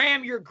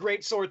ram your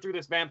greatsword through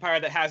this vampire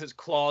that has its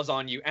claws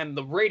on you, and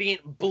the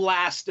radiant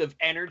blast of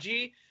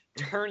energy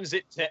turns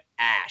it to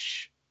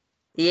ash.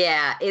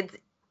 Yeah, it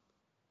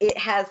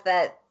has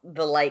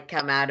the light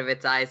come out of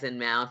its eyes and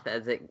mouth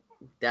as it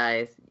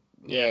dies.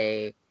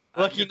 Yay.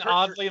 Looking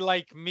oddly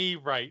like me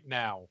right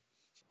now.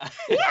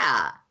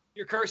 Yeah.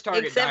 Your cursed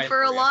target Except dies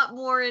for a you. lot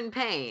more in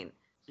pain.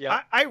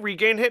 Yeah. I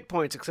regain hit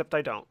points, except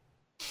I don't.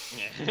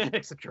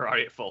 Except you're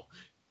already at full.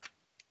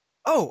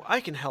 Oh, I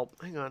can help.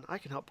 Hang on, I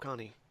can help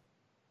Connie.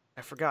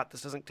 I forgot,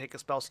 this doesn't take a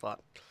spell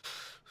slot.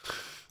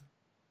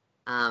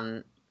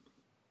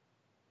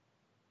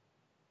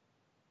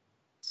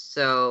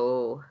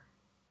 So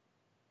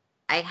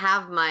I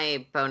have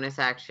my bonus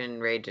action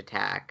rage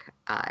attack.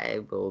 I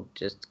will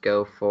just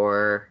go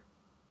for...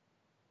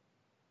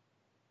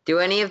 Do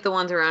any of the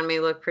ones around me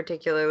look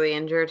particularly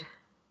injured?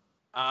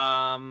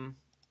 The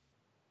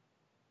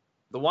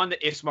one that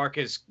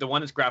the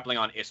one that's grappling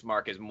on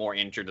Ismark is more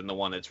injured than the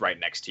one that's right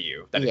next to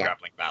you. That is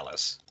grappling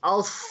Vallus.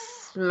 I'll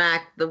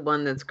smack the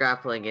one that's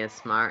grappling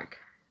Aasimar.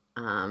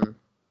 That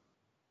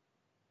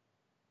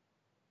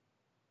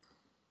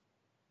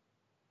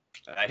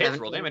hits,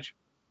 roll damage.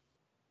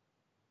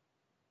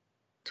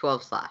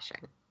 12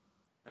 slashing.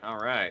 All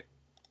right.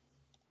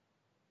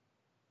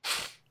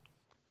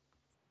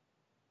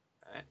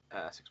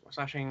 6 more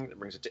slashing. That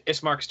brings it to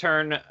Ismark's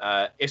turn.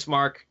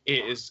 Ismark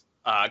is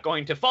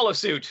going to follow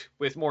suit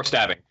with more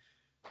stabbing.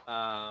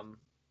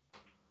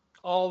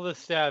 All the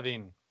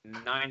stabbing.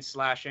 9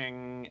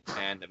 slashing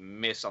and a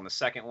miss on the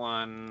second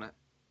one,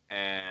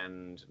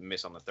 and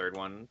miss on the third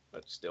one,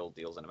 but still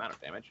deals an amount of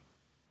damage.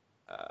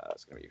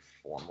 It's going to be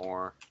 4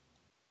 more.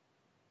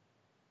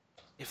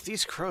 If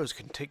these crows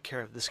can take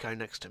care of this guy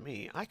next to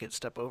me, I could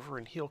step over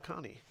and heal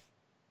Connie.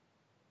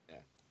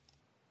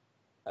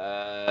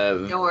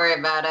 Don't worry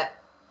about it.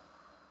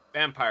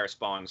 Vampire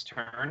Spawn's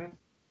turn.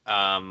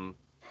 One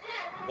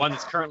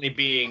that's currently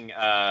being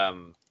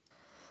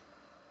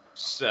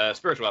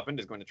spiritual weapon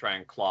is going to try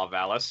and claw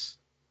Vallus.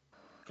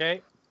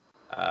 Okay.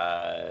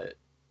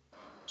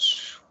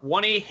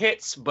 20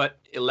 hits, but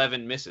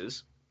 11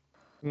 misses.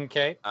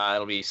 Okay.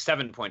 It'll be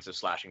 7 points of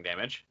slashing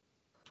damage.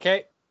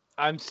 Okay.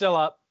 I'm still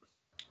up.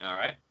 All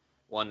right.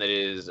 One that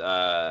is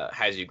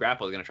has you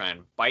grappled is going to try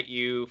and bite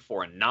you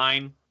for a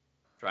 9.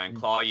 Try and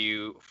claw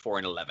you for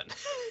an 11.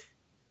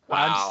 Wow.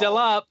 I'm still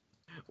up.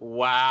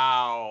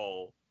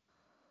 Wow.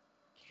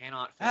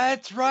 Cannot.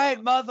 That's right,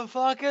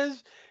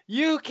 motherfuckers.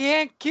 You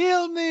can't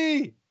kill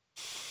me.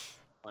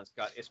 One's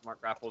got Ismark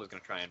grappled is going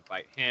to try and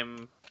bite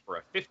him for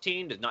a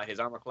 15. Does not hit his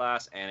armor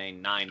class, and a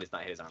 9 does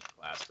not hit his armor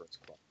class for his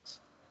claws.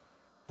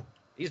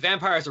 These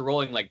vampires are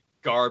rolling like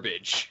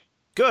garbage.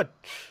 Good.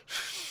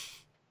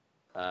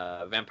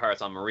 Vampire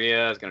that's on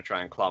Maria is going to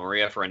try and claw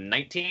Maria for a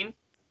 19.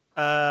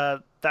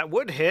 That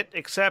would hit,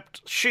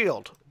 except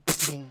shield.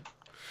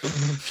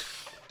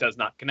 Does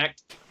not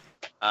connect.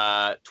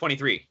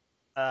 23.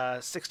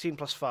 16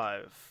 plus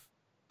 5.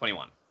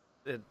 21.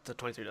 The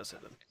 23 does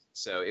hit then.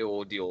 So it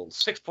will deal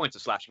 6 points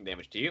of slashing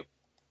damage to you.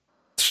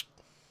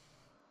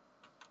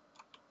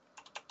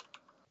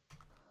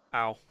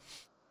 Ow.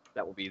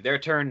 That will be their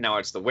turn. Now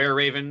it's the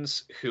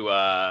Were-Ravens, who,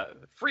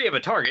 free of a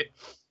target,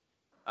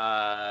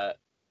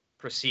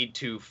 proceed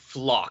to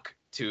flock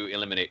to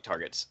eliminate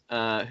targets.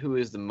 Who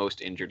is the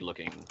most injured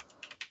looking?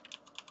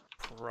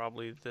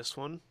 Probably this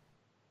one.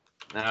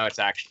 No, it's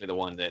actually the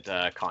one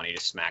that Connie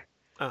just smacked.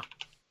 Oh.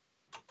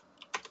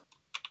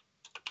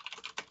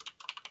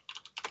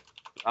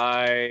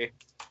 I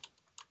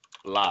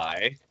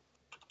lie.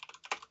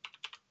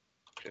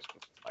 Just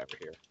put some fiber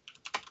here.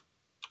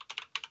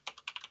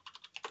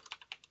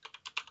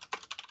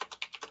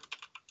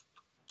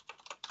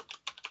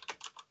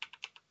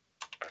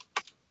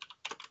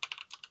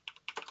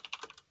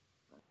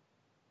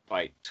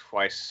 Bite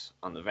twice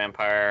on the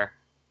vampire.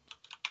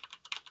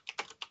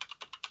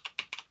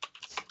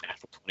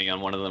 Natural 20 on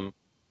one of them.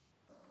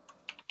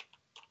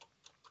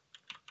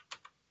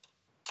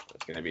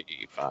 That's going to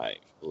be 5,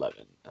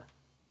 11,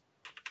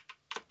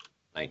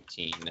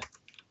 19,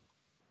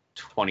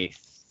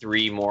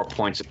 23 more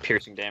points of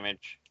piercing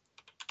damage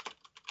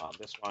on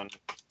this one.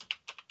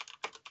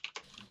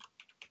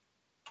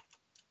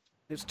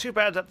 It's too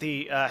bad that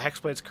the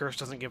Hexblade's curse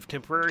doesn't give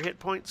temporary hit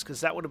points, because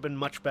that would have been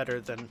much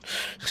better than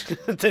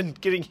than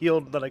getting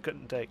healed that I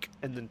couldn't take,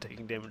 and then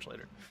taking damage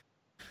later.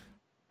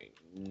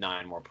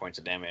 9 more points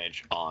of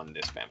damage on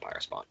this vampire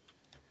spawn.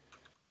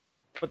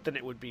 But then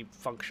it would be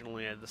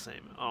functionally the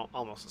same,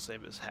 almost the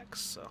same as Hex,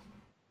 so.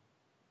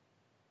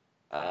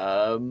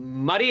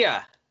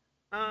 Maria!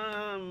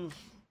 I'm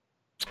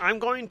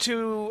going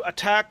to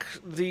attack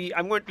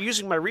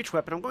using my reach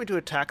weapon, I'm going to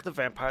attack the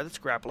vampire that's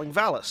grappling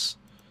Vallus.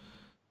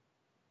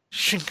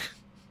 Shink.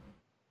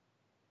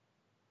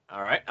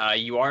 All right.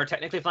 You are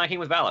technically flanking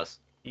with Vallus.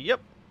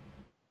 Yep.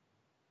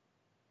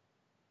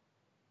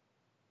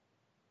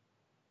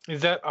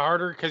 Is that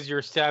harder because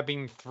you're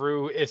stabbing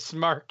through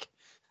Aasimar?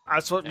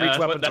 That's what reach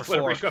weapons that's are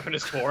for. what reach weapon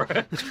is for.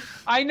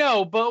 I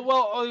know, but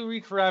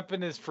reach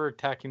weapon is for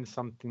attacking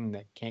something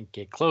that can't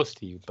get close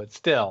to you, but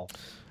still.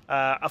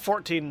 A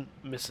 14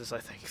 misses, I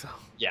think, so.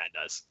 Yeah, it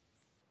does.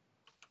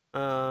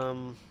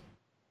 And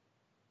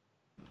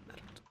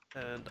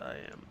I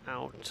am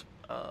out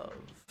of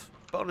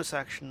bonus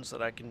actions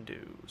that I can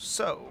do.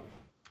 So,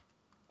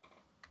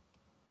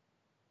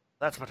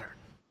 that's my turn.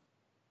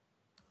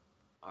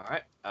 All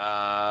right.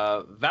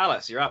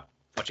 Vallus, you're up.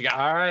 What you got?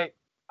 All right.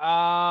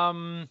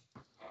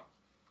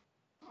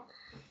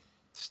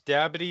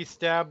 Stabbity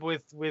stab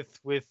with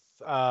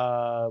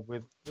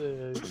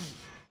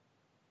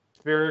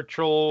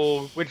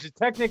spiritual, which is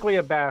technically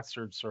a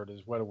bastard sword,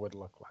 is what it would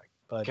look like.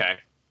 But Okay.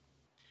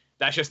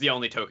 That's just the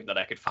only token that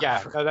I could find.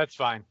 yeah, no, that's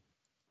fine.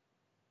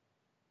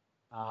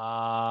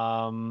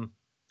 14's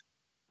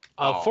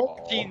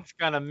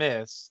gonna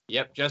miss.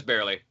 Yep, just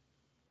barely.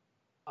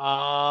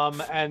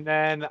 And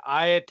then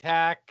I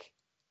attack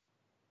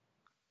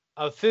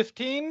a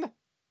 15.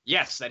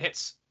 Yes, that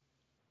hits.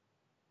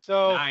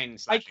 So 9 I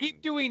slashing,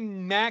 keep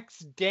doing max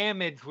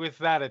damage with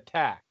that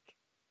attack.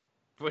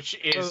 which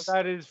is So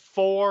that is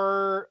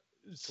 4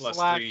 Plus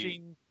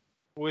slashing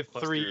with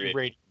plus 3 3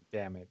 radiant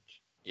damage.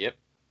 Yep.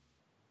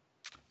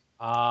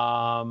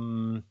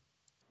 And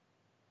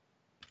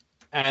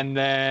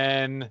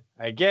then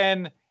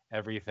again,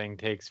 everything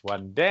takes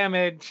 1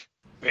 damage.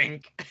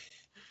 Bink.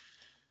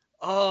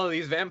 Oh,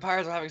 these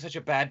vampires are having such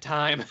a bad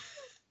time.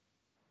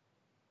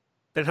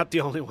 They're not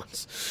the only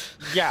ones.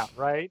 Yeah,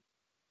 right?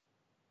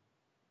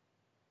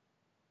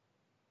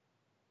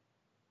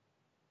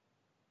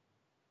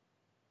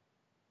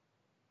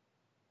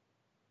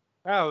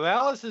 Oh,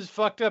 Vallus is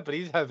fucked up, but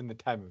he's having the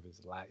time of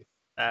his life.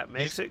 That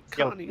makes it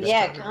Yo, Connie's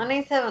Yeah, turn.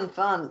 Connie's having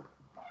fun.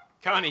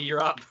 Connie,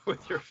 you're up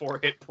with your 4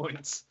 hit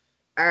points.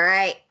 All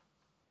right.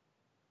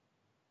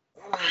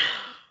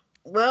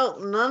 Well,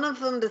 none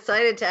of them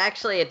decided to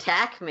actually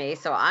attack me,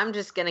 so I'm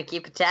just going to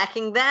keep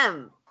attacking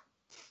them.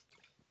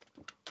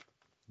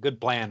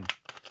 Good plan.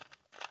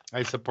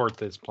 I support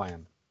this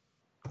plan.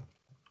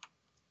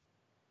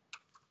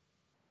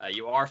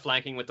 You are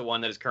flanking with the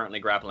one that is currently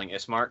grappling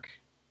Aasimar,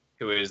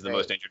 who is the Great.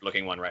 most injured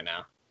looking one right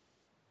now.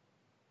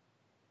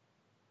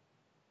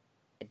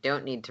 I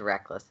don't need to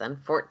reckless then.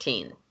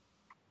 14.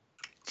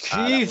 That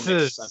will miss,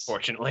 Jesus.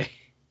 unfortunately.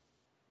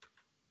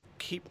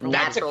 Keep Nah. rolling.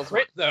 That's a Naturals.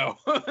 crit, though.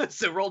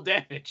 So roll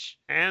damage.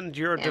 And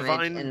your Damage,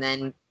 divine. and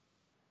then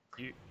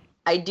You-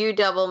 I do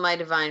double my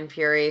divine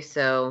fury,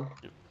 so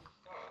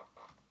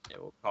Yeah,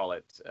 we'll call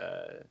it...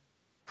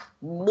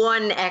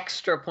 1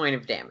 extra point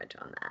of damage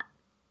on that.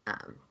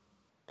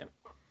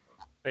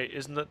 Wait,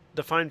 isn't the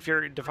Divine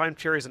Fury? Divine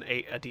Fury is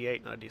a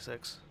D8, not a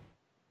D6.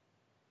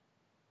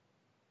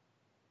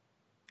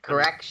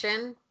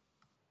 Correction.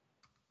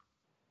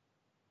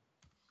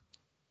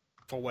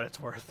 For what it's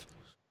worth.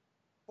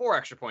 4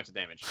 extra points of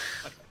damage.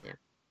 Okay.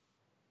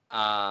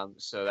 Yeah.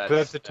 So that's... So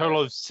that's a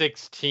total of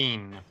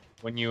 16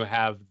 when you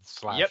have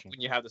slashing. Yep,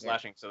 when you have the Yeah.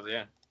 slashing, so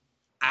yeah.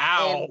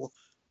 Ow!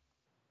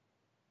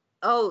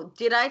 Oh,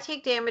 did I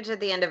take damage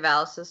at the end of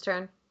Valus's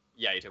turn?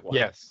 Yeah, you took 1.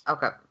 Yes.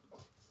 Okay.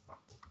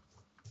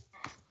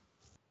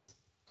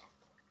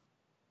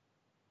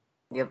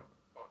 Yep.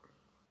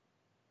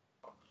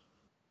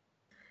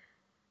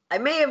 I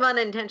may have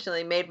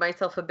unintentionally made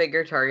myself a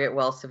bigger target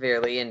while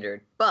severely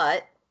injured,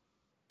 but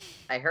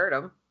I hurt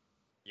him.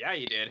 Yeah,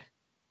 you did.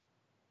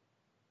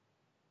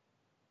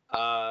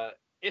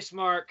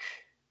 Aasimar.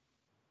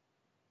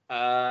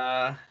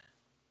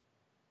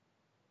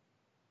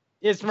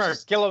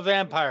 Aasimar, kill a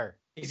vampire.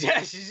 He's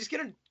just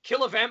gonna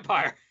kill a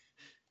vampire.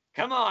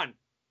 Come on.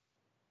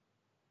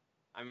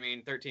 I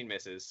mean, 13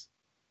 misses.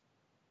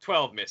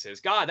 12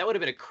 misses. God, that would have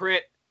been a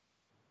crit.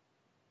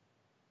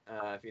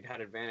 If you'd had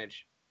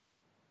advantage.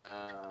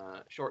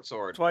 Short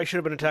sword. That's why I should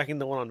have been attacking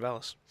the one on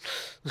Vallus.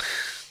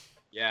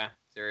 Yeah,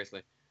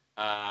 seriously.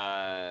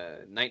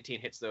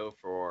 19 hits though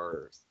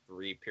for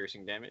 3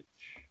 piercing damage.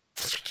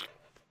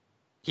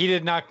 He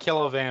did not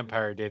kill a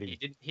vampire, did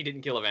he? He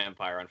didn't kill a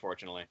vampire,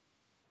 unfortunately.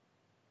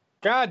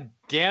 God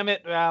damn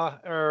it,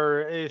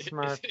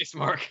 Aasimar.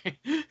 Aasimar.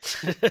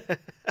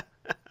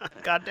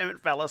 God damn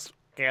it, Vallus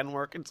can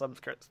work in some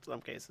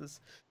cases.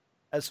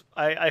 As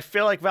I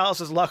feel like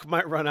Valus's luck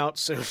might run out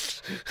soon.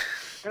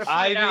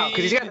 Because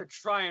he's got to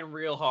trying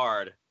real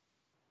hard.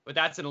 But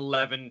that's an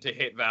 11 to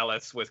hit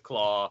Vallus with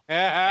claw.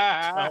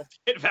 12 to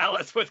hit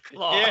Vallus with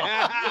claw.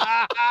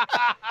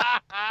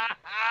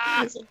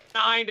 It's a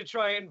 9 to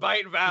try and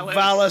bite Vallus.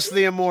 Vallus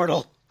the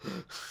Immortal.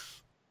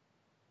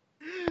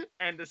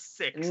 And a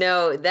 6.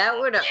 No, that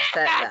would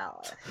upset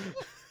Valus.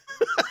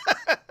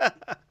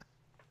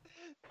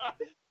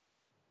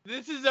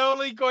 This is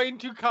only going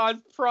to cause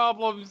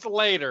problems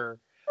later.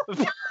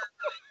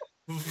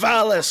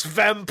 Vallus,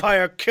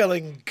 vampire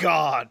killing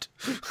god.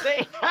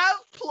 They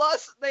have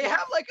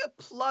like a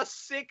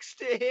 +6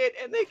 to hit,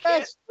 and they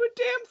can't do a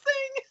damn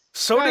thing.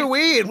 So do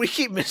we, and we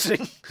keep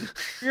missing.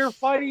 You're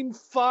fighting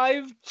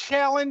 5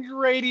 challenge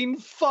rating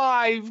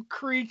 5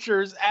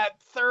 creatures at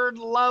 3rd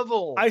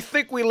level. I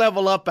think we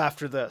level up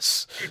after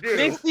this.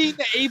 Missing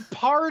a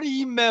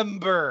party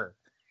member.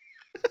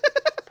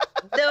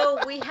 Though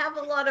we have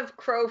a lot of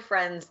crow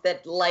friends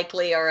that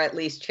likely are at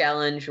least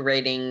challenge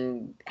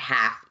rating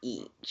half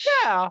each.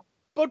 Yeah,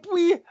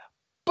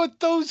 But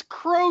those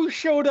crows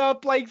showed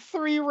up like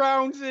 3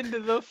 rounds into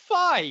the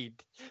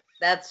fight.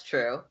 That's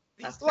true.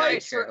 These That's very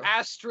lights true. are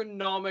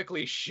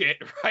astronomically shit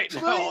right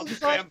now. Right, All the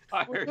it's like-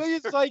 vampires.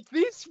 It's like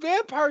these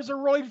vampires are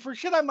rolling for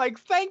shit. I'm like,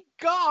 thank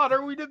God,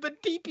 or we'd have been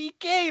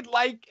TPK'd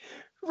like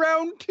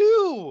round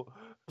 2.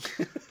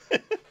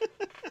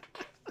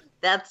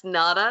 That's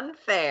not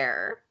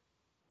unfair.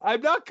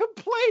 I'm not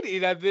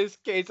complaining in this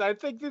case. I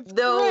think it's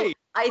Though great.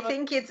 I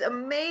think it's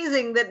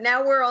amazing that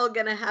now we're all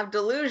gonna have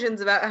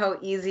delusions about how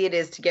easy it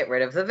is to get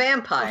rid of the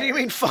vampire. What do you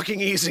mean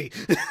fucking easy?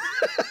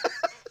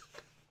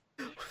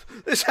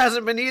 This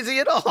hasn't been easy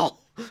at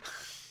all.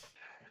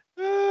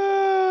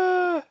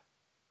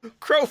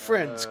 Crow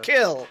friends,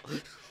 kill.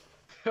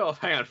 Oh,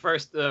 hang on.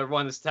 First, the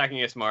one that's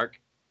attacking us, Mark.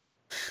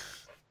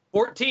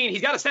 14.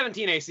 He's got a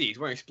 17 AC. He's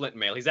wearing split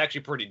mail. He's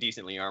actually pretty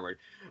decently armored.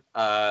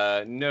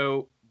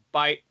 No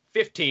bite.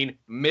 15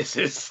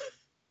 misses.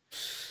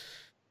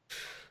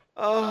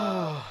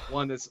 Oh,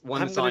 One that's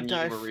I'm gonna on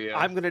die. you, Maria.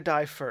 I'm gonna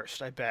die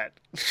first, I bet.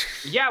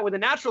 Yeah, with a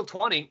natural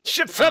 20.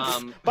 Shit,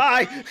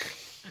 bye.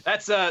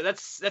 That's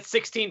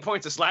 16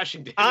 points of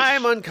slashing damage.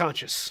 I'm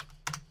unconscious.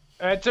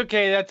 That's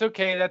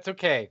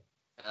okay.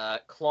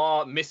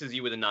 Claw misses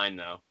you with a 9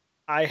 though.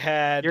 I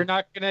had You're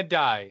not gonna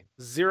die.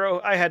 0.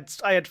 I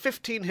had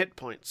 15 hit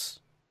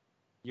points.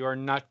 You are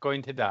not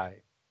going to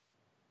die.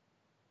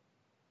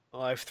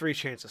 Well, I have 3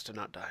 chances to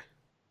not die.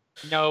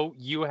 No,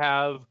 you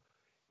have,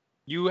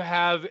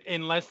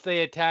 unless they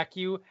attack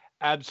you,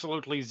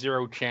 absolutely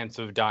 0 chance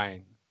of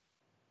dying.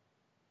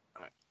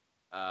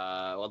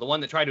 Well, the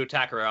one that tried to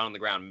attack her on the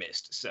ground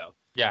missed. So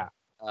Yeah.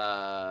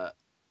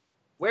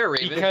 Where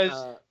Raven?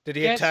 Because Did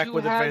he guess attack who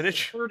with has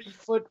advantage?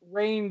 30-foot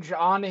range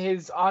on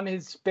his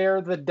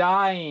spare the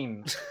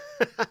dying.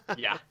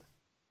 Yeah.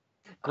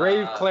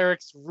 Grave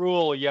clerics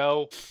rule,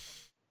 yo.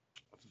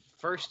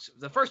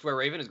 The first Were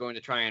Raven is going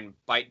to try and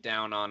bite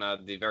down on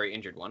the very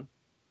injured one.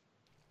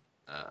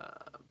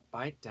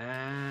 Bite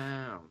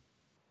down.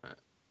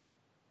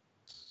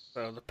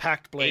 So the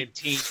packed blade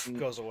 18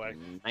 goes away.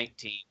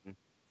 19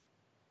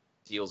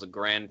 deals a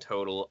grand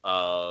total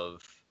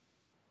of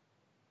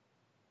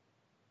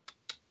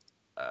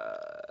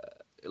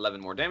 11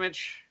 more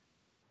damage.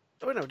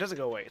 Oh wait, no, it doesn't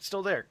go away. It's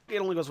still there. It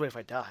only goes away if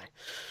I die.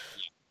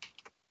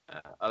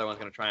 Other one's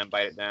going to try and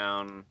bite it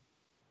down,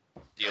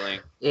 dealing.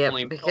 Yeah,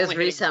 only because hitting-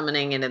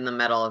 resummoning it in the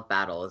middle of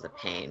battle is a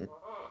pain.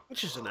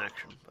 Which is an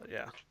action, but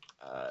yeah.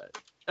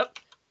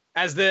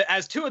 As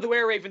 2 of the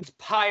Were Ravens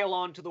pile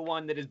onto the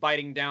one that is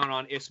biting down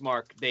on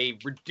Aasimar, they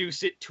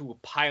reduce it to a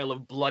pile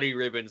of bloody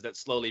ribbons that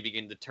slowly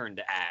begin to turn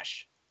to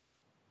ash.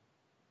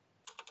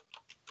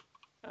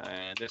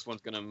 And this one's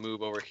going to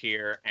move over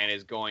here and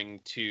is going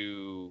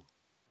to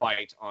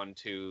bite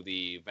onto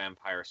the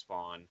vampire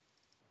spawn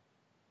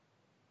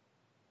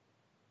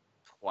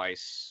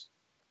twice,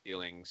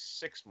 dealing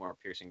 6 more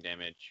piercing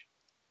damage.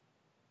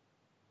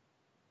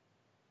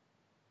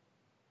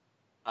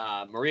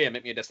 Maria,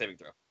 make me a death saving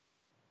throw.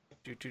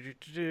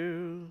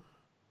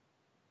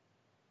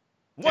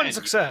 One 10,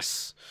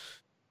 success.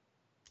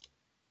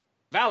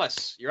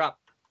 Vallus, you're up.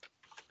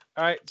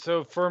 All right,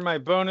 so for my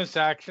bonus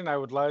action, I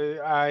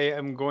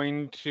am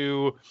going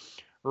to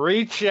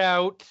reach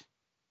out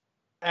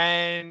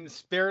and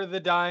spare the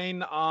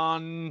dying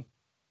on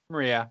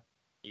Maria.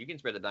 You can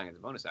spare the dying as a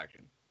bonus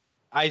action.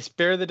 I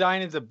spare the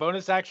dying as a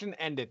bonus action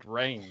and at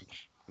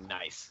range.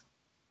 Nice.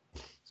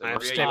 So I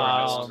have Maria, you are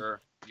no stabilized.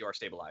 longer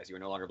stabilized. You are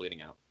no longer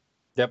bleeding out.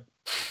 Yep.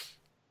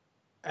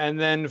 And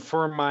then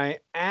for my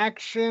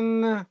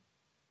action, you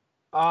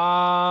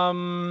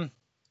know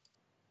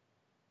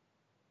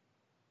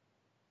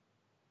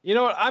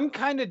what? I'm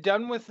kind of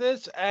done with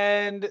this,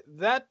 and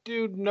that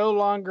dude no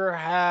longer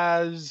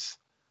has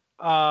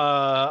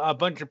a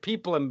bunch of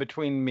people in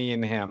between me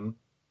and him.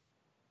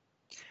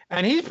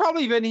 And he's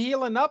probably been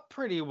healing up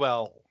pretty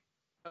well.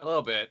 A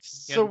little bit.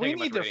 He So hasn't we taken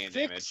much need to radiant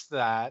fix damage.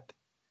 that,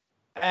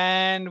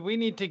 and we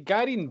need to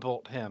guiding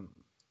bolt him.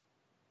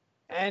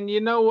 And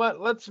you know what?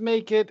 Let's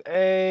make it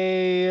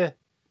a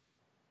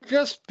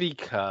just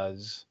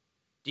because.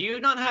 Do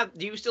you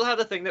still have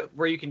the thing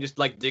where you can just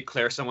like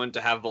declare someone to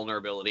have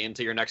vulnerability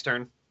until your next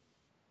turn?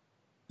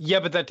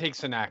 Yeah, but that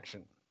takes an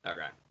action.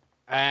 Okay.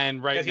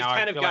 And right Because now,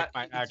 I feel like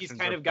my he's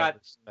actions kind are of got better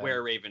spent.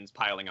 Were Ravens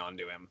piling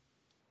onto him.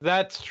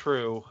 That's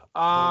true.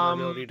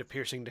 Vulnerability to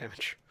piercing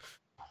damage.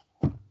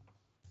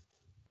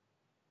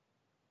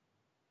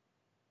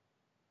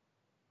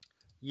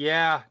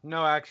 Yeah,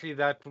 no, actually,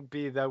 that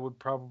would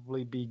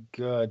probably be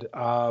good.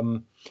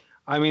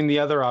 I mean, the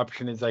other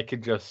option is I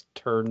could just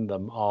turn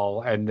them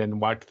all and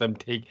then watch them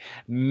take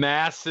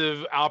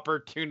massive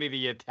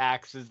opportunity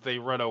attacks as they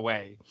run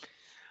away.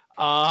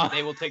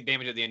 They will take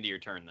damage at the end of your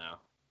turn, though.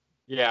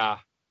 Yeah.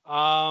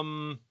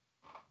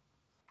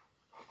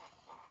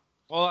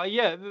 Well,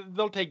 yeah,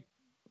 they'll take.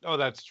 Oh,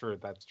 that's true.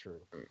 That's true.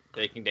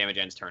 Taking damage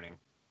ends turning.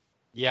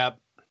 Yep.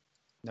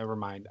 Never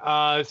mind.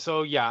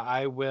 So yeah,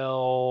 I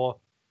will.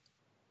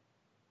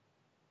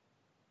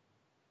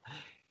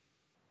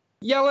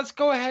 Yeah, let's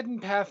go ahead and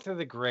path to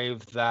the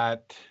grave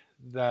that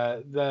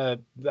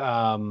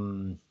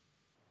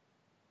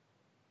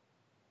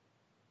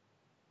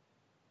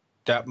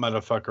That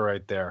motherfucker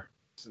right there.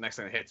 So the next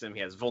thing that hits him,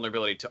 he has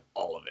vulnerability to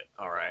all of it.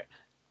 All right.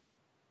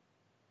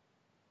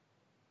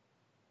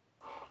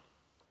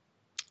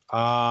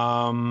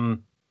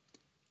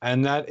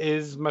 And that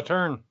is my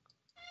turn.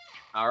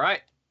 All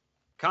right.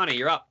 Connie,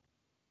 you're up.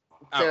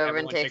 So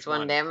everyone takes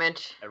one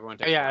damage? Everyone Oh,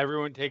 takes yeah, one.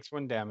 everyone takes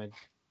 1 damage.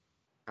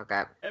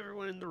 Okay.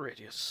 Everyone in the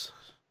radius.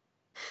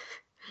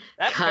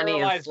 That Connie is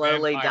paralyzed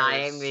slowly vampire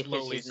dying is because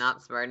slowly- she's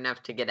not smart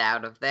enough to get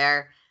out of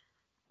there.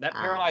 That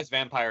paralyzed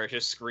vampire is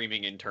just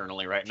screaming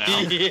internally right now.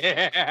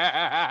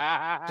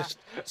 Yeah. Just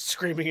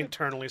screaming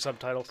internally,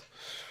 subtitles.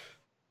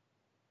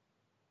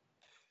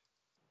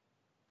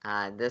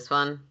 This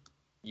one?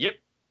 Yep.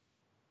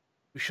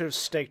 We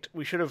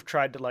should have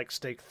tried to, like,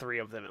 stake 3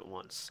 of them at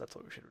once. That's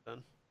what we should have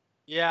done.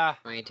 Yeah.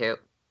 22.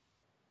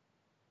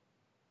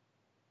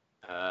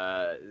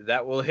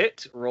 That will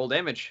hit. Roll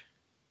damage.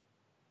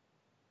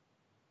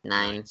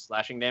 9.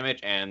 Slashing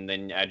damage, and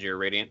then add your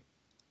radiant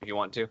if you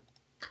want to.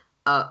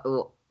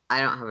 Well, I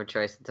don't have a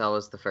choice. It's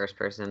always the first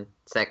person.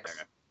 6.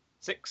 Okay.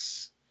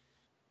 6.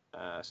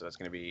 So that's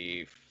going to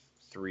be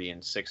 3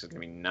 and 6 is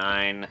going to be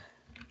 9.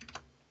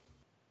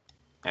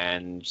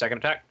 And second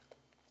attack.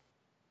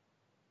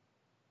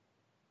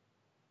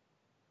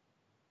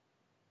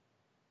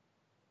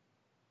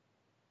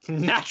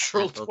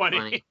 Natural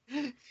 20.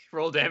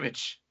 Roll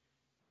damage.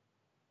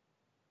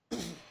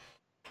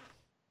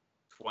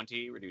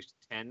 20 reduced to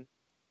 10.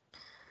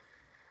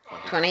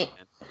 20.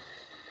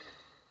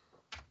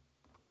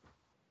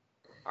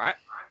 All right.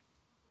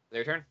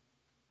 Their turn.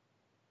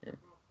 Yeah.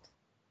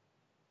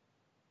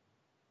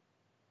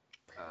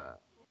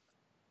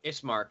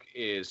 Aasimar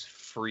is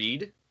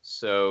freed,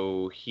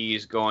 so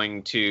he's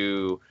going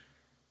to...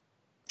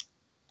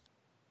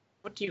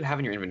 What do you have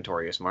in your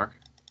inventory, Aasimar?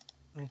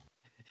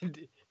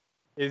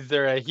 Is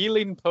there a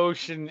healing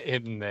potion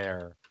in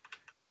there?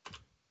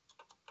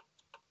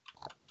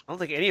 I don't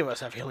think any of us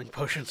have healing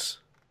potions.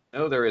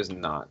 No, there is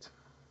not.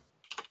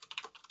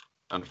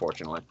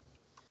 Unfortunately.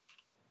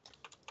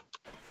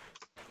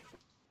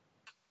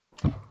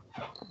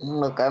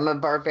 Look, I'm a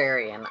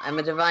barbarian. I'm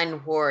a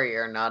divine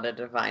warrior, not a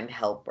divine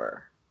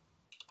helper.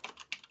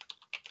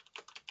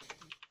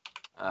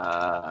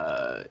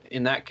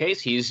 In that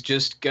case, he's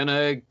just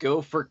gonna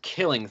go for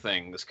killing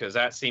things, because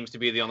that seems to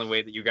be the only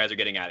way that you guys are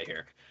getting out of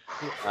here.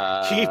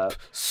 Keep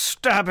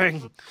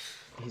stabbing.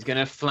 He's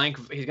gonna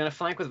flank. He's gonna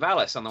flank with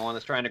Vallus on the one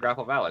that's trying to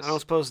grapple Vallus. I don't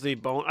suppose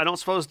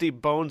the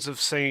bones of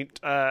Saint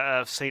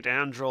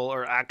Angel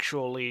are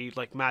actually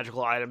like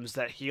magical items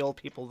that heal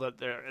people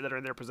that are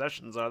in their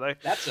possessions, are they?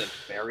 That's a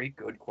very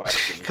good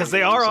question. Because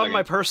they are on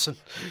my person.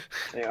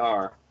 They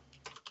are.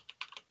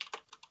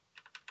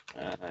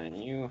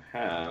 And you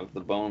have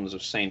the bones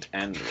of Saint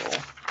Angel.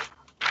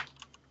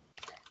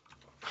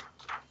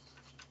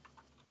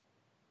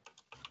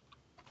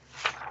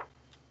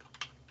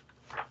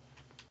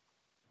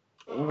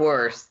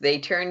 Worse, they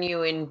turn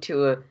you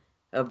into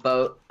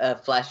a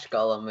flesh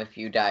golem if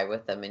you die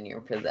with them in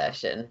your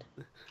possession.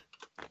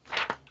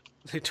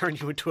 They turn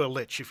you into a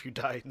lich if you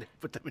die and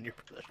put them in your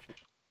possession.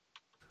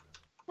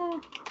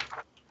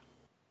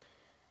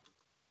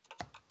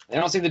 They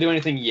don't seem to do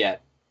anything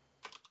yet.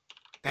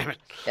 Damn it.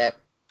 Yep.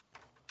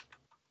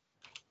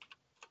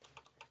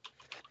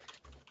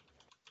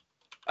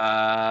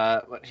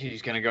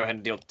 He's gonna go ahead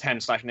and deal 10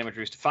 slashing damage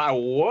reduced to 5.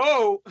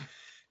 Whoa!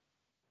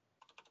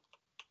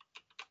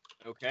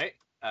 Okay.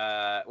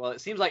 Well,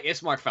 it seems like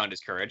Aasimar found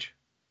his courage.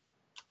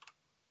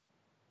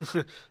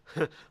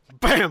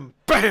 Bam!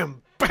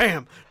 Bam!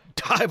 Bam!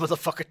 Die,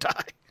 motherfucker,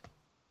 die!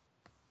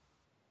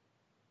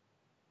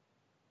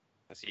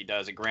 As he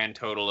does a grand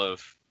total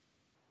of...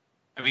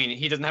 I mean,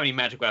 he doesn't have any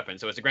magic weapons,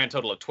 so it's a grand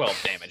total of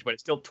 12 damage, but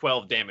it's still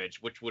 12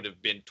 damage, which would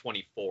have been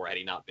 24 had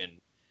he not been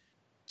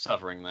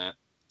suffering that.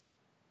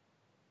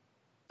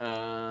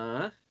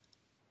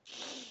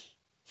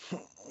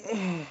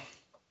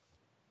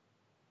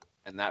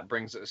 And that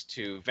brings us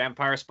to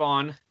Vampire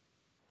Spawn.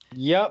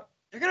 Yep.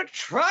 They're gonna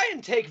try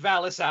and take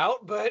Vallus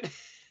out, but...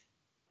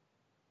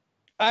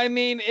 I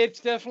mean, it's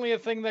definitely a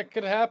thing that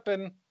could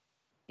happen.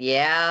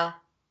 Yeah.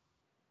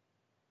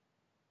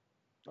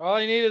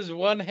 All you need is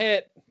 1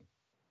 hit.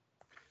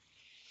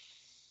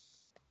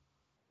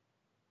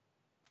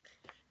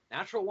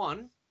 Natural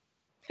 1.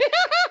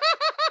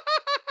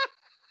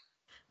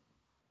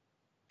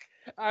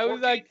 I was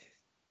 14. like,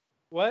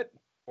 what?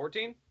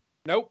 14?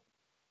 Nope.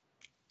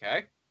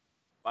 Okay.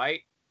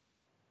 Bite.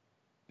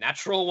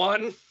 Natural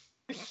 1.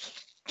 They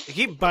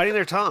keep biting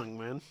their tongue,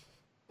 man.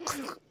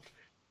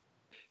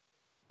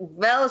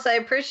 Vallus, I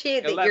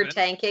appreciate that 11. you're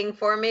tanking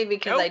for me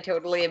because Nope. I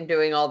totally am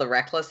doing all the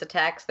reckless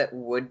attacks that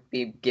would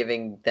be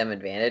giving them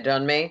advantage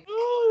on me.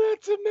 Oh,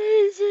 that's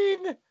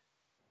amazing.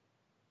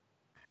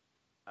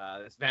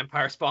 This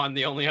Vampire Spawn,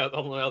 the only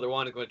other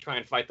one, is going to try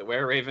and fight the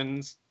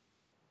Were-Ravens.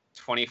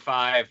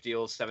 25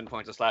 deals 7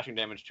 points of slashing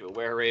damage to a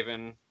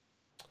Were-Raven.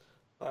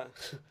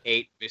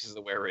 8 misses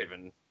the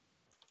Were-Raven.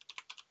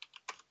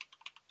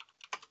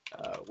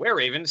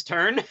 Were-Raven's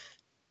turn.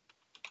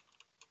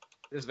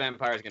 This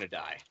vampire is going to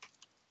die.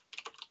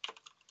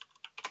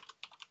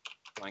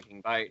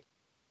 Flanking bite.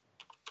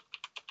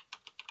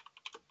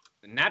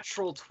 The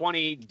natural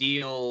 20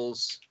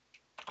 deals.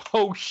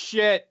 Oh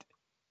shit!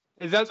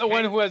 Is that the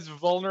one who has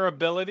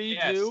vulnerability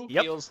Yes, too?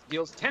 Yep.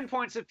 deals 10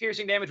 points of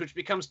piercing damage, which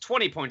becomes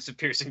 20 points of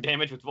piercing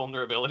damage with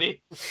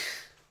vulnerability.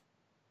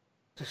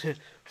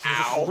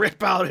 Ow.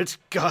 Rip out its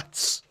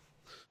guts.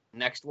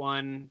 Next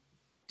one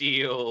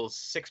deals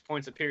 6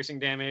 points of piercing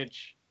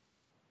damage.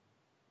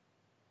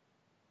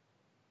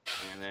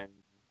 And then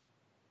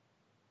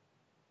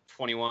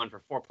 21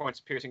 for 4 points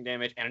of piercing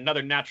damage, and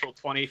another natural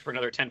 20 for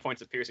another 10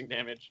 points of piercing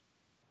damage.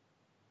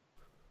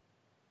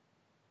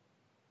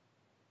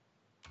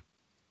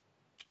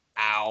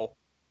 Ow.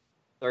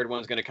 Third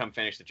one's going to come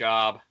finish the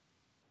job.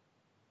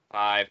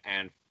 5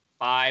 and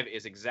 5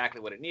 is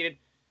exactly what it needed.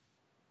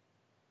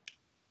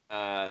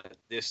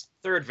 This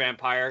third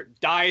vampire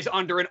dies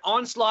under an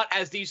onslaught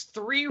as these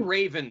three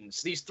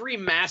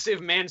massive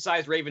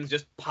man-sized ravens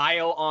just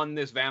pile on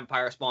this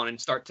vampire spawn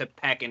and start to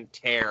peck and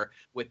tear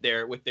with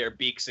their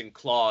beaks and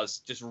claws,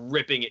 just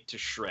ripping it to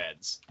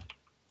shreds.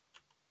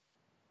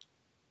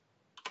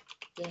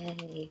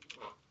 Yay.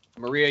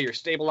 Maria, you're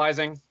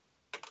stabilizing.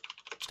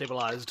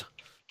 Stabilized.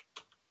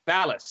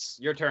 Vallus,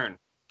 your turn.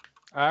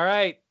 All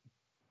right.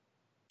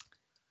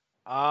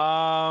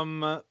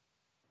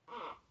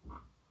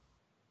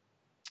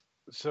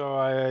 So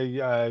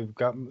I've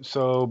got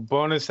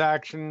bonus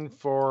action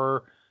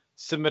for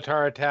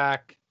scimitar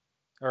attack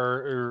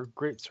or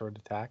great sword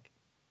attack.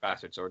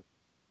 Bastard sword.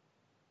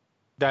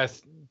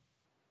 That's him.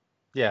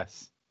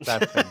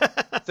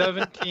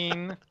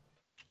 17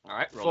 All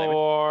right, roll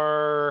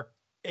for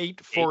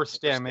 8 force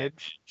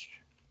damage.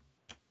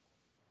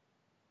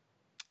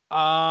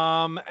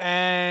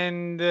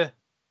 And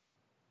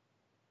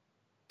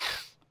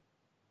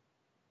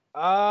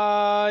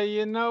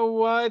you know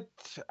what?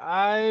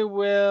 I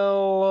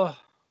will.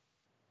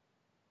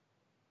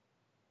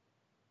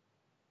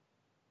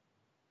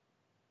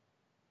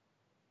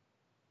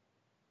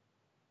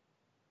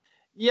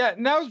 Yeah,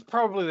 now's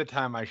probably the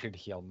time I should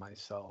heal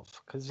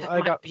myself because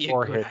I got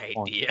 4 hit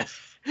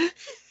points.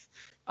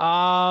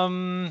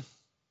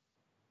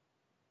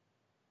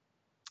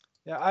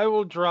 Yeah, I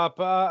will drop.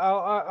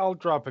 I'll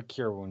drop a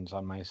cure wounds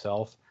on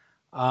myself.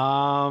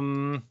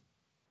 So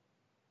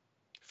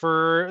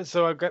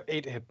I've got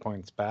 8 hit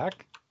points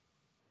back.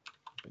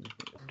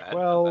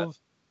 12.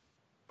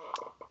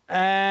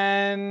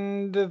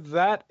 And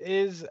that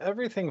is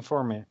everything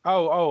for me.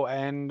 Oh,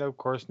 and of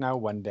course now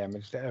 1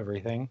 damage to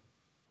everything.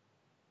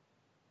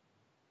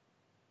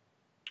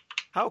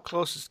 How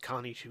close is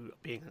Connie to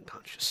being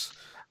unconscious?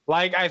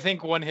 Like, I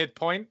think 1 hit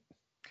point.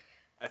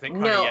 I think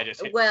Connie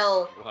just hit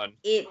one.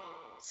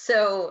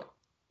 So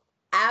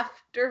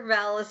after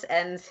Vallus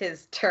ends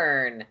his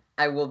turn,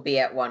 I will be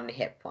at 1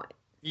 hit point.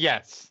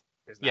 Yes.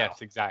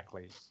 Yes,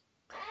 exactly.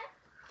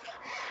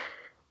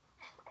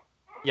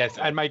 Yes,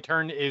 and my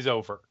turn is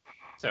over.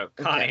 So,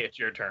 Connie, it's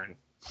your turn.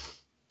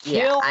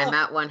 Yeah, I'm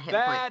at 1 hit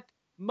point. That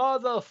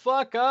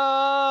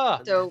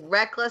motherfucker! So,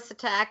 reckless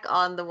attack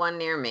on the one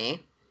near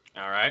me.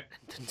 All right.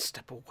 And then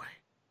step away.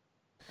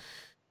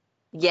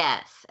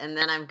 Yes, and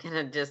then I'm going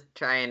to just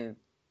try and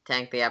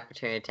tank the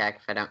opportunity attack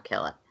if I don't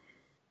kill it.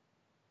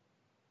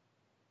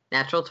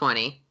 Natural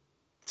 20.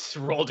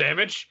 Roll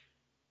damage.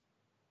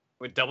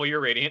 With double your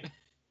radiant.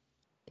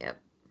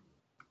 Yep.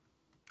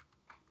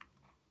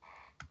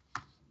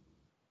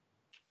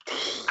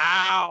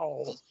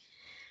 Ow!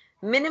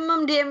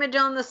 Minimum damage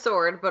on the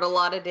sword, but a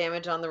lot of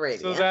damage on the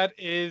radiant. So that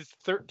is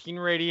 13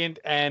 radiant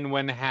and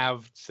 1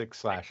 half 6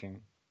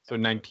 slashing. So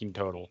 19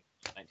 total.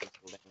 19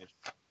 total damage.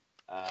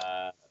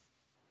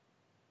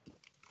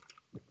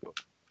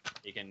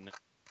 You can.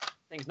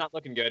 Things not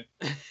looking good.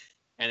 And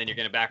then you're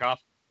gonna back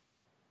off.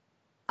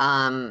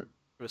 I'm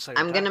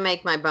gonna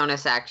make my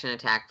bonus action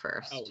attack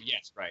first. Oh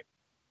yes, right.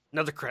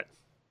 Another crit.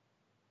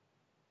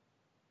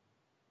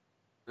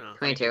 No.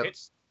 22.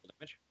 Hits.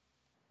 Damage.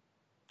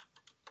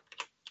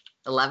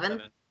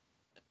 11.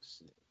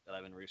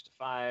 11 reduced to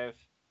 5.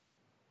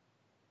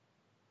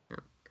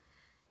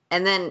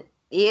 And then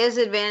he has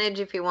advantage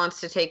if he wants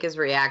to take his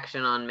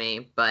reaction on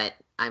me, but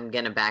I'm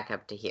gonna back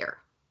up to here.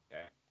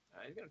 Okay.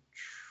 He's gonna.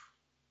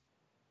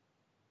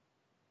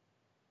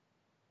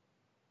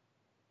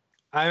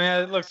 I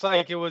mean, it looks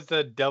like it was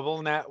a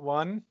double nat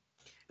 1.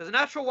 There's a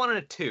natural 1 and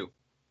a 2.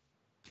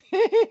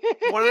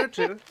 1 or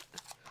 2.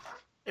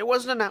 It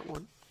wasn't a nat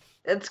 1.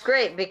 It's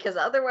great because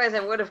otherwise I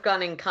would have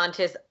gone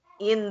unconscious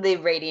in the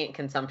radiant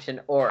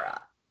consumption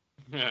aura.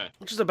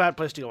 Which is a bad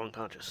place to go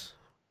unconscious.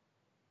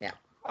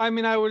 I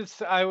mean, I would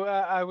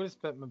have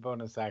spent my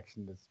bonus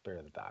action to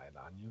spare the diet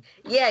on you.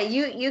 Yeah,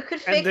 you could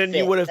fix it. And then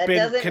you would have That been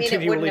doesn't mean it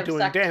continually wouldn't have doing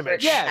sucked for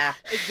damage. Yes,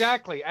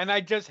 exactly. And I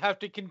just have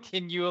to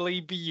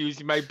continually be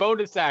using my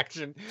bonus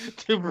action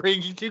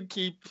to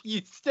keep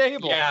you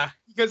stable. Yeah.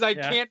 Because I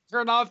can't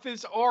turn off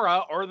this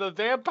aura or the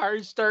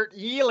vampires start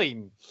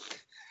healing.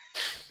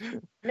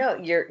 No,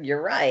 you're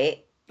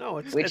right. No,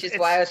 it's Which is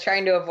why I was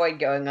trying to avoid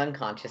going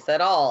unconscious at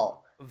all.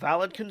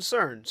 Valid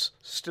concerns,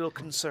 still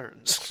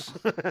concerns.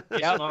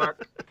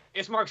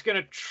 Ismark's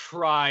gonna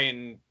try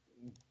and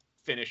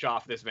finish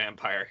off this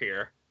vampire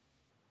here.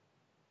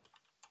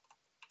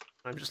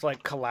 I'm just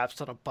like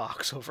collapsed on a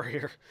box over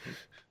here.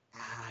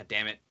 Ah,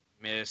 damn it.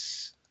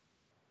 Miss.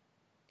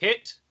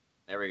 Hit.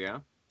 There we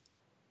go.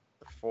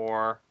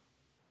 4.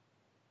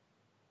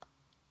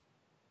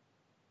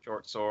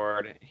 Short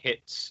sword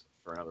hits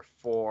for another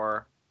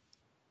 4.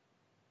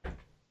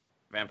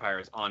 Vampire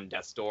is on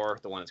death's door,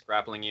 the one that's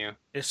grappling you.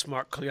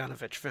 Aasimar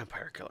Klyanovich,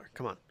 vampire killer.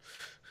 Come on.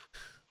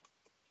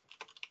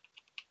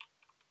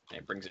 And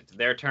it brings it to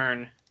their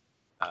turn.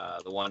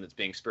 The one that's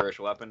being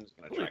spiritual weapon is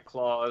going to try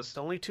claws.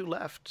 There's only 2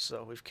 left,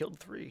 so we've killed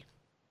 3.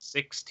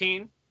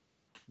 16.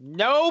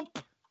 Nope.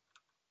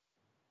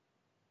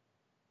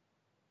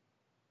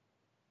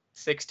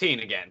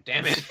 16 again.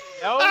 Damn it.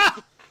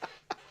 Nope.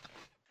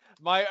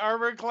 My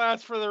armor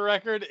class, for the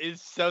record,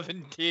 is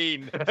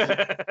 17.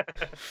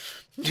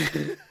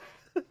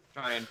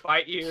 Try and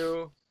bite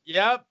you.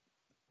 Yep.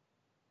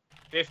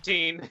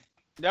 15.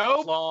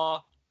 Nope.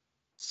 Claw.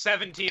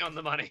 17 on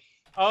the money.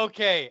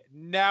 Okay,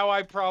 now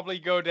I probably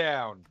go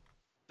down.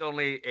 It's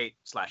only 8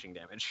 slashing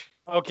damage.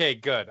 Okay,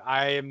 good.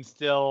 I am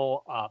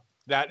still up.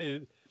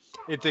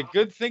 It's a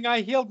good thing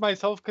I healed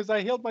myself, because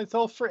I healed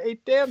myself for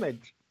 8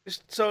 damage.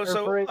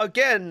 So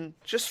again,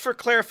 just for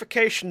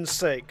clarification's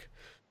sake,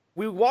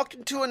 we walked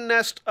into a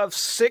nest of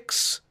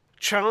 6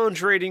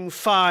 challenge rating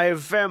 5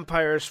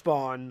 vampire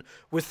spawn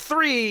with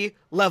 3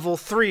 level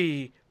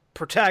 3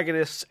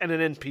 protagonists and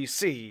an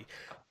NPC.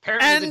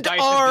 Apparently the dice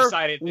has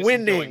decided this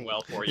is going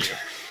well for you.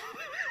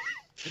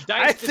 The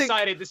dice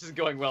decided this is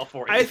going well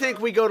for you. I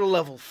think we go to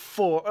level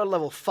 4 or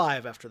level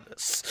 5 after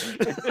this.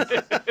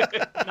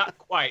 Not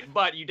quite,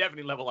 but you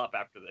definitely level up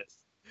after this.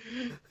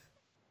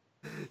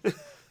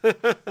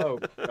 Oh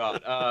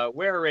god.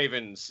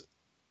 Were-ravens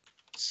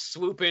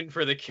swoop in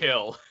for the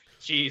kill.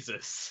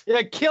 Jesus.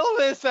 Yeah, kill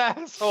this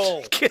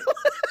asshole. Kill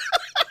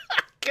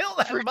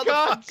that For motherfucker.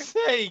 God's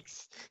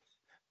sakes.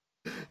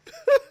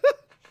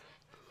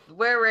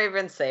 Where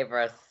Raven save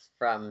us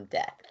from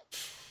death.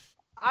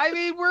 I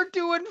mean, we're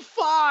doing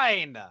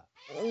fine.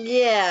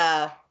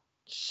 Yeah,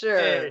 sure.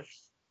 Alright,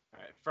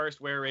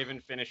 first Were-raven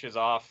finishes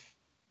off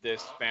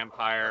this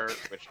vampire,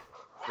 which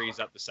frees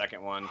up the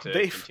second one to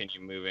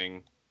continue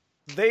moving.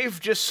 They've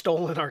just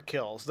stolen our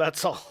kills,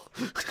 that's all.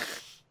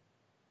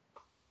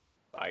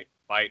 Bite,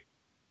 bite.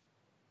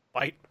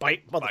 Bite,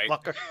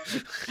 motherfucker.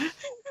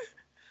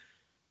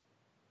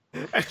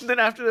 And then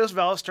after this,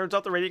 Vallus turns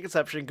off the radiant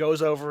conception,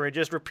 goes over, and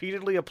just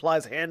repeatedly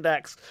applies hand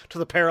axe to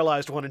the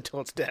paralyzed one until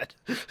it's dead.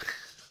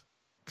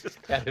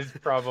 That is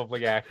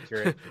probably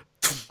accurate.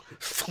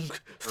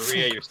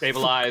 Maria, you're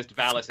stabilized.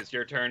 Vallus, it's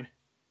your turn.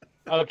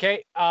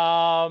 Okay.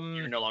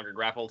 You're no longer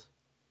grappled.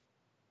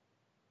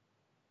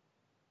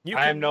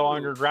 I am no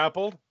longer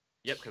grappled.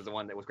 Yep, because the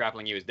one that was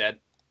grappling you is dead.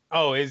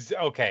 Oh, is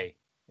okay.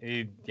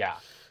 Yeah.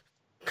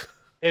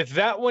 If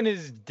that one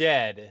is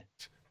dead,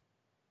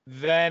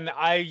 then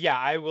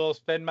I will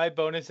spend my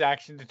bonus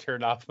action to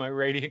turn off my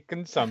radiant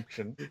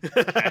consumption.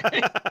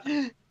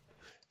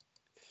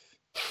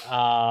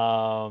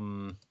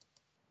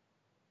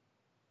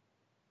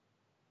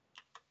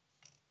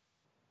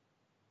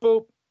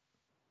 Boop.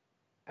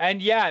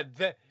 And yeah,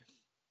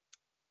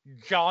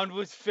 John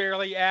was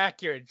fairly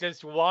accurate.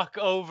 Just walk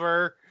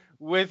over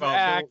with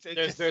axe.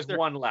 There's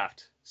one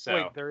left. So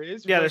wait, there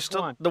is. Yeah, there's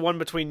still one? the one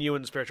between you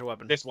and the spiritual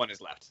weapon. This one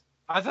is left.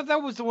 I thought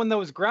that was the one that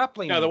was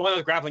grappling. No, the one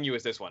that's grappling you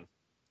is this one.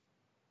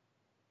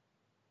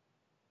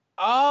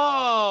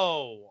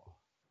 Oh.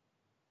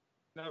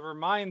 Never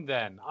mind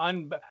then. I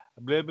mean,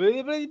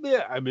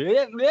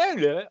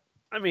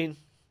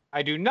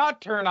 I do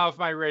not turn off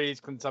my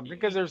radiant consumption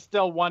because there's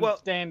still one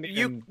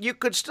standing. You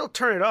could still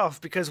turn it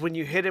off because when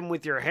you hit him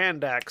with your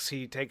hand axe,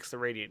 he takes the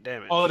radiant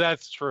damage. Oh,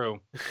 that's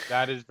true.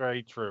 That is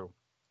very true.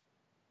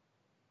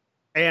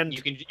 And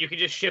you can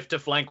just shift to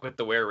flank with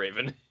the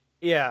Were-raven.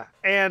 Yeah,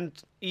 and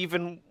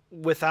even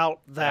without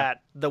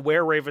that, the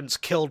Were-ravens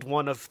killed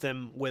one of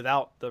them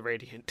without the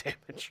radiant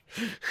damage.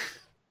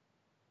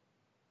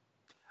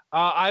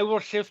 I will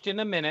shift in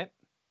a minute.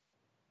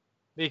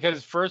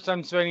 Because first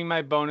I'm spending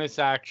my bonus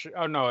action.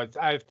 Oh no,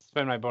 I have to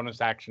spend my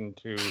bonus action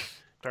to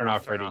turn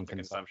off radiant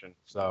consumption.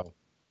 So,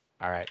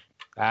 all right,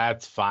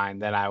 that's fine.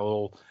 Then I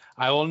will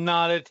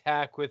not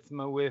attack with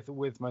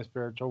my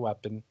spiritual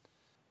weapon.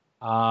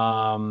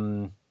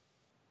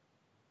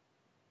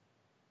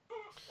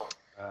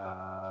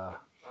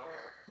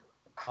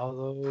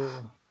 Although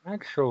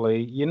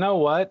actually, you know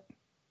what?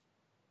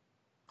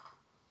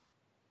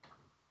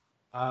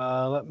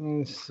 Let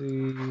me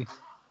see.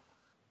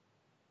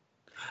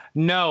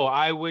 No,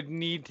 I would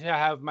need to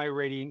have my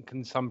radiant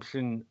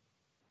consumption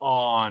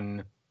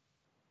on.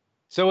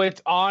 So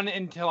it's on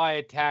until I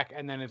attack,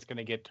 and then it's going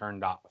to get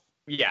turned off.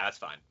 Yeah, that's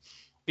fine.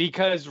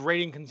 Because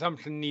radiant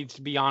consumption needs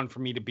to be on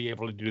for me to be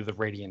able to do the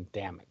radiant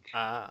damage.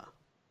 Ah.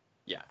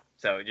 Yeah,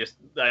 so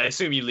I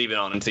assume you leave it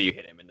on until you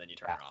hit him, and then you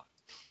turn it off.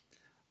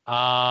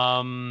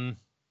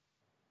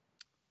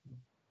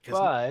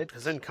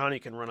 Because then Connie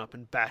can run up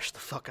and bash the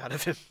fuck out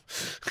of him.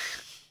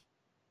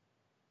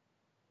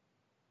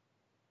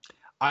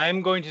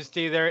 I'm going to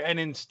stay there and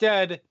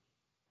instead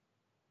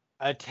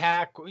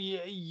attack.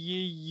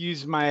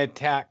 Use my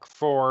attack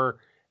for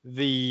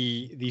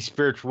the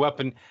spiritual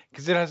weapon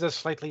because it has a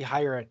slightly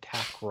higher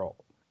attack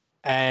roll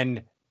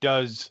and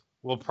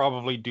will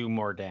probably do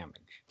more damage.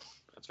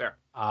 That's fair.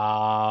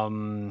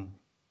 Can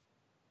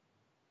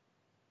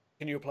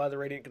you apply the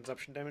radiant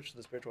consumption damage to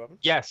the spiritual weapon?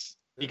 Yes,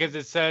 because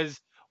it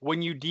says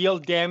when you deal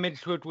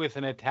damage to it with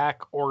an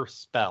attack or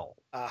spell.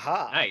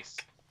 Aha. Nice.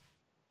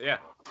 Yeah.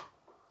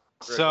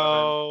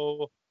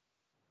 So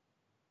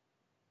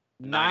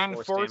 9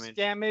 force force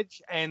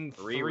damage and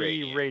 3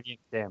 radiant. radiant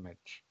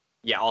damage.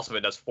 Yeah, also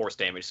it does force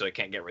damage, so it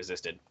can't get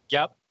resisted.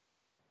 Yep.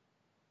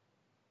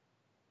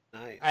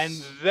 Nice.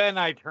 And then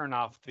I turn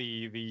off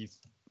the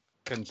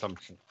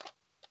consumption.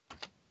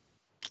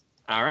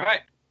 All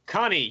right.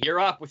 Connie, you're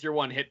up with your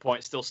 1 hit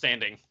point still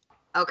standing.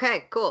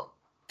 Okay, cool.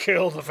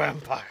 Kill the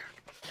vampire.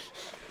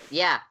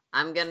 Yeah,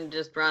 I'm gonna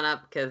just run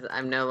up because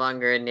I'm no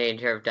longer in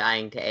danger of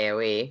dying to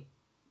AoE.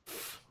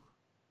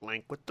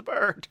 Link with the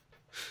bird.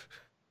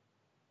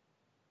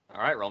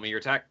 All right, roll me your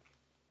attack.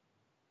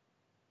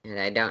 And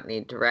I don't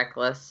need to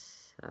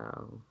reckless,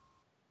 so...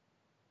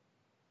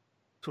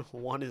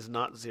 1 is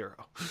not 0.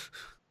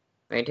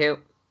 22.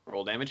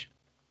 Roll damage.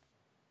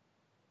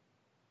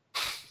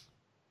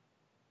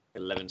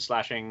 11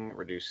 slashing,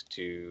 reduced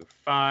to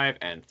 5,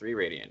 and 3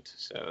 radiant.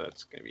 So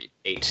that's going to be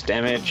 8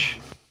 damage.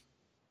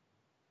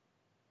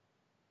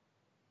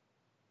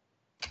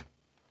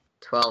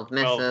 12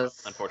 misses. 12,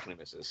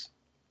 unfortunately misses.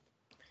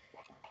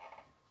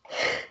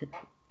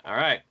 All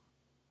right.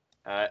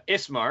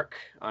 Ismark,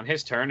 on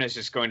his turn, is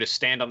just going to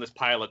stand on this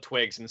pile of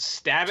twigs and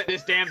stab at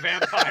this damn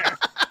vampire.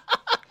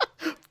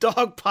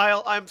 Dog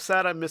pile. I'm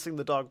sad I'm missing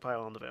the dog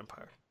pile on the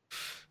vampire.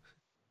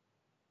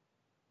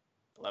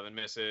 11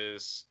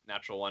 misses,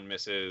 natural 1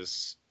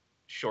 misses,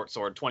 short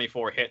sword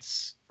 24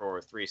 hits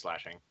for 3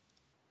 slashing.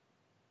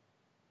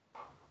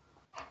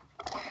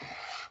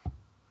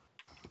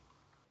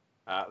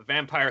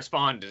 Vampire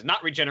spawn does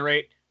not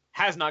regenerate,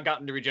 has not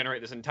gotten to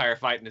regenerate this entire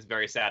fight and is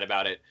very sad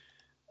about it.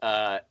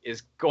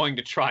 Is going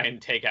to try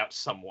and take out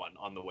someone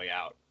on the way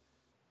out.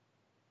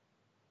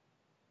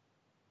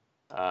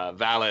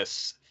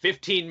 Vallus,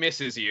 15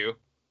 misses you.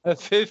 A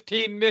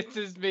 15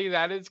 misses me,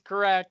 that is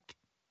correct.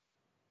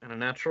 And a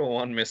natural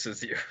 1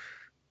 misses you.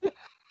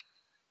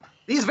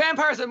 These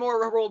vampires have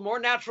rolled more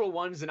natural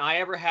ones than I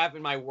ever have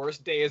in my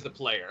worst day as a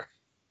player.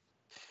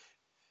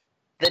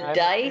 The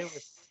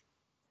dice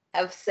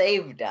have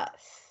saved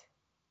us.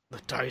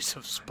 The dice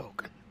have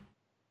spoken.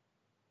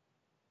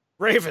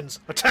 Ravens,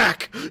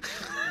 attack!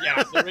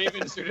 Yeah, the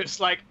Ravens are just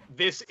like,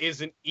 this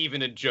isn't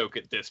even a joke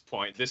at this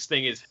point. This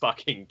thing is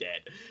fucking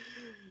dead.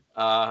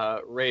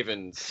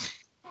 Ravens.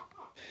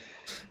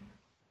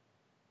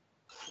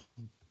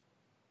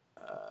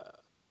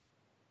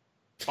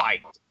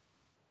 Fight.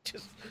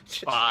 Just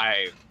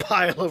 5.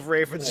 pile of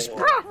ravens.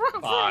 4,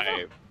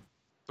 5,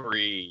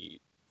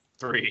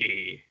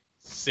 3,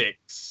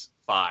 6,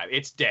 5.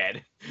 It's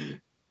dead.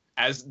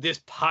 As this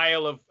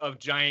pile of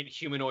giant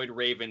humanoid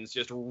ravens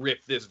just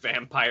rip this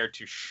vampire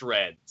to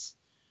shreds.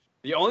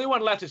 The only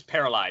one left is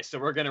paralyzed, so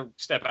we're going to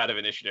step out of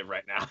initiative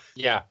right now.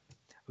 Yeah.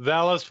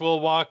 Vallus will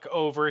walk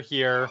over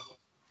here,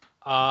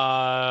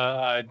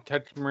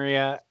 touch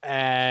Maria,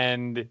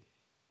 and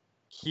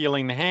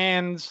healing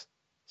hands,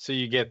 so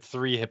you get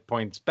 3 hit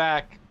points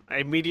back. I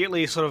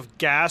immediately sort of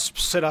gasp,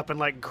 sit up, and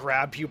like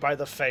grab you by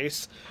the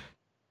face.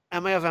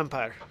 Am I a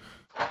vampire?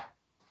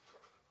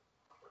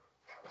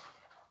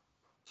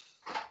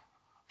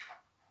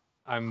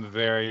 I'm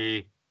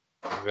very,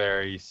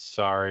 very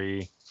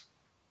sorry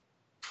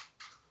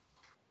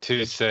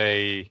to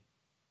say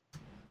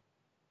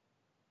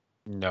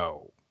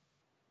no.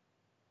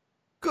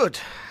 Good.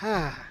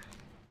 No,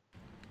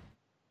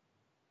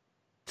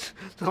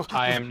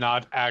 I am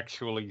not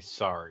actually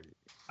sorry.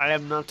 I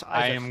am not.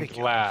 I am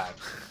glad.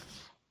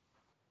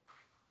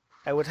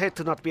 I would hate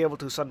to not be able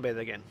to sunbathe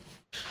again.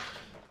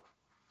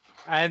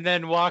 And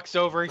then walks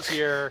over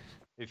here,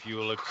 if you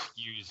will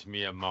excuse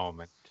me a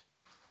moment.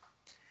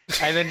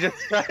 And then just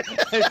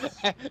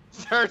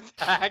starts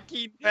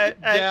hacking down.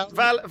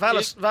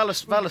 Vallus.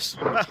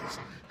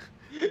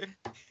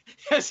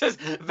 It says,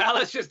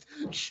 Vallus just,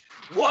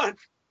 1,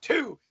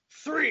 2,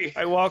 3.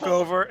 I walk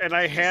over and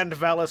I hand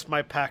Vallus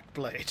my packed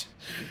blade.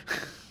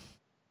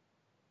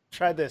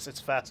 Try this,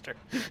 it's faster.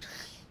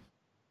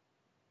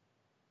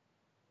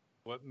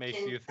 What makes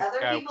Can you think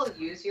other people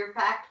use your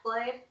packed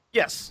blade?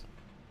 Yes.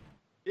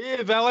 Yeah,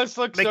 Vallus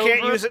looks They over.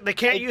 can't use it. They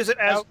can't use it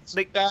as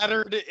they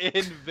battered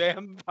in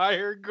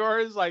vampire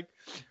gores. Like,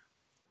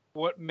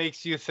 what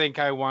makes you think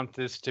I want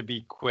this to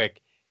be quick?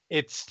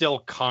 It's still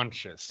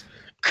conscious.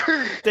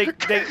 they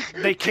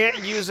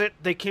can't use it.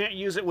 They can't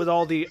use it with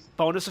all the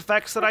bonus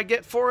effects that I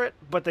get for it,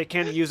 but they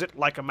can use it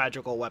like a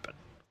magical weapon.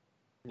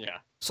 Yeah.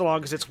 So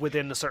long as it's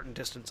within a certain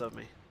distance of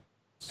me.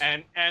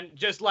 And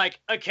just like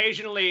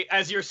occasionally,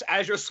 as you're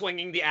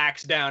swinging the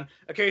axe down,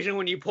 occasionally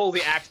when you pull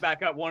the axe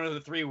back up, one of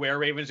the 3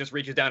 were-ravens just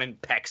reaches down and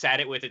pecks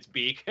at it with its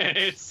beak. And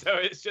it's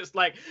just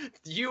like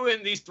you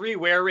and these 3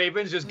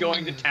 were-ravens just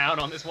going to town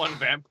on this one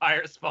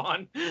vampire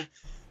spawn.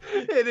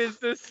 It is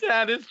the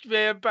saddest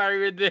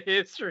vampire in the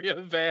history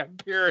of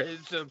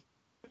vampirism.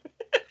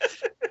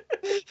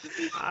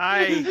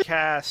 I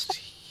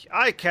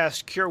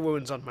cast Cure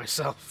Wounds on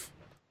myself.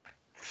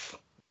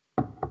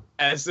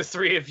 As the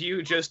four of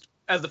you just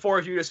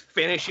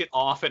finish it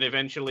off, and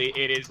eventually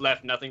it is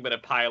left nothing but a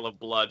pile of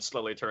blood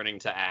slowly turning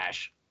to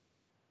ash.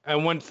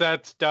 And once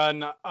that's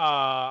done,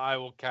 I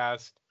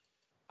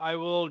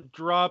will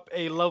drop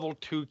a level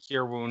 2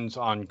 Cure Wounds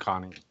on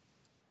Connie.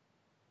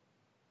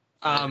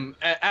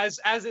 As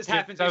this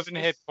happens, 7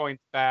 hit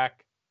points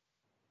back.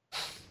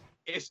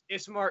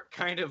 Ismark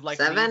kind of like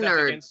 7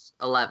 or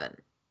 11?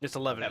 It's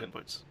 11 hit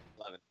points.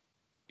 11.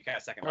 You got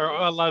a second.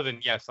 Or 11,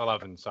 yes,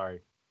 11,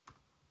 sorry.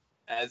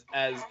 As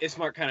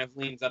Ismark kind of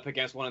leans up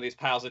against one of these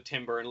piles of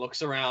timber and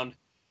looks around.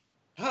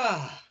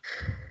 I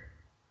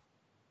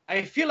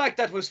feel like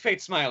that was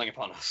fate smiling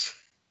upon us.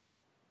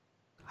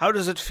 How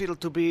does it feel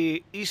to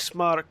be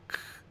Ismark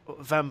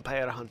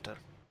vampire hunter?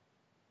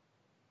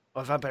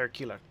 Or vampire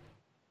killer?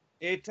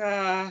 It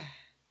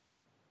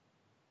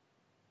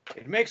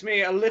makes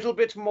me a little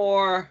bit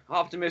more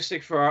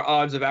optimistic for our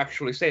odds of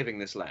actually saving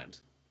this land.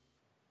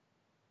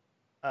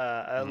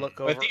 I look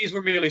over. But these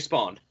were merely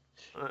spawned.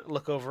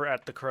 Look over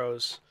at the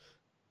crows.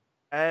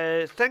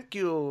 Thank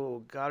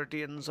you,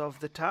 guardians of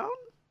the town.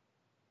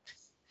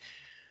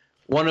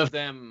 One of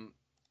them,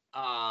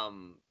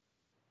 The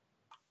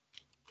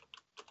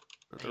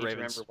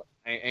ravens.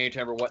 I need to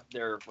remember what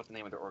the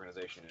name of their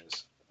organization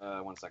is.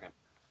 1 second.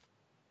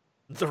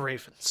 The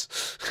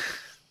ravens.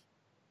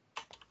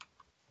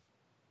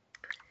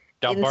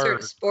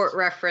 Insert sport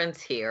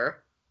reference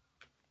here.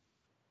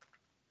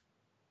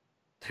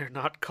 They're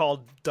not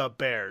called the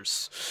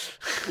Bears.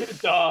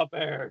 The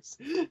Bears.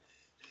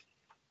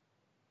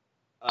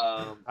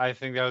 I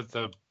think that was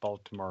the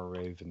Baltimore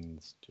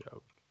Ravens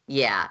joke.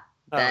 Yeah,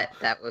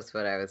 that was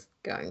what I was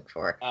going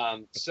for.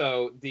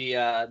 So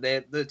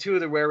the two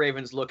of the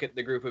were-ravens look at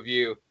the group of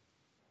you.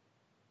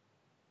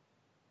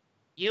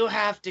 You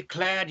have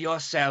declared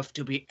yourself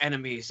to be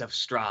enemies of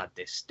Strahd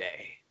this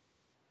day.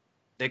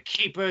 The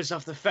Keepers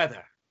of the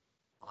Feather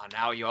are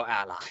now your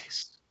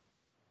allies.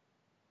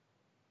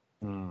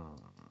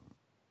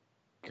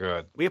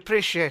 Good. We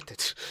appreciate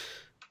it.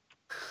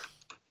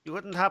 You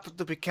wouldn't happen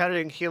to be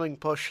carrying healing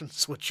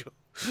potions, would you?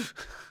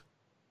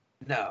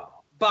 No,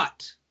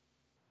 but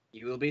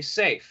you will be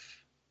safe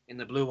in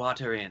the Blue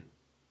Water Inn.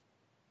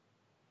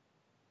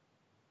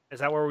 Is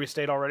that where we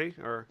stayed already?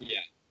 Or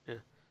Yeah.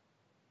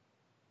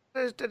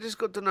 that is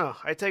good to know.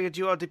 I take it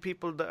you are the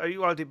people.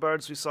 You are the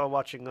birds we saw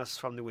watching us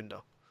from the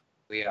window.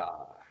 We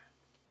are.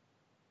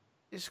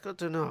 It's good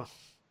to know.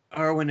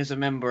 Erwin is a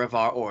member of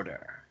our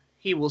order.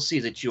 He will see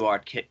that you are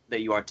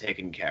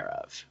taken care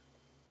of.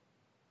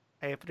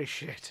 I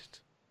appreciate it.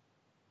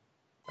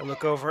 I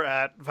look over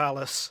at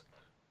Vallus.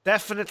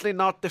 Definitely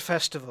not the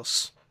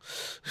festivals.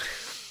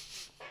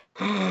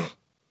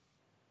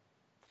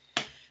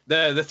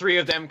 The three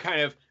of them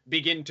kind of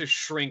begin to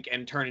shrink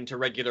and turn into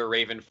regular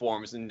raven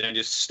forms, and then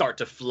just start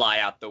to fly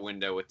out the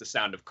window with the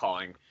sound of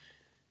cawing.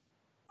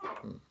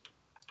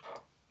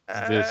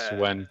 This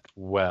went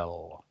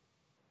well.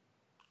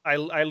 I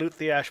loot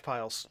the ash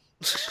piles.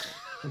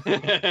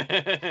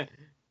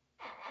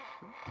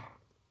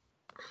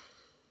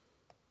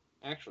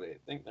 Actually, I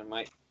think there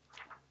might.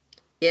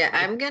 Yeah,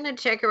 I'm gonna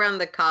check around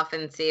the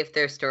coffin, see if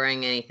they're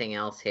storing anything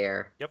else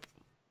here. Yep.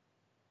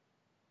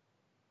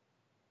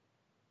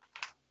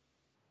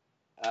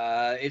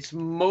 It's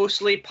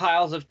mostly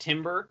piles of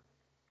timber.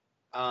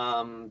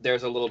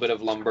 There's a little bit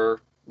of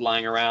lumber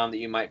lying around that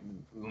you might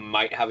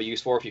have a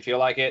use for if you feel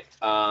like it.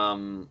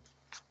 And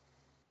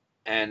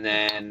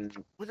then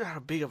I wonder how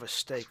big of a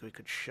stake we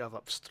could shove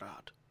up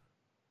Strahd.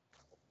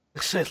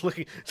 It's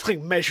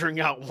like measuring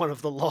out one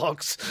of the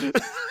logs.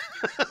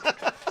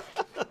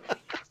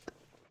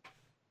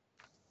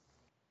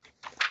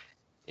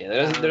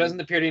 yeah, there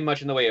doesn't appear to be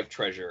much in the way of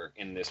treasure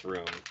in this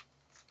room.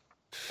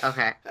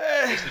 Okay.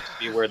 This seems to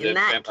be where the In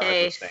that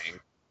vampires case- are staying.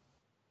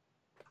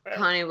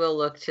 Connie will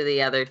look to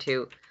the other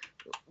two.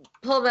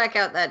 Pull back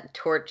out that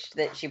torch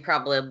that she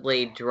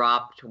probably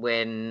dropped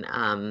when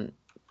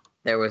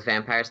there was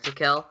vampires to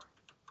kill.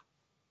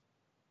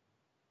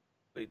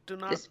 We do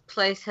not. This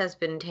place has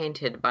been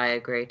tainted by a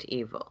great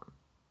evil.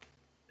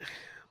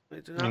 We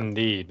do not.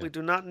 Indeed. We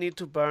do not need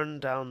to burn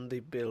down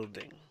the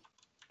building.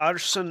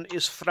 Arson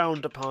is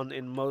frowned upon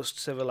in most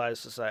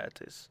civilized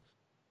societies.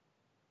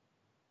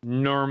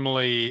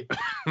 Normally,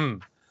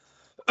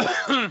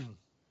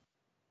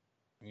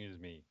 excuse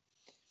me,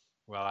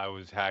 while I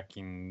was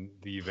hacking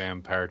the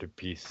vampire to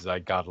pieces, I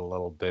got a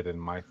little bit in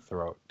my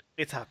throat.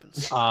 It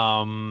happens.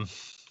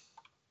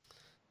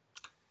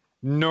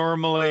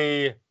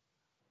 Normally,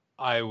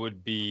 I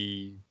would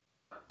be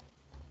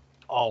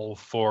all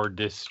for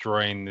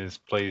destroying this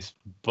place,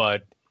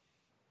 but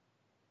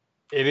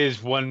it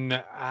is one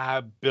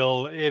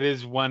it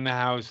is one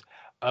house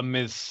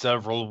amidst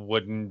several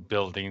wooden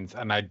buildings,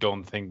 and I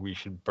don't think we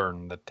should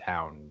burn the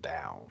town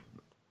down.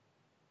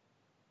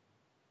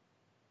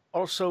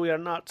 Also, we are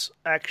not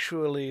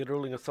actually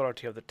ruling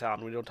authority of the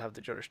town. We don't have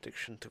the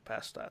jurisdiction to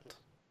pass that.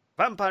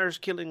 Vampires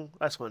killing,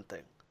 that's one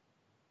thing.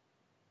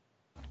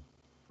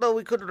 Though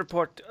we could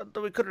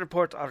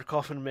report our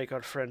coffin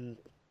maker friend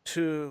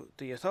to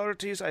the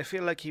authorities, I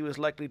feel like he was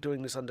likely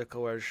doing this under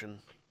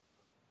coercion,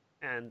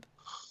 and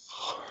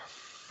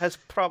has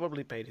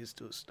probably paid his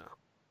dues now,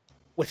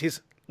 with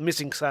his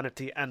missing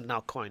sanity and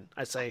now coin.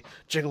 I say,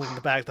 jingling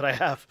the bag that I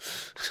have.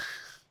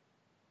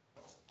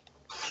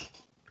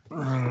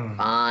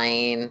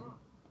 Fine.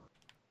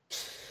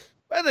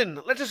 Well then,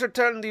 let us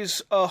return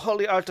these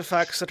holy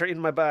artifacts that are in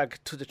my bag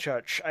to the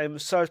church. I am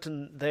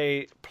certain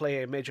they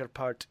play a major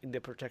part in the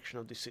protection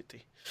of the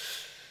city.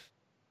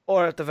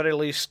 Or at the very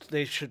least,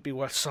 they should be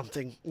worth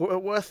something.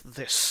 Worth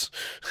this,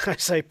 I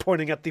say,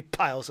 pointing at the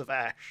piles of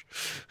ash.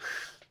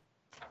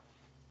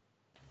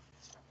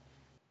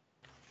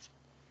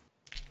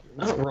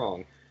 Not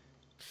wrong.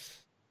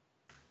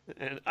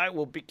 And I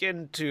will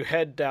begin to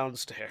head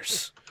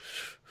downstairs.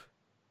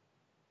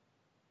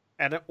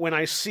 And when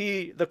I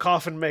see the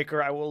coffin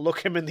maker, I will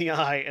look him in the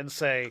eye and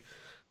say,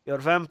 "Your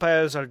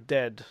vampires are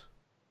dead,"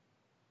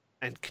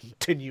 and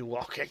continue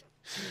walking.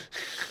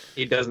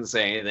 He doesn't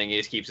say anything. He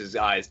just keeps his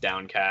eyes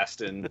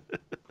downcast, and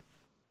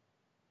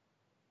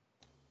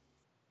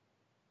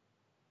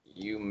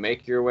you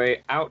make your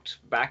way out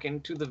back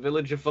into the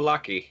village of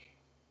Vallaki.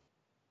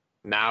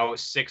 Now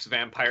 6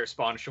 vampires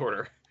spawn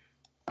shorter.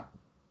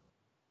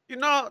 You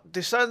know,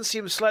 the sun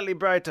seems slightly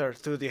brighter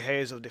through the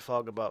haze of the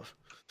fog above.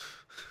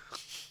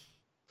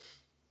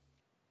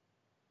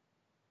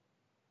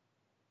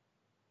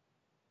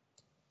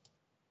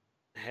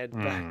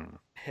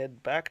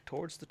 Head back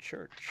towards the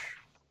church.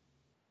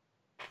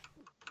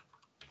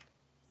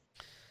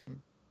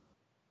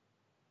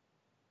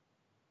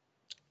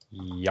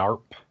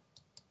 Yarp.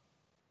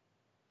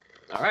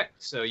 All right,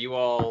 so you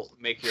all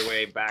make your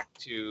way back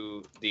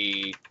to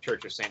the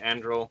Church of St.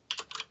 Andrel.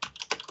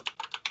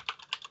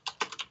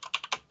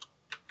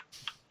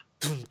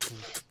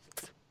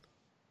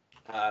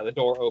 The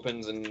door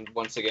opens, and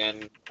once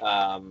again,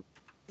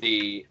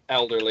 the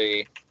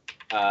elderly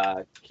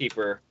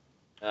keeper,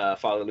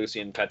 Father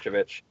Lucian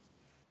Petrovich.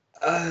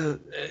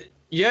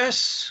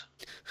 Yes?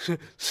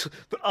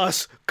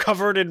 Us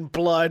covered in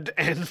blood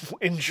and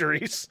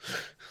injuries.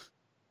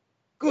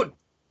 Good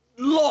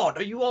Lord,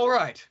 are you all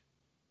right?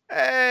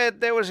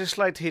 There was a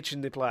slight hitch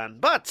in the plan.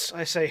 But,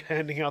 I say,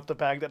 handing out the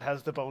bag that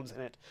has the bones in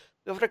it,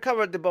 we've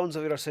recovered the bones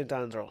of your St.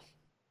 Andrel.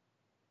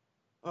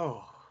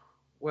 Oh,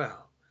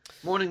 well,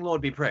 morning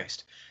Lord be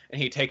praised.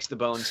 And he takes the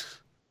bones.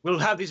 We'll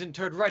have these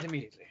interred right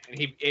immediately. And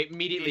he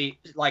immediately,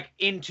 like,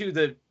 into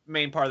the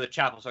main part of the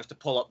chapel, starts to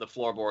pull up the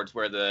floorboards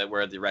where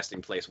the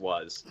resting place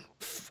was.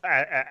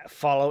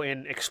 Follow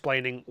in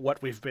explaining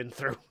what we've been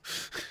through.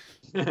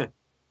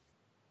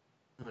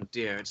 Oh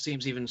dear, it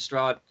seems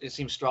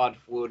Strahd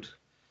would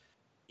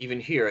even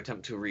here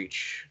attempt to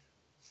reach.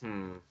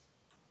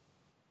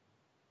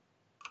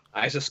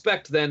 I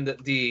suspect then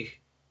that the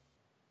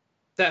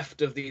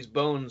theft of these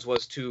bones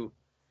was to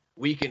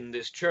weaken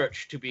this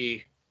church to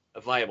be a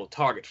viable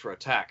target for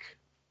attack.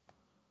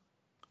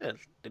 Well,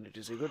 then it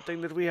is a good thing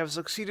that we have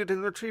succeeded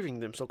in retrieving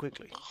them so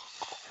quickly.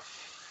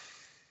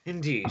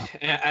 Indeed.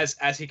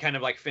 As he kind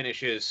of like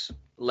finishes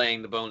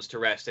laying the bones to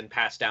rest and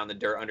pass down the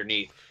dirt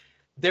underneath,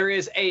 there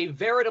is a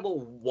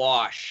veritable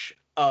wash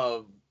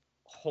of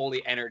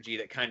holy energy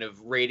that kind of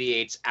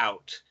radiates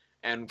out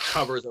and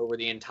covers over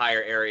the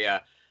entire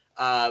area.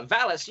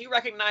 Vallus, you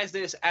recognize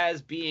this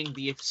as being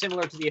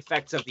similar to the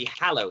effects of the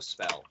Hallow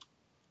spell.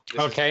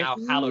 This is now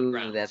hallowed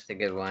ground. That's a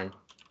good one.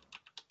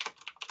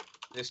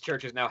 This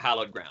church is now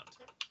hallowed ground.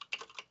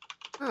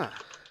 Ah.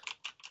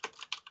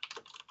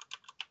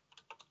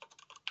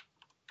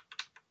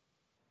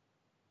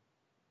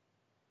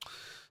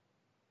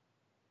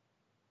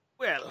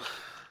 Well,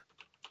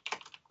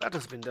 that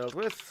has been dealt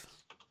with.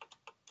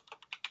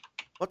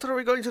 What are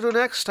we going to do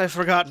next? I've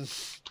forgotten.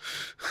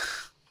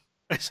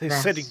 I say,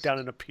 sitting down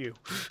in a pew.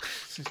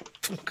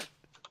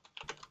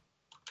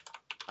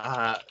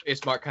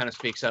 Ismark kind of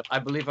speaks up. I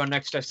believe our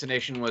next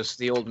destination was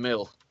the old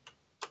mill.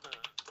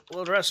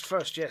 We'll rest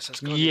first, yes.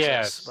 As Connie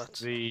Yes, says, but...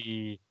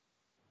 the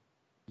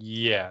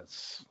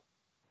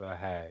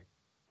hag.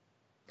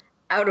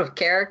 Out of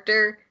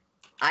character,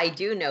 I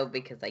do know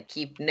because I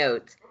keep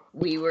notes.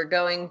 We were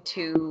trying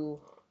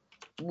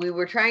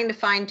to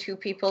find 2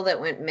 people that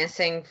went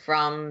missing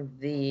from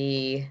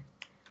the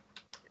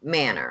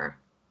manor.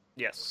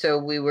 Yes. So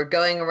we were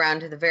going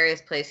around to the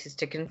various places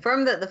to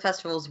confirm that the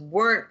festivals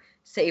weren't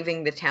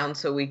saving the town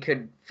so we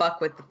could fuck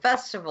with the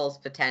festivals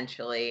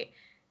potentially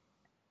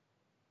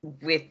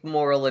with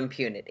moral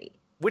impunity.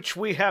 Which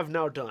we have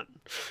now done.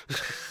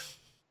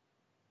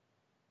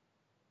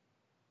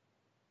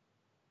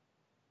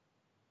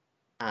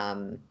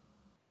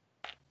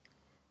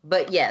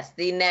 But yes,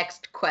 the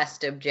next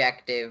quest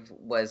objective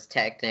was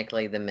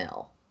technically the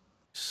mill.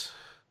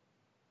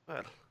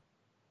 Well,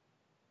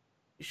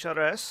 you shall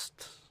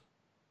rest.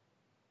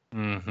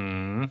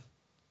 Mm-hmm.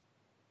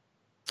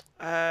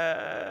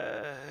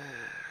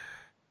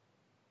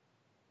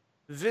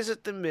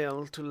 Visit the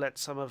mill to let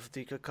some of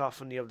the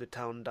cacophony of the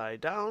town die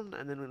down,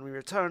 and then when we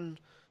return,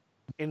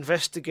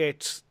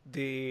 investigate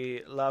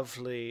the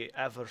lovely,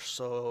 ever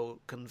so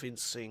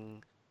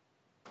convincing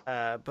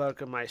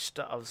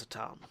Burgermeister of the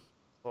town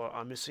for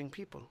our missing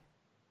people.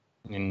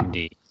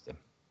 Indeed.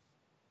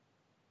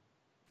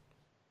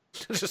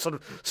 Just sort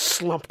of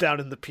slump down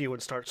in the pew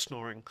and start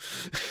snoring.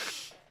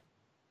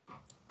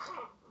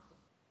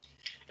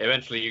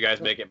 Eventually, you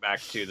guys make it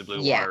back to the Blue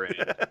Yeah. Water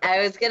Inn. I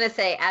was gonna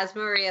say, as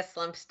Maria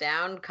slumps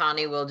down,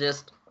 Connie will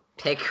just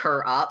pick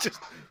her up.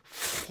 Just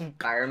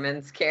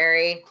Fireman's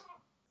carry.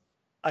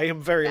 I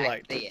am very Back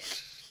light. to the inn.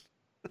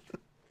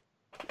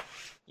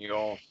 You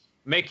all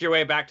make your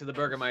way back to the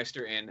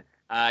Burgermeister Inn.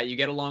 You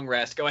get a long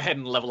rest. Go ahead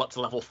and level up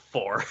to level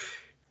 4.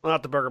 Well,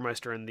 not the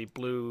Burgermeister in the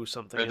blue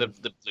something. Or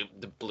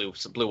the Blue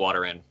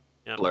Water Inn.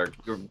 Yep. Blurred.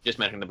 You were just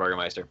mentioning the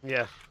Burgermeister.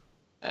 Yeah.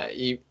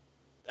 You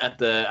at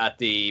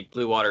the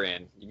Blue Water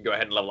Inn. You can go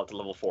ahead and level up to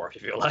level 4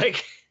 if you feel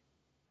like.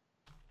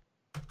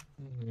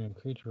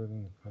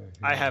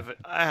 I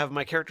have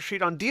my character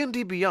sheet on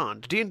D&D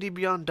Beyond,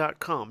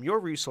 dndbeyond.com, your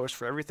resource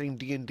for everything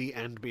D&D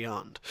and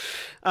beyond.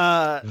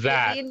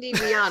 That. D&D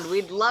Beyond,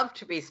 we'd love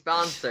to be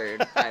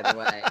sponsored, by the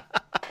way.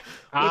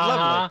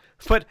 Lovely.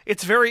 But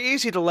it's very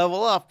easy to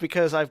level up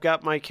because I've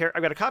got a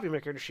copy of my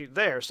character sheet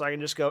there, so I can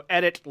just go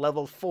edit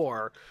level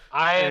 4.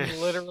 I am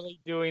literally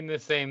doing the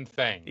same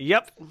thing.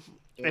 Yep.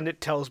 And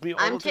it tells me all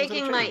I'm the things that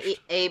taking have my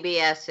changed.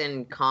 ABS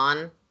in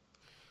con.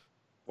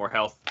 More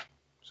health.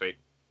 Sweet.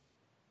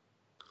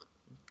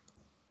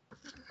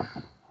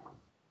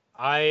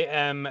 I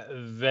am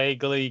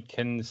vaguely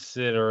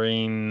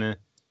considering.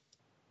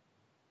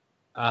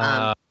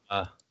 By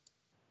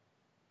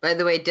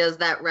the way, does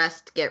that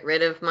rest get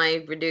rid of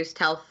my reduced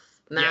health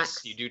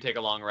max? Yes, you do take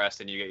a long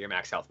rest and you get your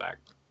max health back.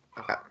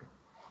 Okay.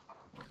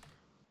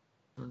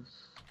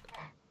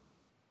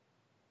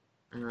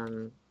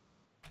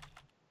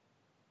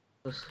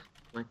 Plus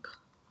my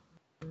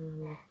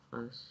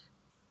plus.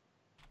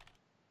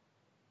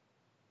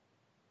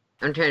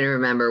 I'm trying to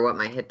remember what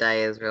my hit die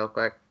is real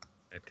quick.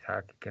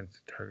 Attack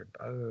against target.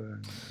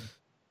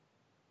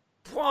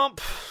 Whomp.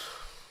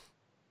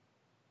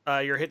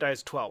 Your hit die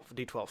is 12,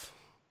 D12.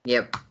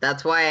 Yep,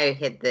 that's why I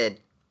hit the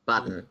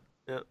button.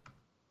 Yep.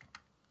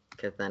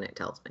 Because then it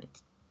tells me.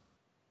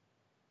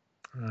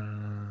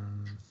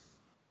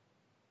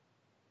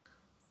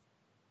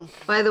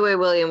 By the way,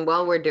 William,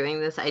 while we're doing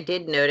this, I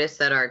did notice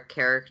that our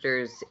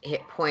characters'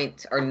 hit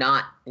points are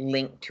not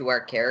linked to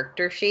our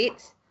character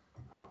sheets.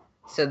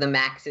 So the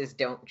maxes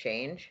don't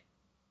change.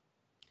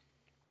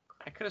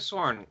 I could have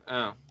sworn.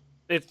 Oh.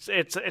 It's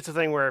a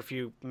thing where if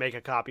you make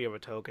a copy of a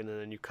token and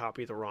then you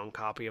copy the wrong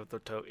copy of the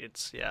token,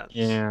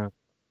 Yeah.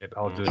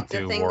 I'll just It's a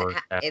do thing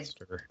that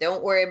Warcaster.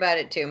 Don't worry about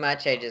it too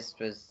much. I just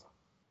was...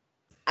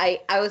 I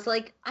was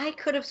like, I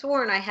could have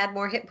sworn I had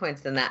more hit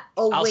points than that.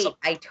 Oh, I'll wait, so-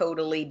 I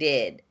totally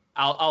did.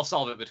 I'll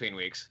solve it between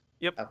weeks.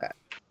 Yep. Okay.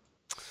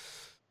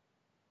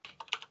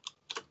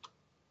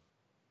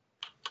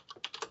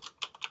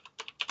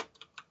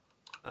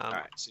 All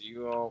right. So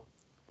you all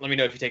let me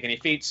know if you take any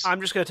feats.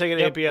 I'm just going to take an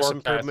Yep, ABS Warcaster.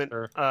 improvement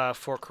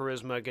for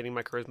charisma, getting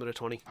my charisma to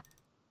 20.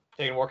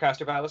 Taking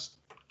Warcaster Vallus.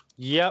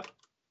 Yep.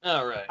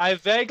 All right. I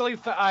vaguely,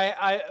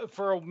 I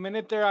for a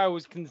minute there, I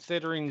was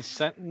considering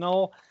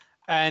Sentinel,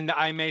 and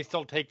I may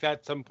still take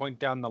that some point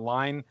down the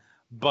line,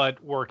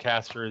 but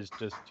Warcaster is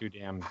just too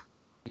damn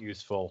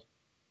useful.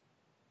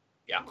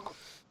 Yeah.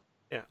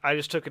 Yeah, I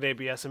just took an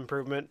ABS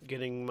improvement,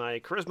 getting my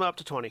charisma up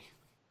to 20.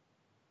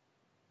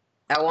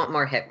 I want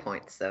more hit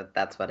points, so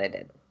that's what I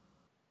did.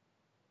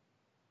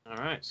 All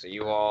right. So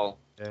you all.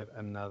 Get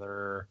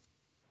another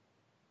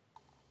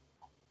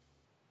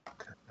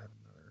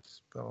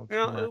spell. You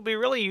know, it would be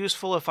really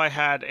useful if I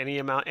had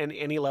any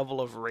level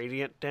of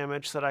radiant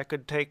damage that I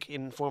could take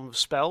in form of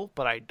spell,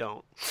 but I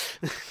don't.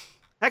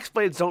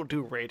 Hexblades don't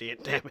do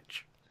radiant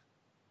damage.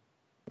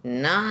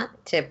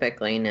 Not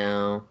typically,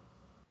 no.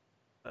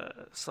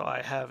 So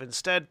I have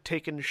instead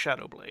taken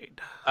Shadowblade.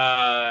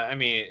 I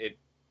mean, it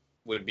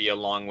would be a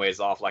long ways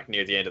off, like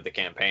near the end of the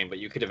campaign, but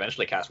you could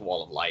eventually cast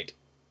Wall of Light.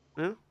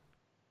 Yeah?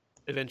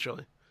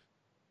 Eventually.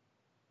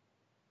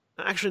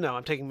 Actually, no,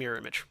 I'm taking Mirror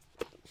Image.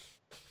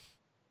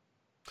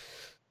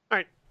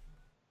 Alright.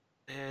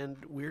 And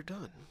we're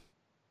done.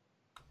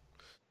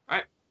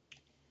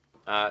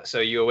 So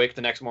you awake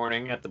the next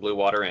morning at the Blue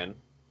Water Inn.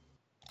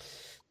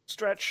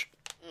 Stretch.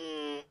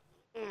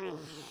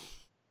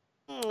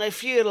 I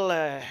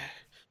feel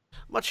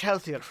much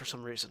healthier for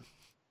some reason.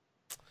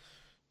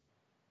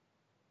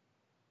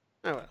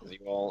 Oh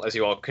well. As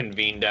you all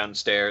convene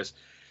downstairs.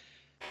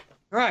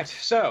 Right.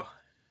 So,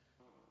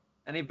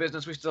 any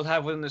business we still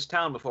have within this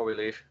town before we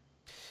leave?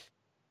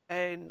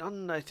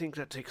 None, I think,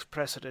 that takes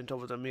precedent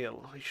over the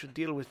meal. We should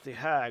deal with the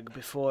hag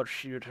before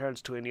she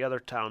returns to any other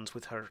towns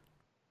with her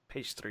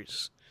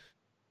pastries.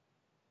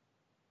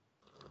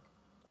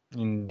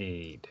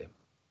 Indeed.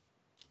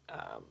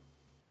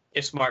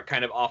 Ismark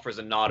kind of offers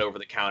a nod over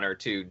the counter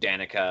to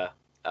Danica.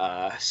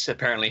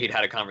 Apparently, he'd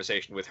had a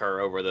conversation with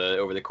her over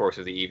the course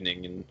of the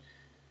evening, and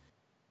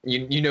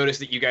you notice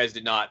that you guys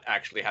did not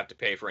actually have to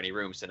pay for any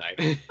rooms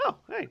tonight. Oh,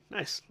 hey,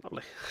 nice,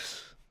 lovely.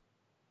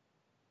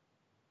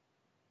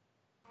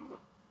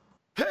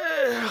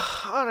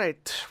 All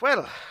right,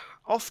 well,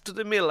 off to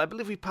the mill. I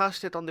believe we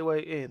passed it on the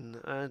way in.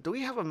 Do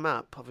we have a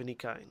map of any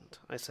kind?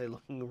 I say,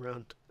 looking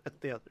around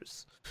at the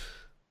others.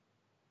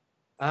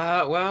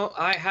 Well,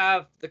 I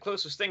have the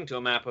closest thing to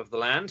a map of the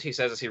land, he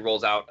says as he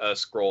rolls out a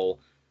scroll,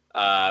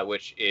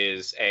 which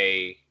is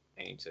I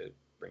need to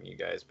bring you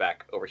guys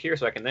back over here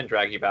so I can then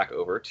drag you back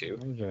over to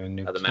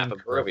the map of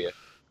Barovia.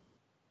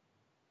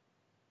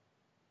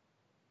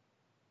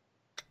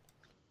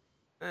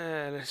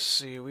 Let's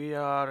see, we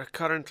are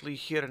currently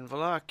here in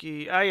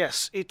Vallaki. Ah,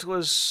 yes, it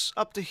was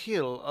up the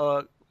hill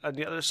on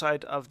the other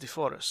side of the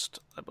forest,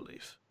 I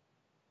believe.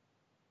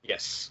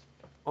 Yes.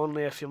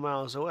 Only a few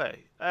miles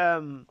away.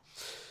 As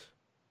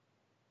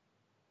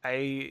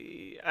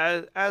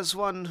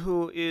one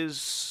who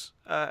is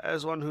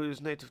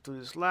native to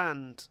this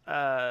land,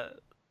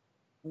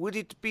 would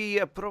it be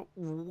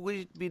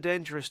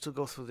dangerous to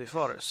go through the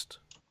forest?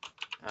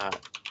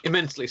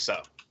 Immensely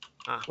so.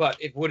 But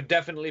it would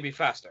definitely be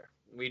faster.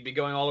 We'd be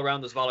going all around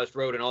this Vallus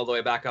road and all the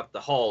way back up the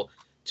hall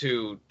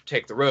to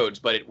take the roads,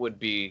 but it would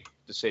be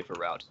the safer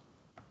route.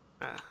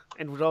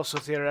 And would also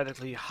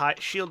theoretically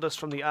shield us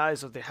from the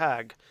eyes of the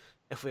hag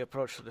if we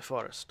approach the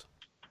forest.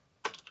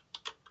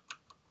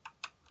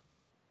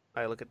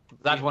 I look at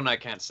that one. I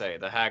can't say.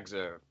 The hags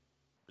are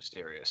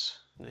mysterious.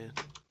 Yeah.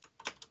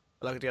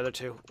 I look at the other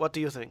two. What do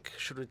you think?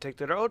 Should we take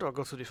the road or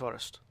go through the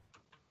forest?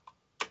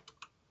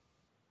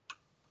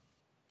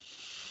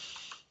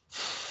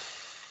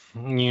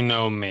 You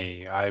know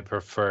me. I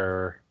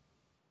prefer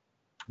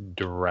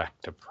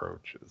direct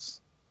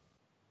approaches.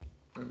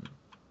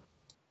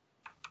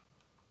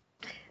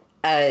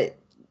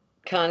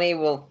 Connie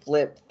will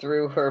flip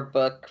through her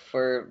book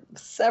for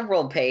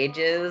several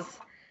pages.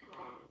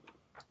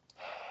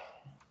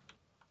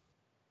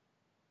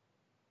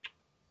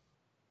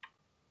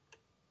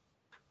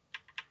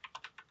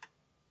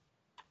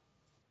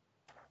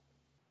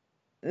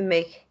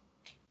 Make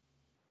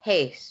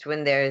haste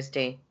when there is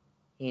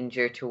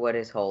danger to what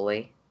is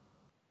holy.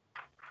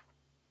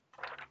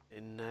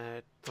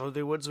 Through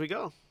the woods we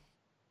go.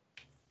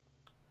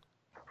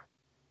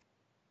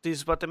 It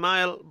is but a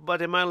mile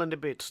and a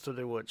bit to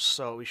the woods,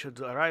 so we should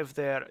arrive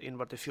there in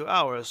but a few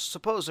hours,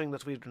 supposing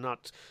that we do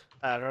not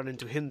run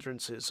into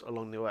hindrances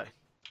along the way.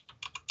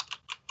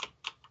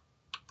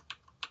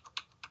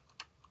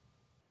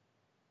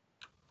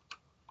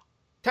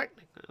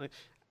 Technically,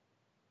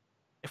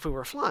 if we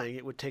were flying,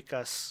 it would take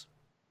us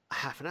a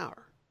half an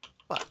hour,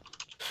 but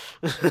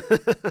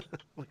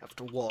we have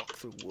to walk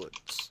through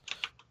woods.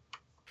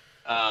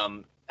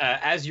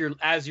 As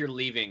you're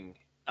leaving,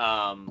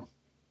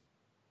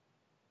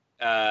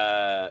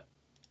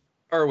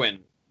 Erwin,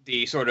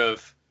 the sort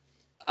of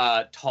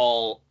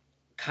tall,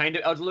 kind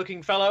of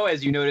out-looking fellow,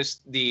 as you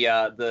notice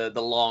the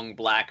long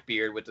black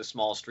beard with the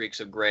small streaks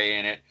of gray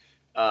in it,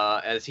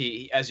 as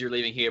you're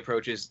leaving, he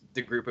approaches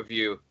the group of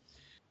you.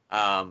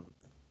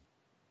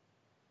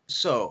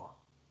 So,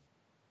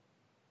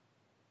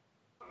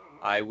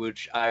 I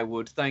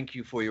would thank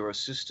you for your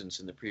assistance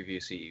in the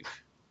previous eve.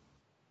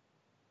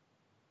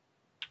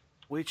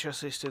 Which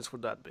assistance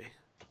would that be?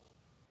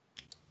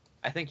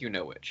 I think you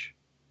know which.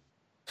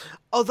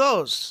 Oh,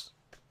 those!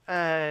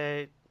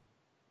 I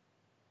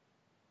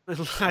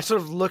sort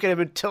of look at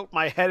him and tilt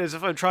my head as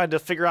if I'm trying to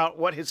figure out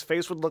what his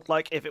face would look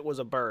like if it was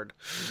a bird.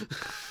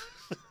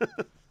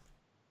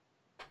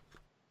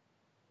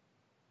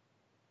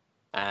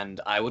 And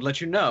I would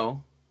let you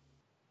know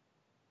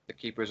the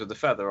Keepers of the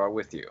Feather are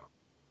with you.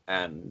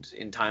 And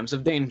in times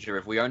of danger,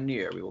 if we are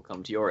near, we will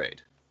come to your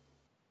aid.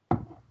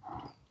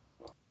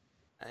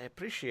 I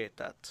appreciate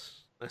that.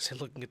 I say,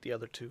 looking at the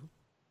other two.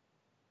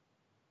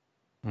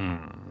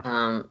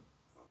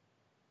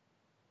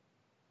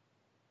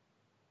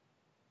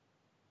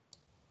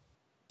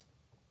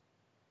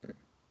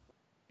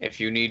 If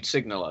you need,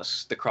 signal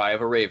us. The cry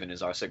of a raven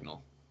is our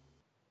signal.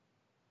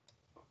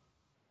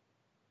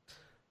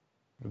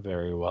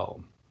 Very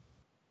well.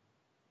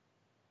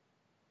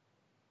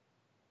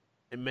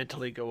 I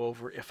mentally go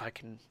over if I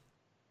can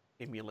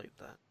emulate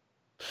that.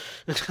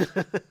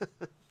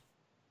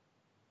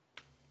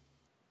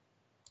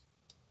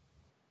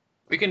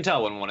 We can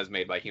tell when one is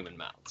made by human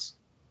mouths.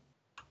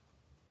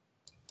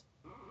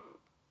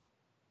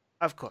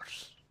 Of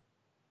course.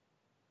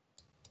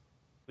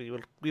 We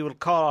will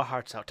call our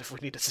hearts out if we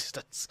need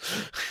assistance.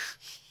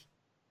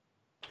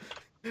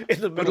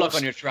 Good luck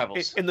on your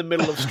travels. In the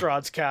middle of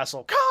Strahd's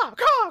castle. Caw,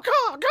 caw,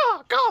 caw,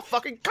 caw, caw,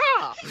 fucking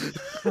caw!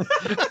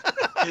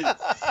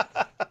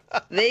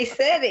 They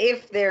said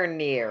if they're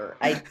near.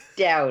 I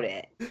doubt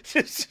it.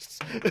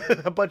 Just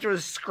a bunch of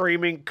us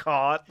screaming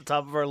caw at the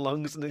top of our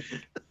lungs and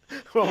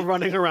we're all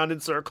running around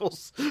in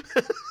circles.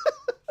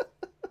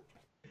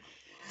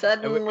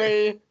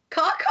 Suddenly,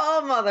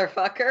 caw-caw,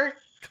 motherfucker.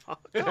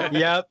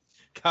 Yep.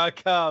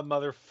 Caw-caw,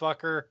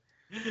 motherfucker.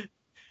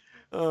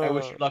 I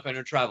wish you luck on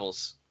your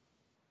travels.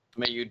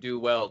 May you do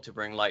well to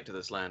bring light to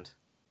this land.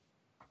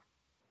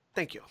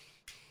 Thank you.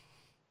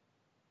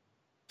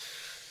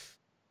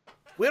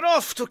 We're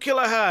off to kill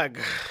a hag.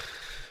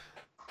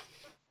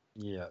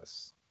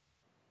 Yes.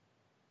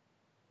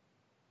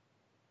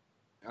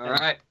 All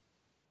right.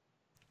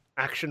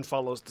 Action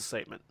follows the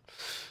statement.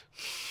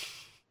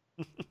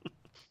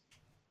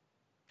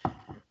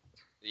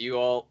 You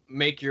all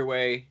make your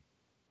way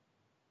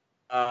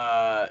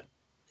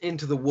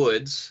into the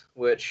woods,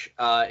 which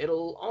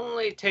it'll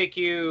only take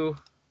you,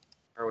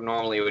 or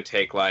normally it would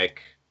take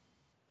like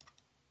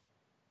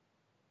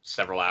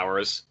several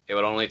hours. It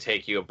would only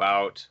take you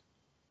about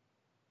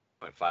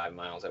 0.5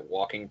 miles at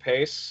walking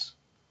pace.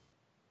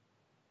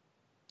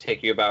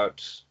 Take you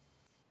about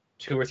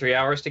 2 or 3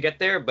 hours to get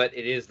there, but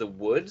it is the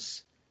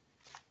woods.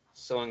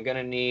 So I'm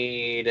gonna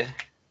need,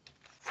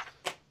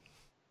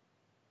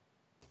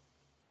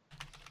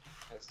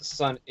 as the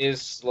sun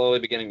is slowly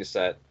beginning to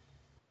set.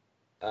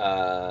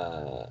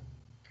 Oh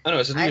no,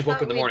 it's I just woke up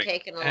thought in the we'd morning.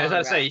 taken a As long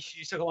I say, rest.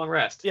 you took a long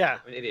rest. Yeah.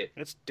 I'm an idiot.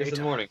 It's It's in the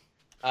daytime. morning.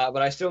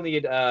 But I still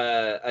need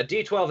a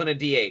D12 and a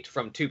D8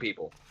 from 2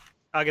 people.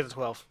 I'll get the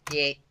 12.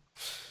 Yeah.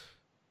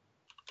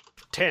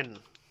 10.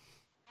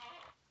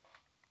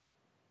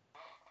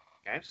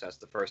 Okay, so that's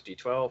the first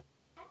D12.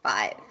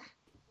 5. I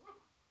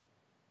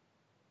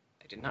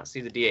did not see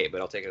the D8,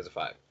 but I'll take it as a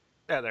 5.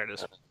 Yeah, there it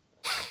is.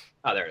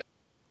 Oh, there it is.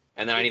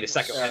 And then I need a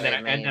second. Sorry,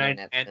 And my then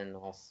internet's and been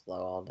all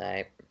slow all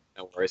day.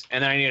 no worries.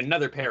 And then I need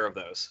another pair of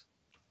those.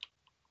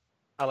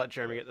 I'll let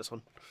Jeremy get this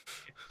one.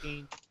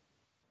 15.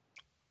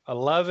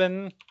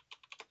 11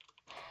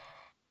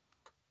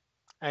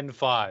 and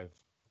 5.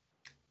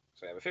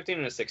 So I have a 15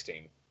 and a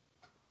 16.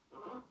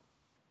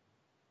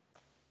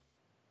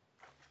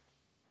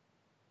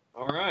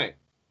 All right.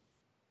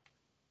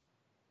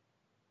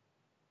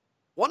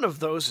 One of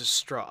those is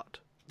Strahd.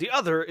 The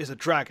other is a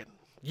dragon.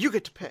 You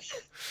get to pick,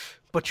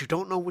 but you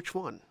don't know which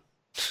one.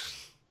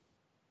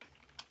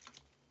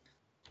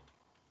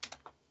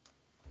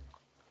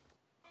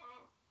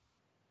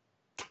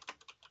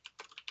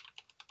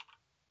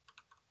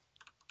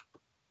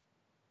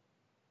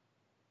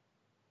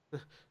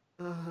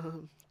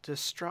 Does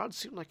Strahd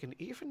seem like an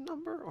even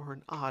number or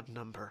an odd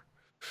number?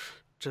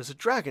 Does a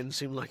dragon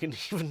seem like an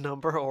even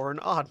number or an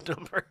odd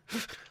number?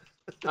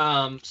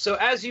 So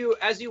as you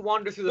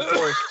wander through the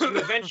forest, you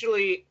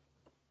eventually,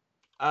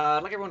 I'd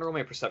like everyone to roll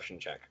me a perception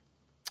check.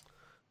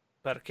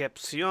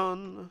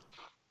 Percepción.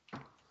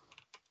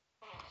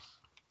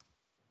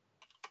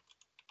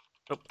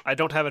 Oh, I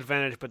don't have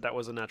advantage, but that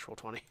was a natural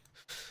 20.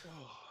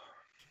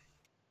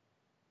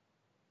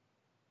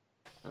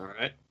 All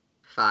right.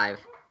 5.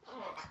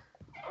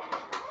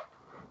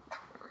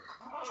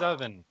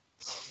 7.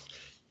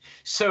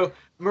 So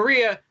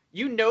Maria,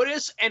 you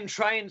notice and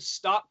try and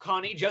stop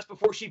Connie just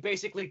before she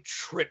basically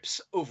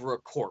trips over a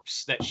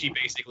corpse that she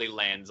basically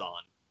lands on.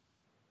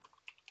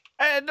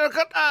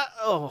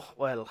 Oh,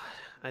 well,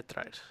 I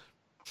tried.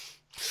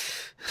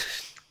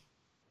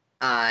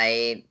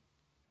 I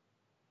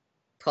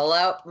pull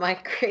out my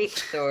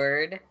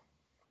greatsword.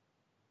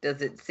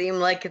 Does it seem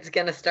like it's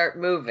gonna start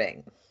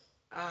moving?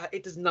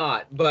 It does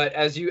not. But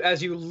as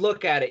you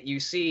look at it, you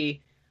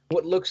see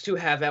what looks to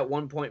have at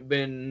one point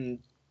been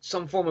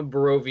some form of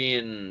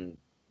Barovian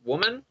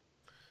woman.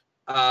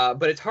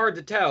 But it's hard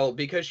to tell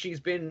because she's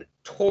been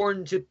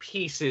torn to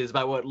pieces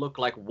by what look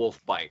like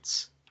wolf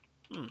bites.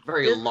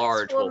 Very Does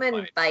large this woman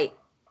wolf bites.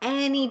 by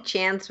any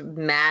chance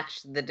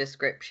match the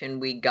description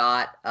we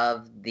got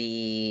of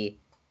the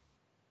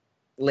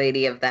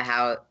lady of the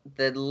house,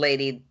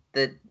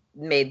 the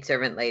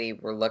maidservant lady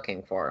we're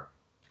looking for?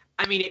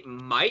 I mean, it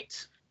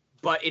might,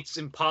 but it's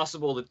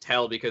impossible to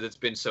tell because it's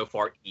been so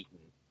far eaten.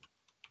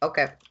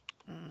 Okay.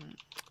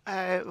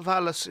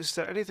 Vallus, is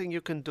there anything you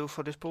can do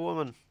for this poor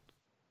woman?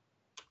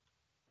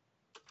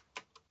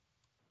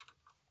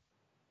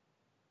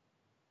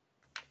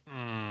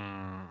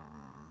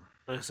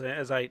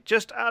 As I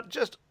just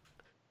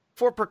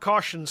for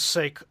precaution's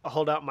sake,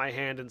 hold out my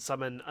hand and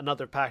summon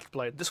another packed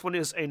blade. This one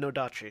is a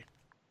Nodachi.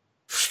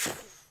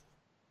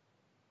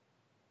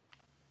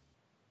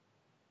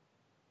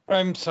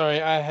 I'm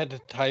sorry, I had to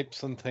type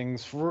some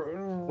things.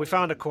 We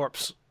found a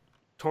corpse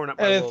torn up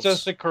by And it's wolves.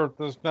 just a corpse.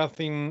 There's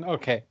nothing.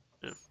 Okay.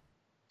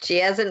 She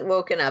hasn't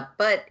woken up,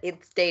 but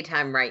it's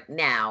daytime right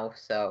now,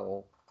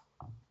 so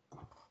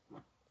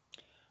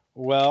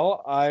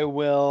Well, I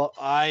will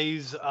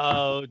eyes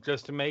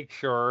just to make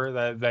sure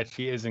that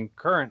she isn't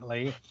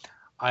currently.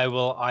 I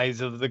will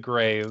eyes of the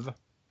grave.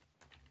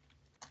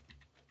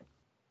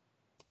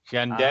 She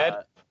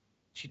undead,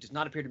 She does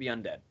not appear to be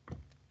undead.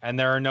 and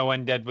there are no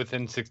undead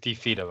within 60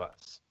 feet of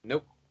us.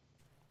 Nope.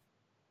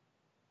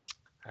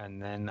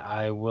 And then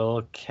I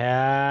will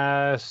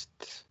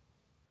cast.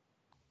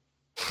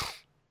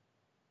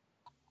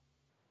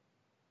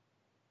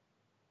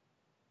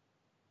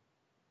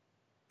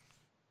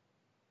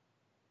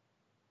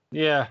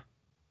 Yeah.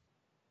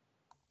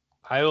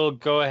 I will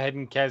go ahead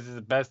and cast it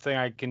the best thing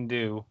I can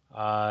do.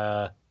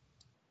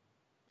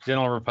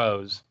 Gentle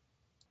Repose.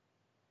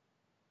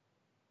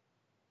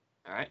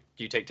 All right.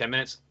 Do you take 10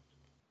 minutes?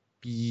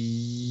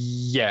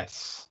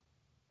 Yes.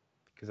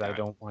 Because I Alright.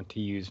 don't want to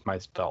use my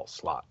spell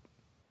slot.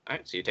 All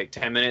right. So you take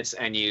 10 minutes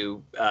and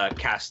you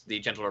cast the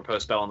Gentle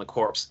Repose spell on the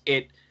corpse.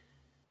 It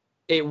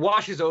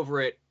washes over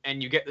it,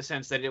 and you get the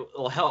sense that it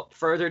will help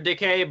further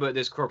decay, but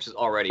this corpse is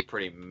already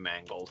pretty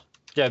mangled.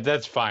 Yeah,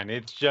 that's fine.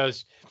 It's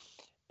just,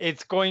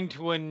 it's going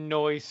to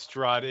annoy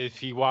Strahd if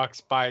he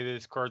walks by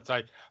this corpse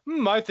like,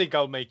 I think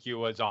I'll make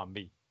you a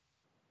zombie.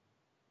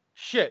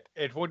 Shit,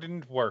 it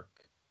wouldn't work.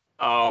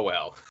 Oh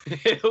well,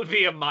 it'll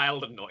be a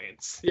mild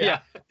annoyance.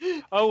 Yeah.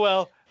 Oh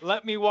well,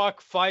 let me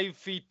walk 5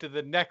 feet to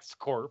the next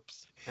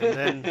corpse. And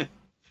then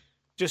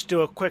just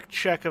do a quick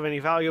check of any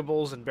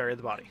valuables and bury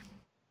the body.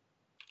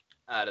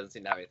 It doesn't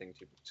seem to have anything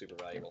super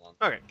valuable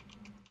on. Okay.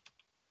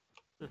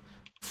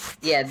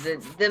 Yeah,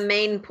 the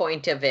main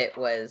point of it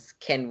was,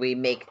 can we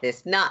make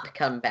this not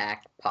come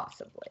back,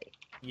 possibly?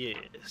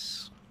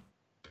 Yes.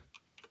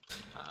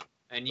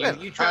 And Well,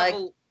 you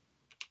travel.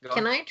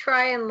 Can I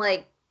try and,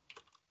 like...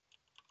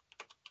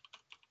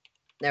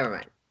 Never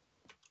mind.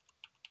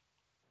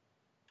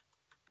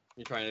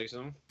 You trying to do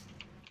something?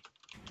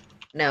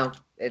 No,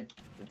 it's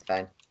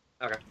fine.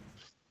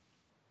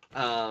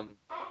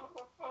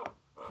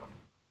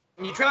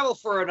 You travel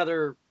for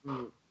another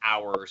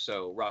hour or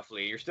so,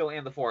 roughly. You're still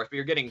in the forest, but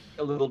you're getting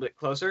a little bit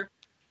closer.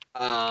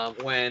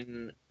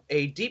 When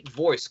a deep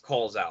voice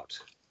calls out,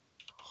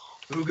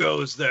 "Who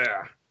goes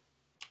there?"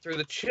 Through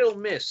the chill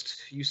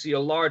mist, you see a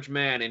large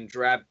man in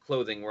drab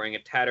clothing wearing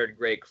a tattered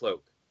gray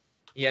cloak.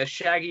 He has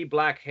shaggy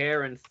black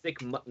hair and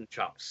thick mutton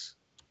chops.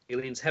 He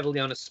leans heavily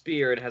on a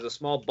spear and has a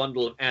small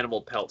bundle of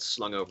animal pelts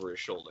slung over his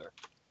shoulder.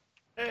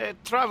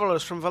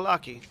 Travelers from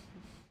Vallaki.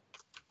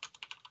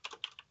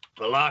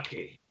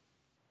 Vallaki.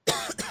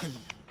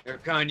 Your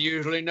kind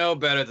usually know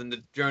better than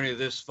to journey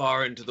this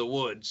far into the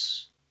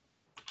woods.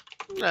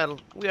 Well,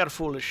 we are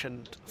foolish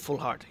and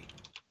foolhardy.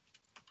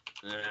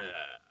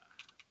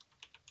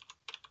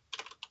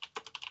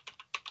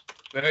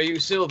 Bear you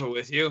silver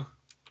with you?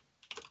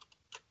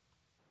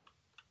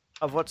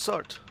 Of what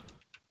sort?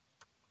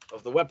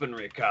 Of the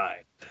weaponry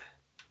kind.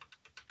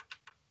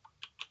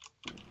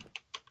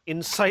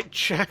 Insight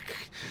check.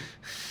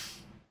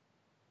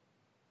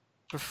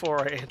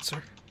 Before I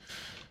answer.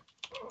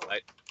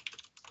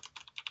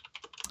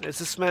 Is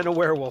this man a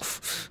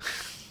werewolf?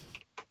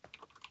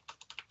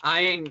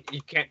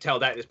 You can't tell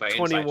that just by insight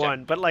 21,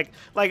 check. but like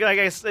I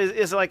guess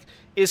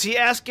is he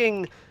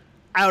asking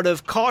out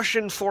of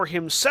caution for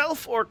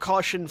himself or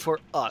caution for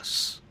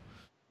us?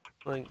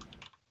 Like,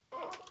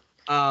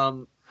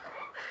 Let's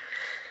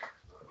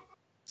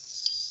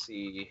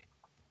see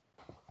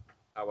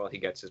how well he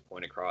gets his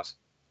point across.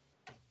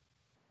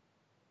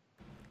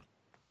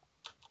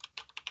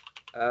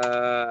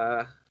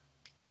 The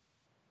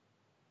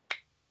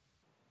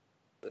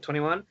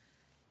 21.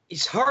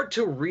 He's hard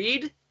to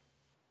read,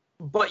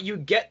 but you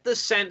get the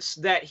sense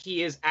that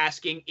he is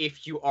asking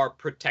if you are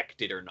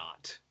protected or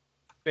not.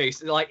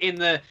 Basically, like in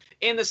the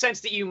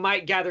sense that you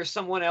might gather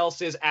someone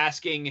else is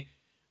asking,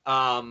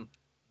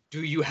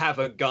 do you have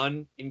a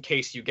gun in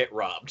case you get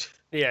robbed?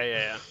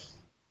 yeah.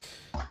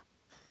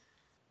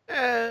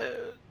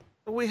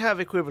 We have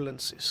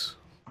equivalencies.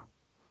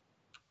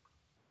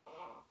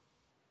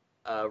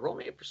 Roll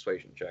me a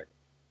persuasion check.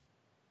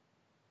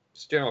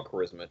 Just general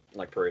charisma,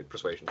 like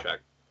persuasion check.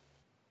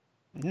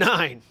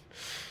 9.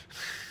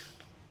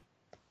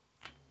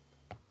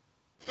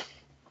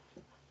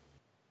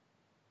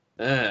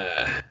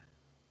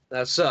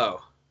 That's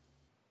so.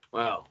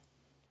 Well,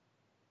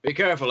 be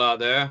careful out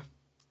there.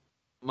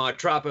 My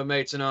trapper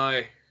mates and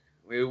I,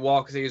 we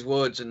walk these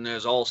woods, and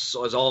there's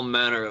all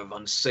manner of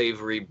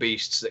unsavory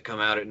beasts that come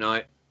out at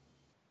night.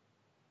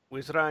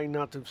 We're trying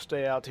not to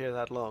stay out here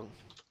that long.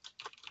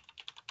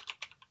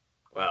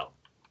 Well,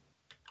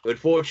 good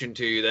fortune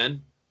to you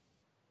then.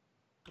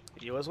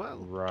 You as well.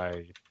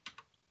 Right.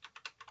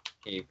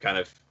 He kind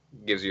of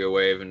gives you a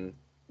wave and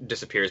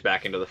disappears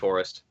back into the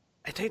forest.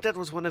 I think that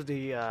was one of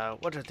the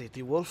what are they?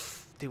 The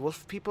wolf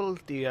people?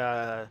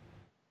 The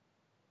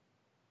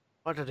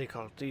what are they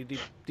called? The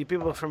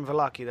people from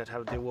Vallaki that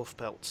have the wolf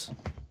pelts.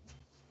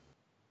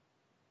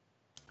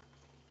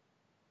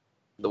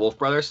 The Wolf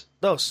Brothers?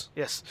 Those,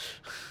 yes.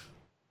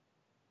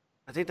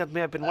 I think that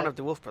may have been one of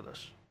the Wolf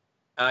Brothers.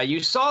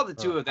 You saw the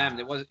two of them.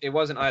 It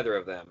wasn't either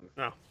of them.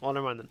 Oh, well,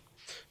 never mind then.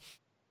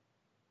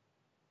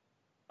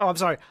 Oh, I'm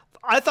sorry.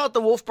 I thought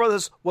the Wolf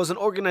Brothers was an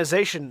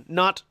organization,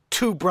 not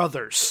two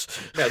brothers.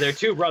 No, they're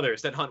two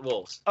brothers that hunt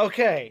wolves.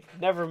 Okay,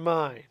 never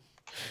mind.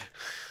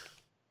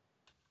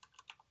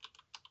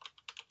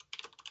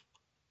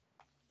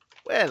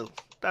 Well,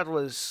 that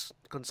was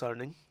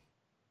concerning.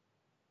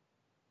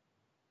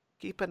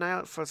 Keep an eye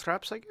out for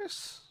traps, I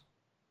guess?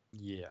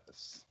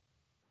 Yes.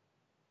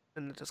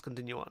 And let us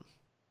continue on.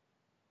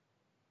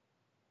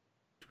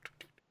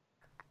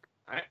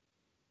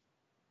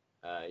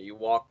 You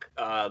walk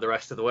the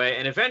rest of the way,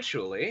 and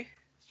eventually,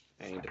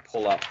 I need to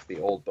pull up the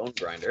old bone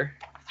grinder.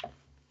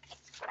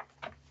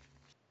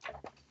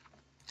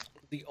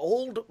 The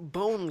old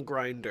bone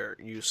grinder,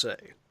 you say?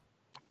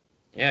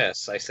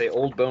 Yes, I say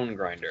old bone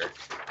grinder.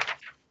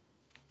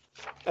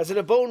 As in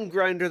a bone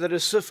grinder that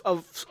is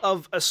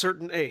of a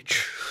certain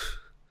age.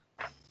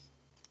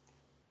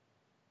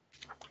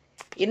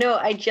 You know,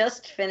 I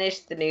just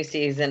finished the new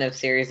season of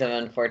Series of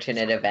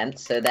Unfortunate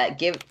Events, so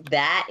that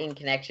in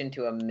connection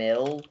to a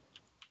mill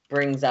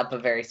brings up a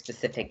very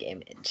specific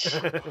image.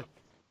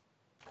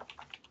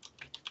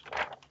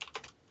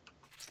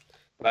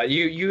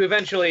 You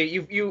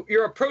eventually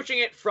you're approaching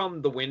it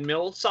from the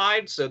windmill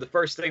side. So the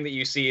first thing that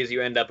you see as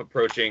you end up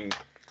approaching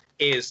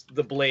is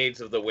the blades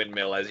of the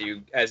windmill as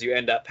you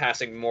end up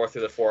passing more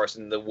through the forest,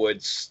 and the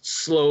woods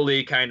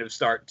slowly kind of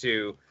start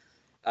to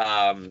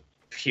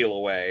peel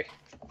away.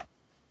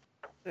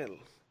 Well,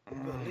 I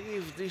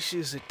believe this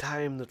is a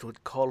time that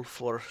would call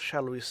for,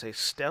 shall we say,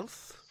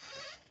 stealth.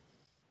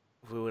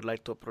 We would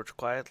like to approach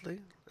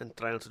quietly and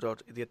try not to draw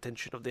the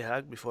attention of the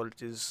hag before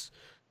it is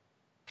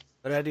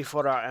ready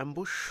for our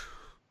ambush.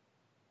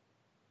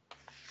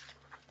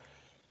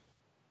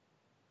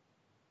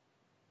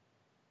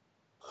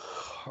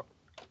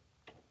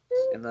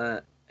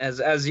 And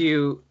as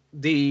you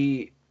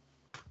the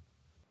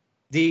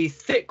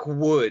thick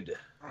wood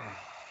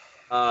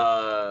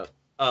of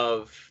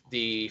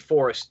the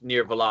forest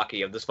near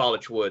Vallaki, of the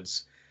Svalich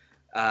woods,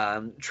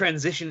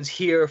 transitions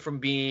here from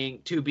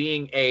being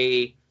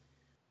a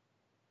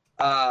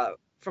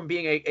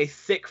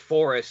thick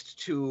forest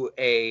to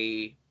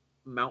a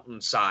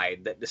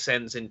mountainside that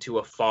descends into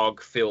a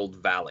fog-filled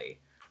valley.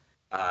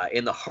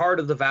 In the heart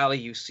of the valley,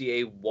 you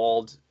see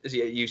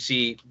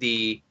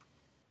the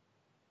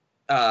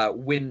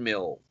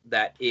windmill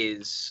that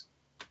is.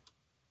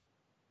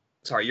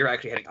 Sorry, you're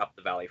actually heading up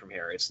the valley from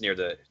here. It's near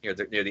the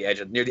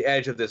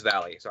edge of this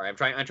valley. Sorry, I'm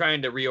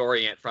trying to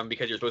reorient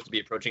because you're supposed to be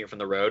approaching it from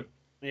the road.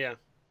 Yeah.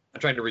 I'm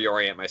trying to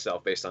reorient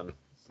myself based on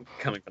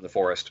coming from the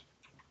forest.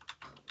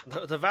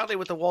 The valley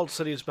with the walled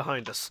city is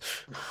behind us.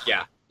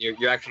 Yeah,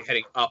 you're actually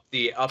heading up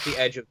the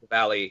edge of the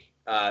valley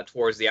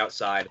towards the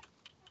outside.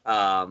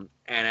 And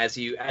as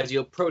you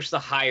approach the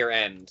higher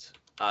end,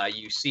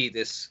 you see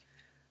this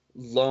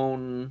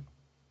lone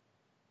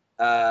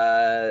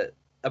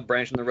a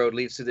branch in the road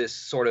leads to this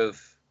sort of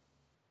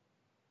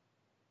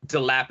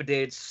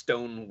dilapidated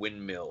stone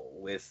windmill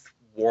with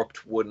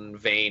warped wooden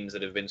vanes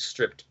that have been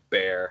stripped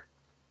bare.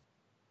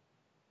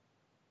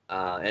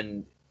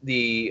 And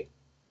the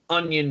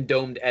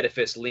onion-domed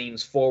edifice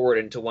leans forward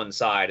into one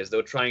side as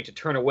though trying to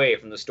turn away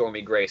from the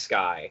stormy gray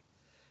sky.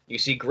 You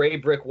see gray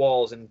brick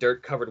walls and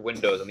dirt-covered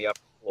windows on the upper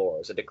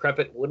floors. A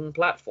decrepit wooden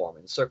platform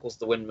encircles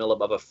the windmill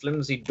above a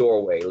flimsy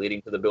doorway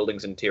leading to the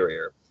building's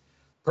interior.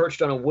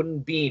 Perched on a wooden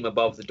beam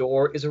above the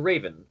door is a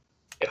raven.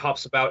 It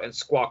hops about and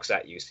squawks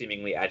at you,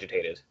 seemingly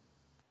agitated.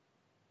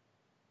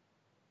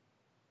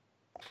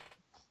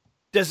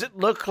 Does it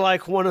look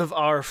like one of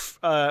our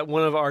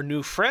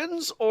new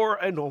friends or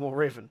a normal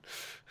raven?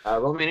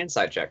 Roll me an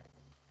insight check.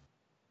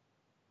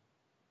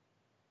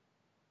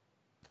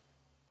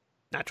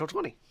 Natural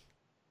 20.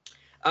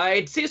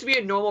 It seems to be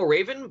a normal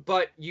raven,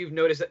 but you've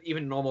noticed that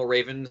even normal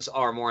ravens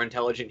are more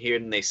intelligent here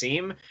than they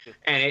seem,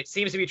 and it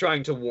seems to be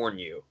trying to warn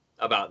you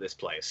about this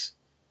place.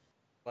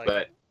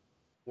 But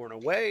warn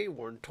away,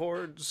 warn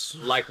towards.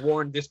 Like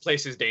warn, this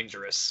place is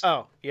dangerous.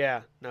 Oh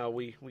yeah, no,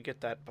 we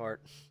get that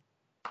part.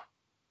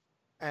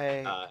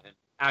 And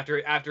after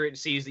it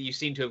sees that you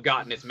seem to have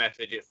gotten its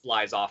message, it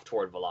flies off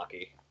toward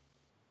Vallaki.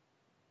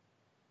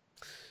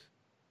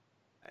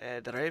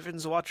 The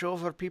ravens watch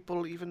over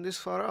people even this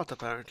far out,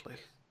 apparently.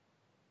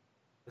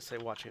 Let's say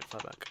watching it fly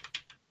back.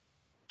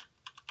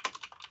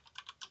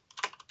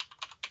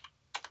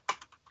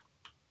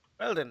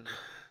 Well then.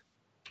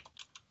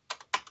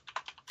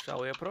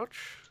 Shall we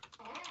approach?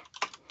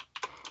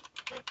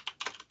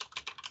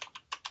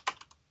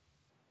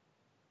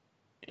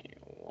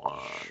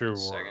 Sure.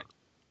 Second.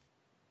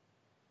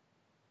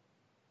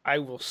 I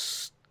will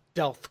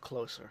stealth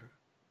closer.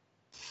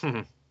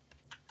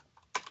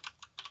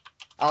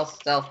 I'll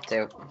stealth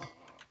too.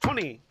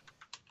 20.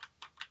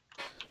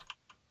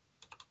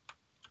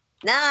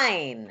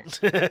 9.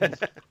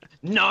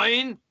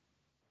 9?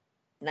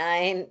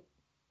 9.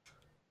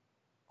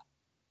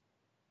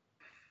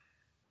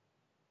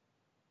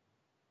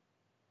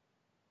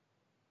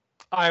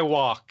 I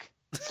walk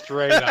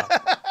straight up.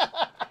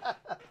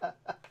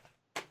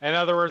 In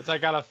other words, I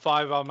got a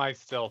 5 on my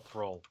stealth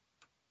roll.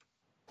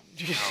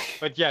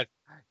 But yes,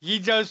 he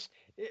just.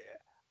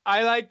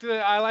 I like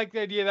the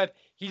idea that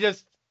he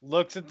just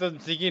looks at them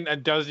thinking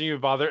and doesn't even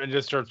bother and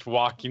just starts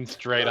walking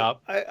straight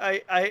up.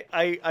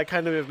 I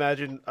kind of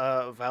imagine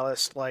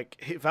Vallus, like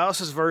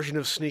Vallus's version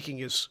of sneaking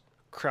is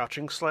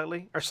crouching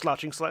slightly or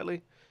slouching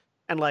slightly,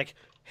 and like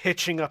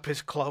hitching up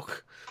his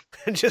cloak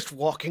and just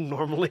walking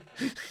normally.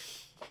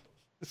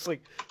 It's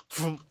like,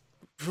 vroom.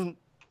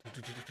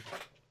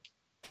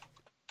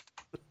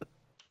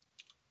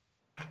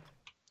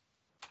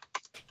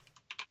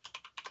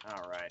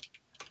 All right.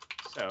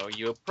 So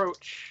you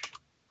approach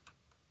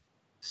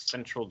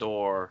central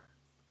door,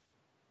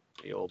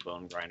 the old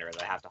bone grinder.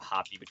 I have to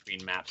hop you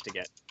between maps to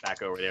get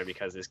back over there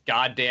because this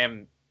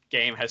goddamn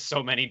game has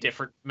so many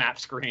different map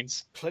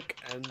screens. Click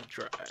and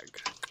drag.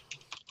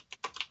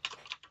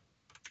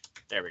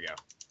 There we go.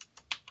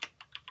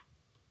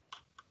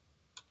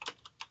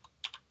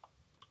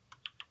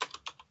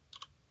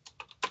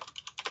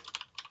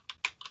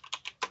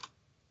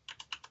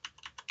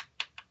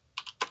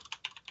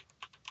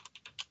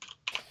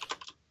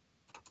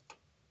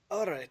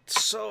 Alright,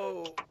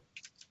 so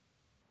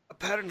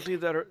apparently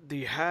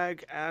the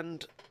hag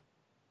and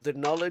The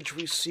knowledge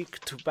we seek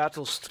to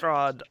battle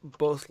Strahd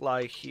both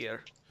lie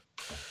here.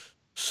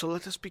 So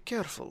let us be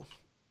careful.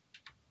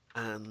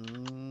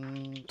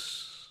 And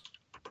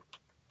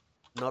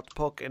not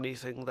poke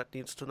anything that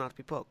needs to not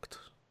be poked.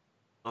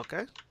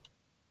 Okay?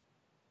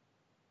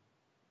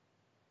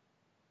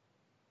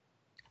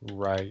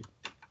 Right.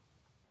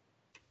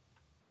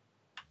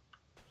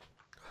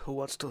 Who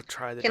wants to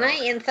try the Can dog?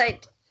 I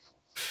insight?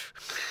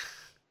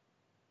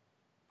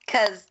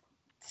 Because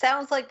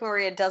sounds like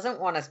Maria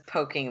doesn't want us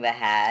poking the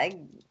hag.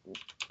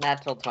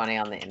 Natural 20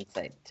 on the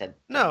insight to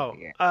No,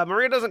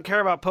 Maria doesn't care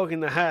about poking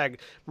the hag.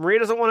 Maria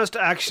doesn't want us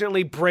to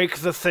accidentally break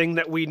the thing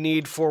that we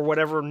need for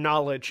whatever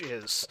knowledge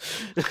is.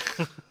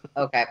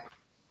 Okay.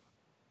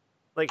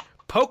 Like,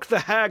 poke the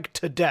hag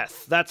to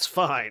death. That's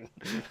fine.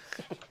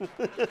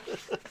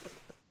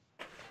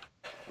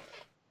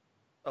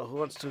 Oh, who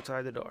wants to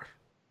try the door?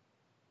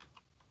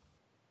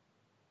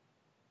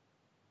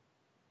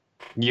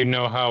 You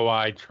know how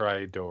I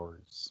try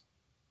doors.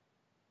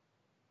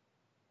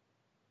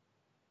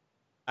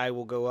 I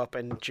will go up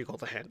and jiggle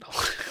the handle.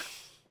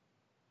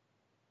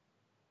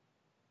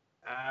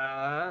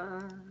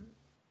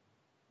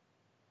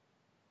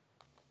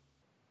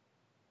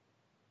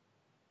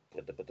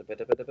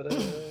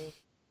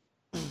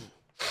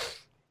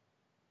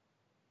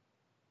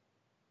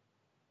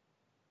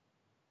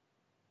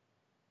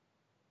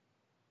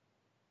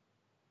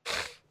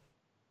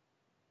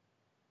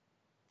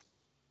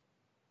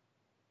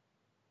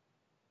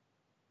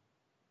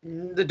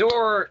 The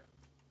door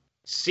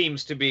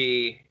seems to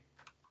be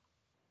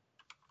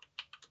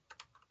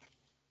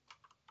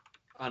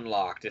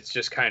unlocked. It's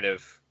just kind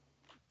of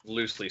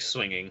loosely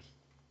swinging.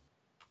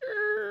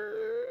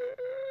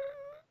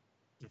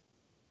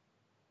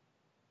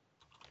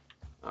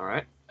 All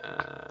right.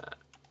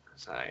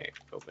 As I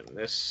open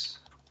this,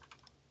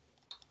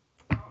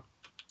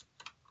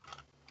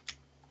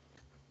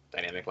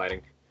 dynamic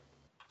lighting.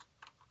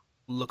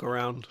 Look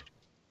around.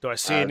 Do I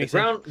see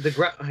anything? The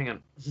ground. Hang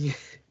on.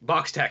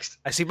 Box text.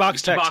 I see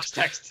box text. Box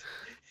text.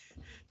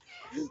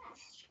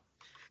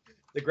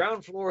 The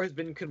ground floor has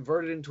been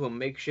converted into a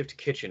makeshift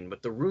kitchen,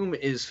 but the room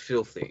is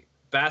filthy.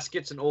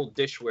 Baskets and old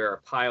dishware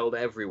are piled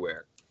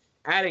everywhere.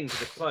 Adding to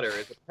the clutter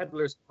is a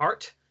peddler's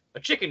cart, a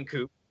chicken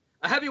coop,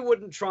 a heavy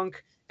wooden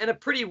trunk, and a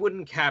pretty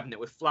wooden cabinet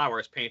with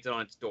flowers painted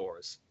on its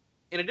doors.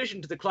 In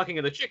addition to the clucking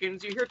of the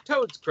chickens, you hear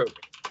toads croaking.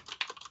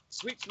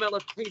 Sweet smell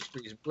of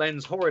pastries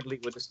blends horridly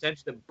with the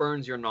stench that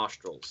burns your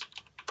nostrils.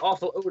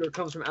 Awful odor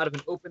comes from out of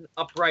an open,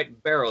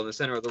 upright barrel in the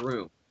center of the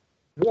room.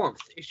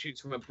 Warmth issues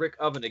from a brick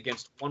oven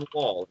against one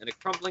wall, and a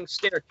crumbling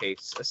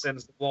staircase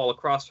ascends the wall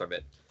across from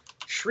it.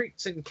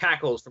 Shrieks and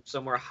cackles from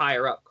somewhere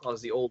higher up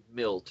cause the old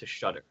mill to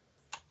shudder.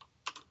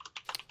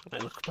 I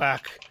look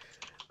back.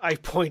 I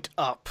point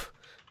up.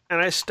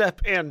 And I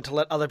step in to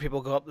let other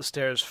people go up the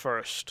stairs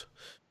first.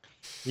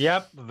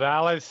 Yep,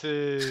 Vallus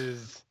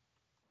is...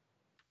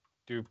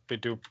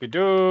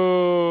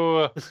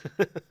 Doopy-doopy-doo.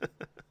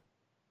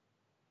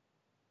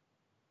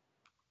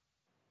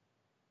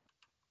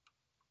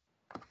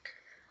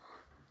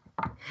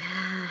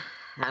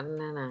 I don't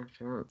know.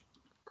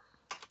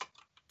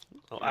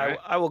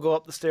 I will go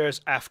up the stairs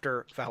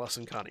after Vallus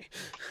and Connie.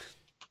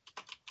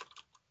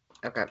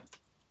 Okay.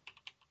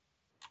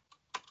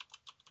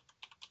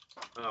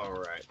 All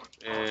right.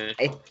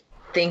 I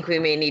think we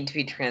may need to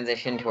be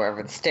transitioned to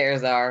wherever the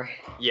stairs are.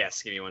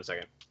 Yes, give me 1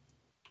 second.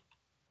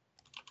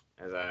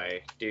 As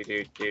I do.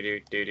 The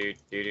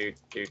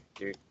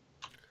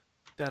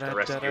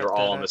rest of you are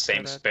all in the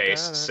same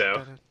space,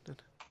 so.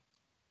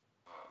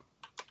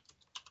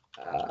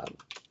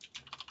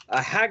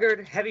 A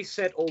haggard,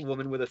 heavy-set old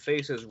woman with a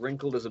face as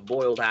wrinkled as a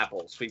boiled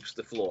apple sweeps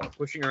the floor,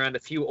 pushing around a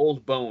few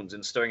old bones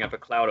and stirring up a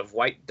cloud of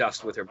white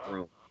dust with her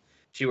broom.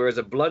 She wears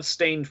a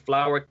blood-stained,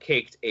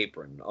 flour-caked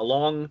apron. A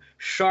long,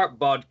 sharp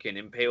bodkin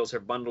impales her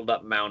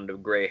bundled-up mound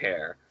of gray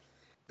hair.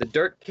 The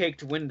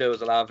dirt-caked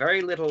windows allow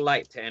very little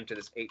light to enter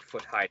this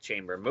 8-foot-high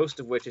chamber, most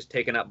of which is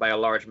taken up by a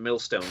large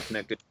millstone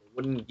connected to a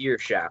wooden gear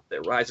shaft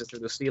that rises through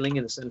the ceiling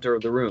in the center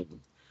of the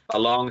room. A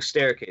long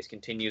staircase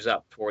continues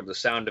up toward the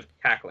sound of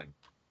cackling.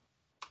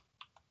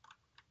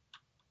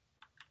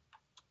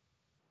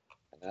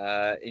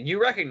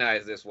 You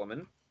recognize this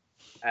woman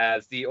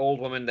as the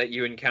old woman that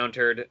you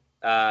encountered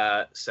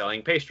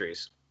selling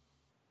pastries.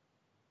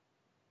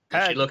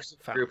 She looks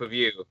at a group of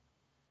you.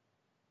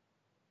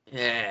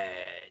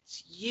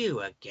 It's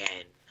you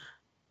again.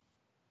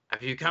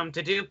 Have you come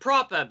to do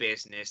proper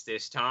business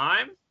this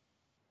time?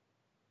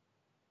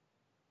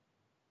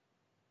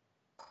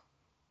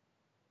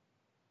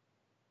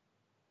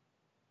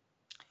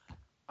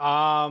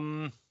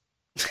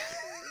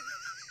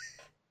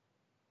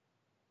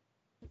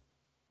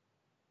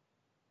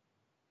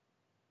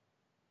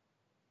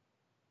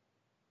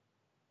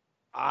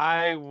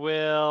 I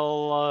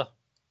will...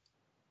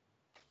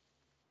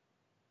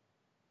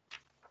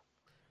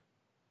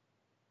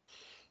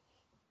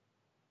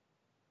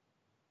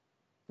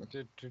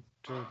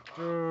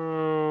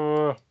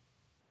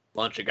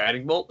 Launch a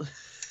guiding bolt?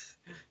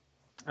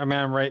 I mean,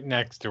 I'm right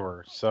next to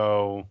her,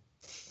 so...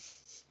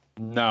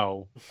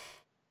 No.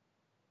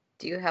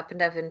 Do you happen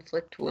to have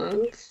inflict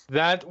wounds?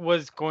 That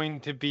was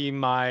going to be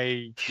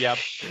my yep.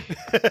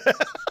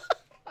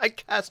 I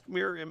cast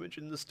mirror image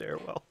in the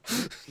stairwell.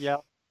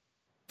 Yep.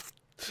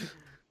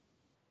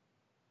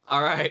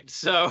 All right,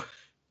 so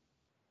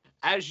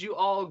as you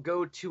all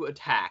go to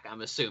attack,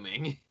 I'm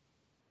assuming.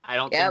 I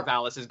don't think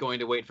Vallus is going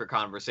to wait for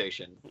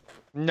conversation.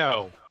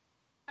 No.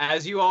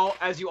 As you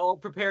all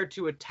prepare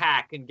to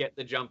attack and get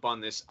the jump on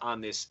this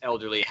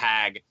elderly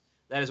hag,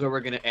 that is where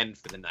we're going to end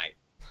for the night.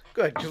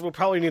 Good, because we'll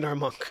probably need our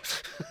monk.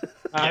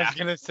 I was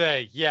gonna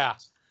say, yeah.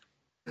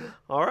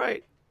 All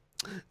right.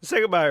 Say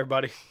goodbye,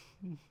 everybody.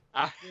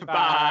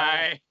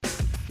 Bye.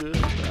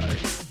 Goodbye.